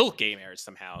still gay marriage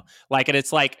somehow. Like, and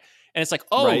it's like,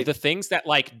 oh, right. The things that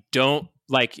like don't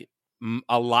like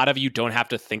a lot of you don't have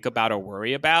to think about or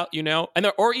worry about,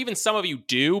 and or even some of you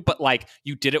do, but like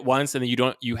you did it once and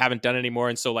then you haven't done it anymore.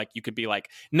 And so like you could be like,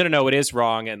 no, it is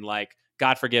wrong. And like,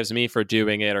 God forgives me for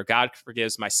doing it, or God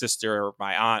forgives my sister or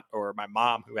my aunt or my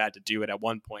mom who had to do it at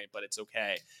one point, but it's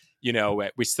okay.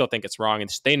 We still think it's wrong, and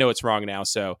they know it's wrong now.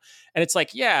 So, and it's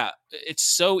like, yeah, it's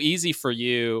so easy for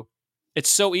you. It's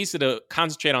so easy to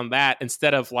concentrate on that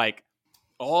instead of like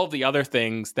all the other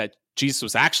things that Jesus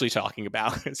was actually talking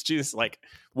about. It's Jesus like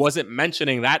wasn't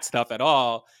mentioning that stuff at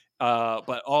all.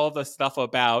 But all the stuff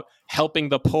about helping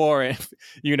the poor and,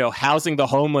 you know, housing the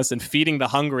homeless and feeding the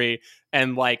hungry.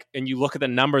 And you look at the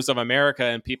numbers of America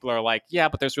and people are like, yeah,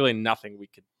 but there's really nothing we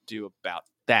could do about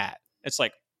that. It's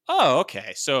like, oh,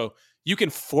 okay. So you can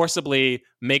forcibly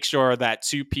make sure that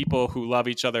two people who love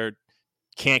each other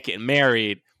can't get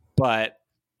married, but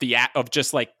the act of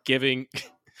just like giving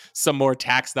some more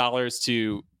tax dollars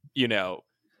to, you know,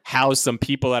 house some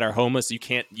people that are homeless, you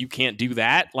can't do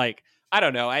that. Like, I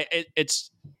don't know.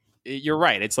 You're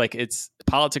right. It's like, it's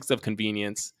politics of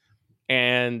convenience.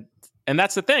 And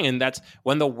that's the thing. And that's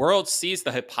when the world sees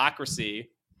the hypocrisy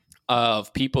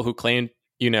of people who claim,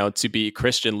 you know, to be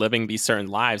Christian living these certain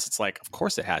lives. It's like, of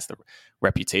course it has the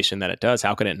reputation that it does.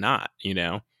 How could it not, you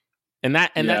know?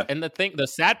 The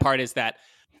sad part is that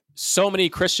so many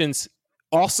Christians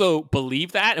also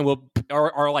believe that and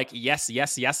are like,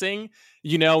 yesing,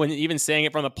 you know, and even saying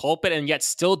it from the pulpit and yet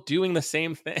still doing the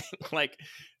same thing. Like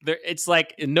it's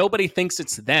like nobody thinks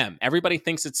it's them. Everybody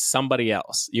thinks it's somebody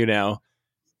else, you know?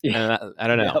 Yeah. I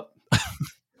don't know.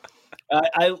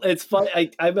 Yep. It's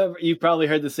funny. I remember you probably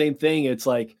heard the same thing. It's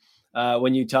like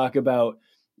when you talk about,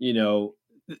 you know,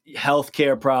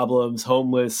 healthcare problems,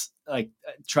 homeless, like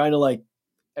trying to like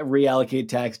reallocate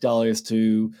tax dollars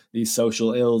to these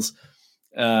social ills.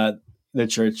 The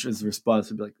church is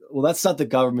responsible. Like, well, that's not the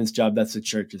government's job. That's the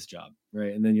church's job.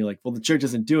 Right. And then you're like, well, the church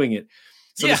isn't doing it.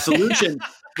 So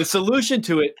the solution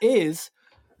to it is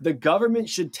the government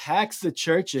should tax the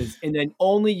churches and then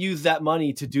only use that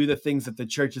money to do the things that the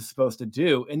church is supposed to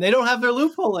do. And they don't have their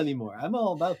loophole anymore. I'm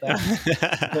all about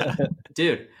that.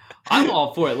 Dude, I'm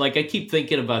all for it. Like, I keep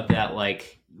thinking about that.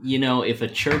 Like, you know, if a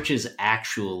church is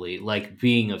actually like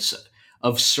being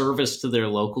of service to their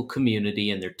local community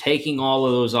and they're taking all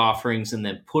of those offerings and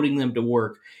then putting them to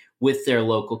work with their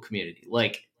local community,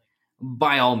 like,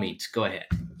 by all means, go ahead.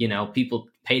 You know, people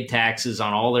paid taxes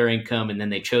on all their income and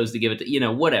then they chose to give it to, you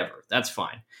know, whatever, that's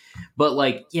fine. But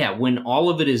like, yeah, when all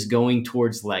of it is going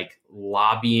towards like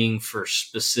lobbying for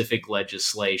specific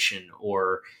legislation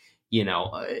or, you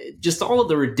know, just all of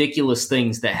the ridiculous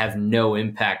things that have no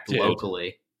impact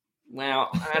locally. Well,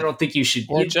 I don't think you should.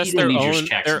 Or just their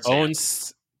own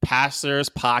pastors'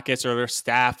 pockets or their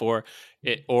staff, or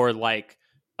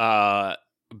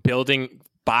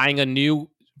buying a new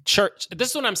church. This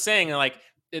is what I'm saying. Like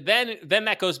then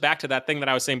that goes back to that thing that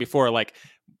I was saying before. Like,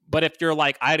 but if your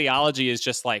like ideology is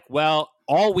just like, well,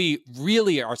 all we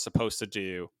really are supposed to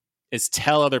do is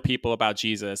tell other people about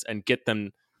Jesus and get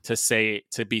them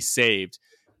to be saved,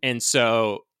 and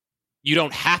so you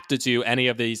don't have to do any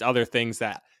of these other things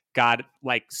that God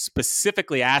like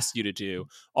specifically asked you to do.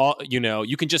 All, you know,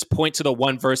 you can just point to the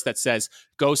one verse that says,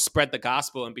 go spread the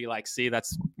gospel and be like, see,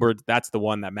 that's the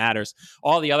one that matters.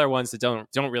 All the other ones that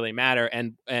don't really matter.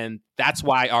 And that's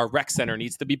why our rec center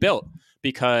needs to be built,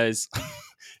 because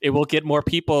it will get more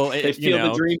people,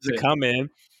 to come in,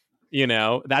 you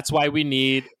know, that's why we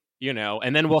need, you know,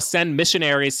 and then we'll send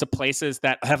missionaries to places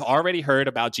that have already heard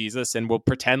about Jesus and we'll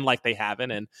pretend like they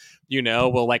haven't. And, you know,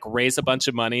 we'll like raise a bunch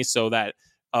of money so that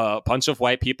a bunch of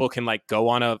white people can like go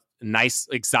on a nice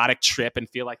exotic trip and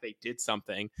feel like they did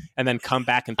something and then come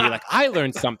back and be like, I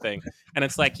learned something. And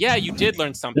it's like, yeah, you did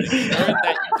learn something. You learned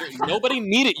that nobody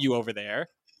needed you over there.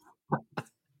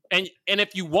 And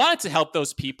if you wanted to help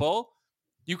those people,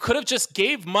 you could have just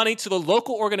gave money to the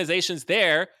local organizations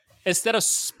there instead of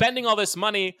spending all this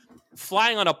money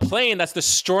flying on a plane that's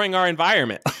destroying our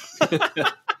environment.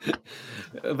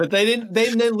 But they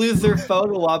didn't lose their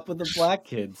photo op with the black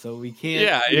kid, so we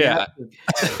can't. Yeah.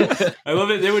 I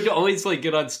love it. They would always like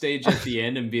get on stage at the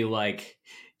end and be like,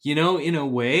 you know, in a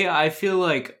way, I feel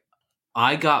like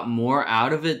I got more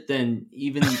out of it than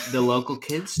even the local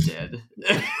kids did.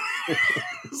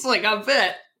 It's like, I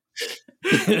bet.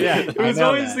 Yeah, it was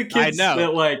always the kids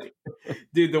that like,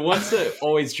 dude, the ones that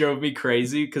always drove me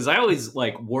crazy, because I always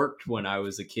like worked when I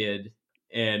was a kid,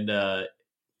 and it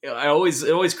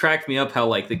always cracked me up how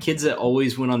like the kids that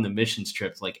always went on the missions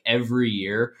trips like every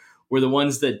year were the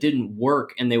ones that didn't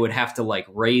work, and they would have to like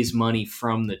raise money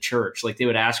from the church. Like they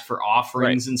would ask for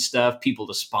offerings and stuff, people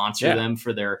to sponsor them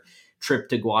for their trip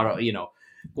to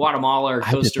Guatemala or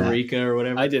Costa Rica or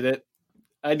whatever. I did it.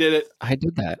 I did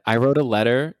that. I wrote a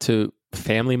letter to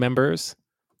family members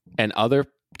and other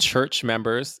church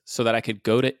members so that I could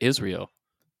go to Israel.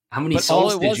 How many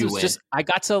souls did you win? I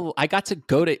got to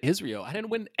go to Israel. I didn't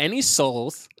win any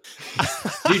souls.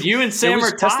 Dude, you and Sam are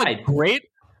tied. A great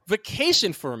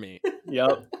vacation for me.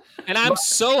 Yep. And I'm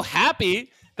so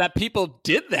happy that people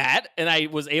did that, and I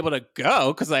was able to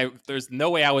go because there's no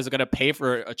way I was going to pay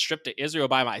for a trip to Israel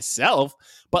by myself.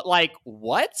 But like,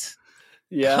 what?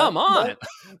 Yeah, Come on.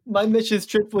 My missions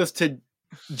trip was to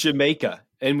Jamaica,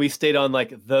 and we stayed on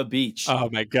like the beach. Oh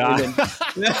my god!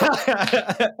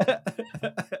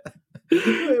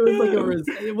 It was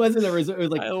like it wasn't a resort. It was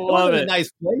like it wasn't a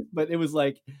nice place, but it was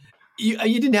like you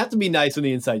didn't have to be nice on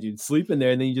the inside. You'd sleep in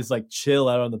there, and then you just like chill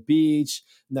out on the beach,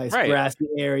 nice grassy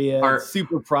area,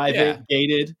 super private,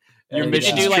 gated. Your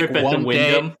mission trip at the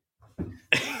Wyndham.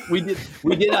 We did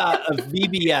a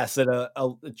VBS at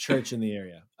a church in the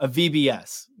area. A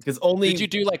VBS because only. Did you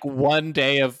do like one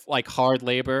day of like hard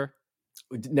labor?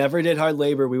 We never did hard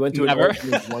labor. We went to an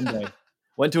orphanage one day.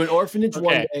 One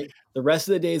day. The rest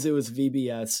of the days it was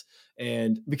VBS,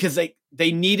 and because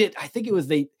they needed, I think it was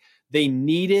they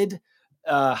needed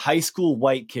high school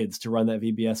white kids to run that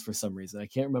VBS for some reason. I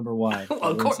can't remember why. Well,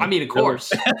 of course.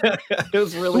 It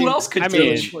was really. Who else could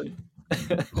teach?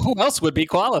 Who else would be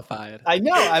qualified? I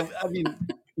know. I mean,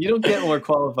 you don't get more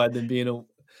qualified than being a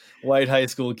white high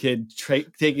school kid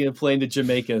taking a plane to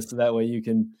Jamaica, so that way you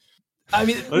can. I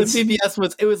mean, the VBS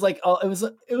was like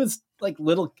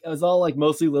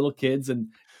mostly little kids, and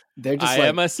they're just I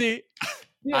am a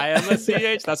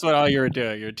CH. That's what all you were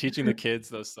doing. You're teaching the kids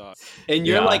those songs, and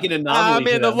you're like an anomaly. I'm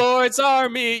in the Lord's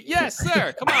army. Yes,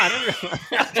 sir. Come on.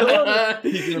 I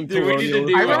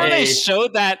remember they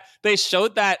showed that.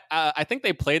 I think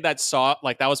they played that song.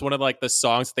 Like that was one of like the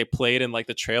songs that they played in like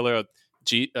the trailer of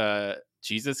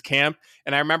Jesus Camp,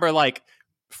 and I remember like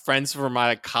friends from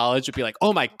my college would be like,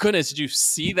 "Oh my goodness, did you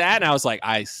see that?" And I was like,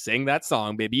 "I sing that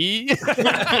song, baby."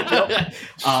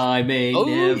 I may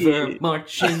never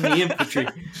march in the infantry.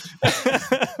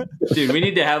 Dude, we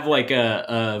need to have like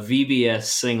a VBS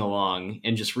sing along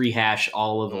and just rehash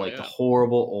all of the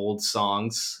horrible old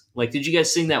songs. Like, did you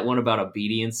guys sing that one about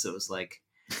obedience? It was like,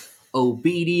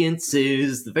 obedience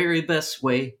is the very best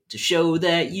way to show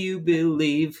that you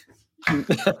believe.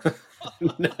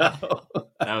 No,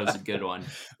 that was a good one.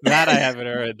 That I haven't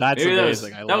heard. That's maybe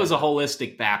amazing. That was a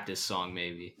holistic Baptist song,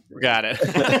 maybe. Got it.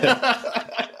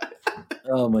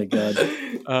 Oh my god,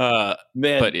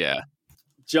 man! But yeah,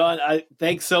 John,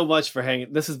 thanks so much for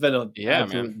hanging. This has been an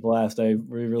absolute blast. I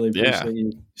really appreciate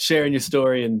you sharing your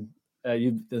story, and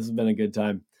this has been a good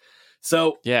time.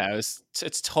 So yeah,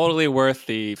 it's totally worth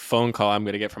the phone call I'm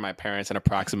going to get from my parents in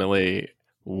approximately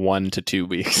 1 to 2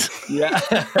 weeks. Yeah.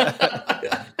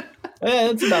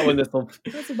 That's about when this will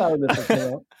come out.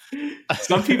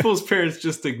 Some people's parents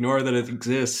just ignore that it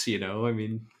exists, I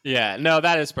mean. Yeah, no,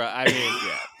 that is.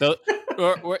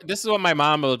 This is what my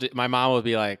mom will do. My mom will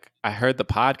be like, "I heard the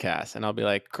podcast," and I'll be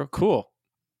like, "Cool,"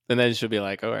 and then she'll be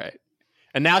like, "All right,"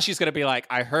 and now she's gonna be like,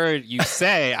 "I heard you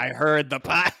say, I heard the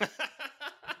podcast."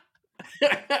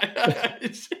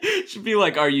 She'd be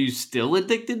like, "Are you still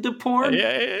addicted to porn?"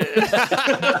 Yeah.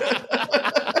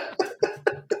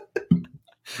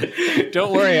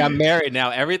 Don't worry, I'm married now.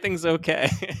 Everything's okay.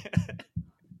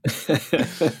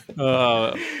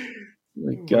 Oh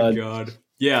my God.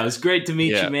 Yeah, it's great to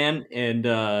meet you, man. And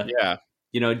do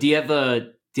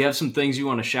you have some things you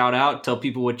want to shout out? Tell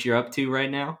people what you're up to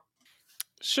right now.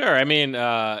 Sure. I mean,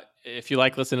 if you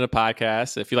like listening to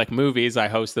podcasts, if you like movies, I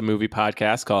host a movie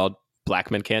podcast called Black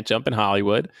Men Can't Jump in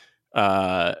Hollywood.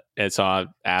 It's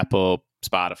on Apple,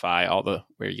 Spotify,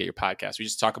 where you get your podcasts. We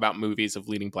just talk about movies of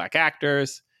leading Black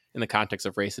actors in the context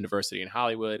of race and diversity in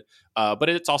Hollywood. But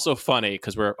it's also funny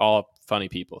because we're all funny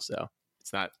people. So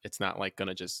it's not like going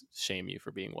to just shame you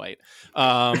for being white.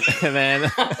 And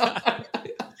then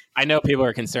I know people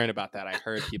are concerned about that. I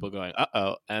heard people going,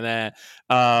 uh-oh. And then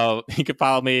you can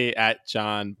follow me at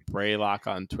John Braylock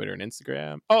on Twitter and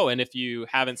Instagram. Oh, and if you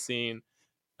haven't seen,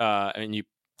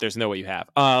 there's no way you have.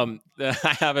 I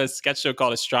have a sketch show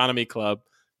called Astronomy Club,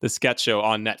 the sketch show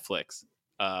on Netflix.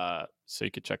 So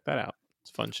you could check that out. It's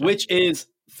a fun show. Which is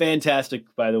fantastic,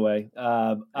 by the way.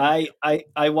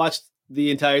 I watched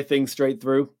the entire thing straight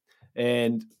through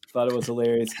and thought it was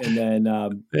hilarious. And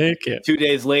then Thank you. 2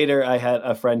 days later, I had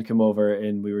a friend come over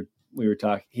and we were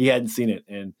talking. He hadn't seen it,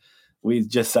 and we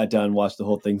just sat down and watched the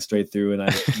whole thing straight through, and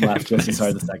I laughed just as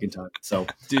hard the second time. So,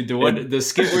 dude, the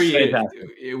skit where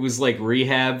it was like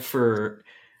rehab for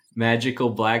magical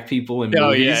Black people in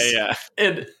movies. Oh yeah.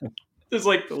 And there's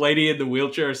like the lady in the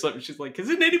wheelchair or something. She's like,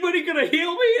 "Isn't anybody gonna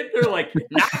heal me?" And they're like,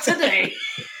 "Not today."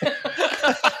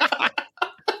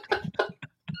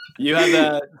 You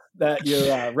have that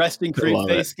your resting creek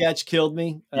face sketch killed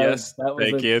me. Yes,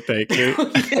 thank you.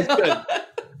 I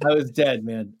was dead,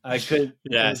 man. I couldn't.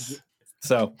 Yes.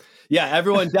 So, yeah,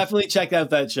 everyone definitely check out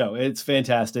that show. It's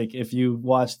fantastic. If you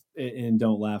watch it and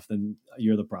don't laugh, then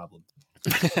you're the problem.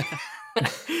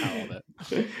 I love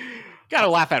it. Gotta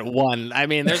laugh at one. I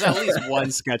mean, there's at least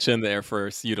one sketch in there for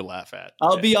you to laugh at.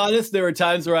 I'll be honest. There were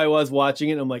times where I was watching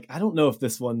it. And I'm like, I don't know if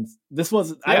this one's. I don't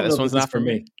know if one's not for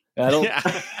me. I don't. Yeah.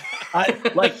 To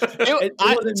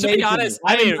be honest,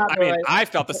 I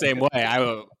felt the same way.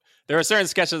 There were certain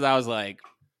sketches I was like,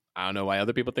 I don't know why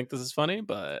other people think this is funny,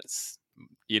 but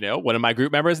one of my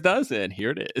group members does, and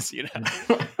here it is.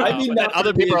 I mean,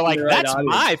 other people are like, that's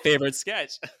my favorite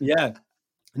sketch. Yeah.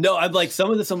 No, I'm like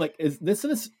some of this. I'm like, this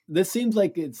seems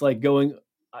like it's like going.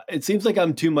 It seems like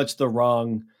I'm too much the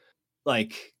wrong,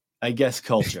 like I guess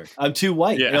culture. I'm too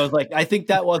white. Yeah. And I was like, I think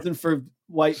that wasn't for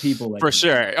white people. Like for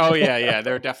sure. Oh yeah.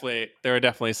 There were definitely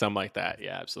some like that.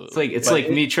 Yeah, absolutely. It's like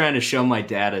me trying to show my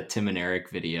dad a Tim and Eric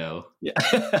video. Yeah.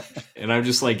 And I'm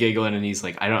just like giggling, and he's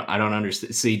like, I don't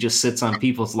understand. So he just sits on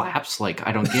people's laps, like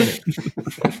I don't get it.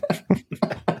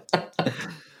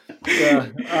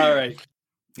 All right.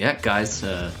 Yeah, guys,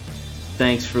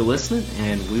 thanks for listening,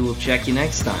 and we will check you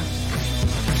next time.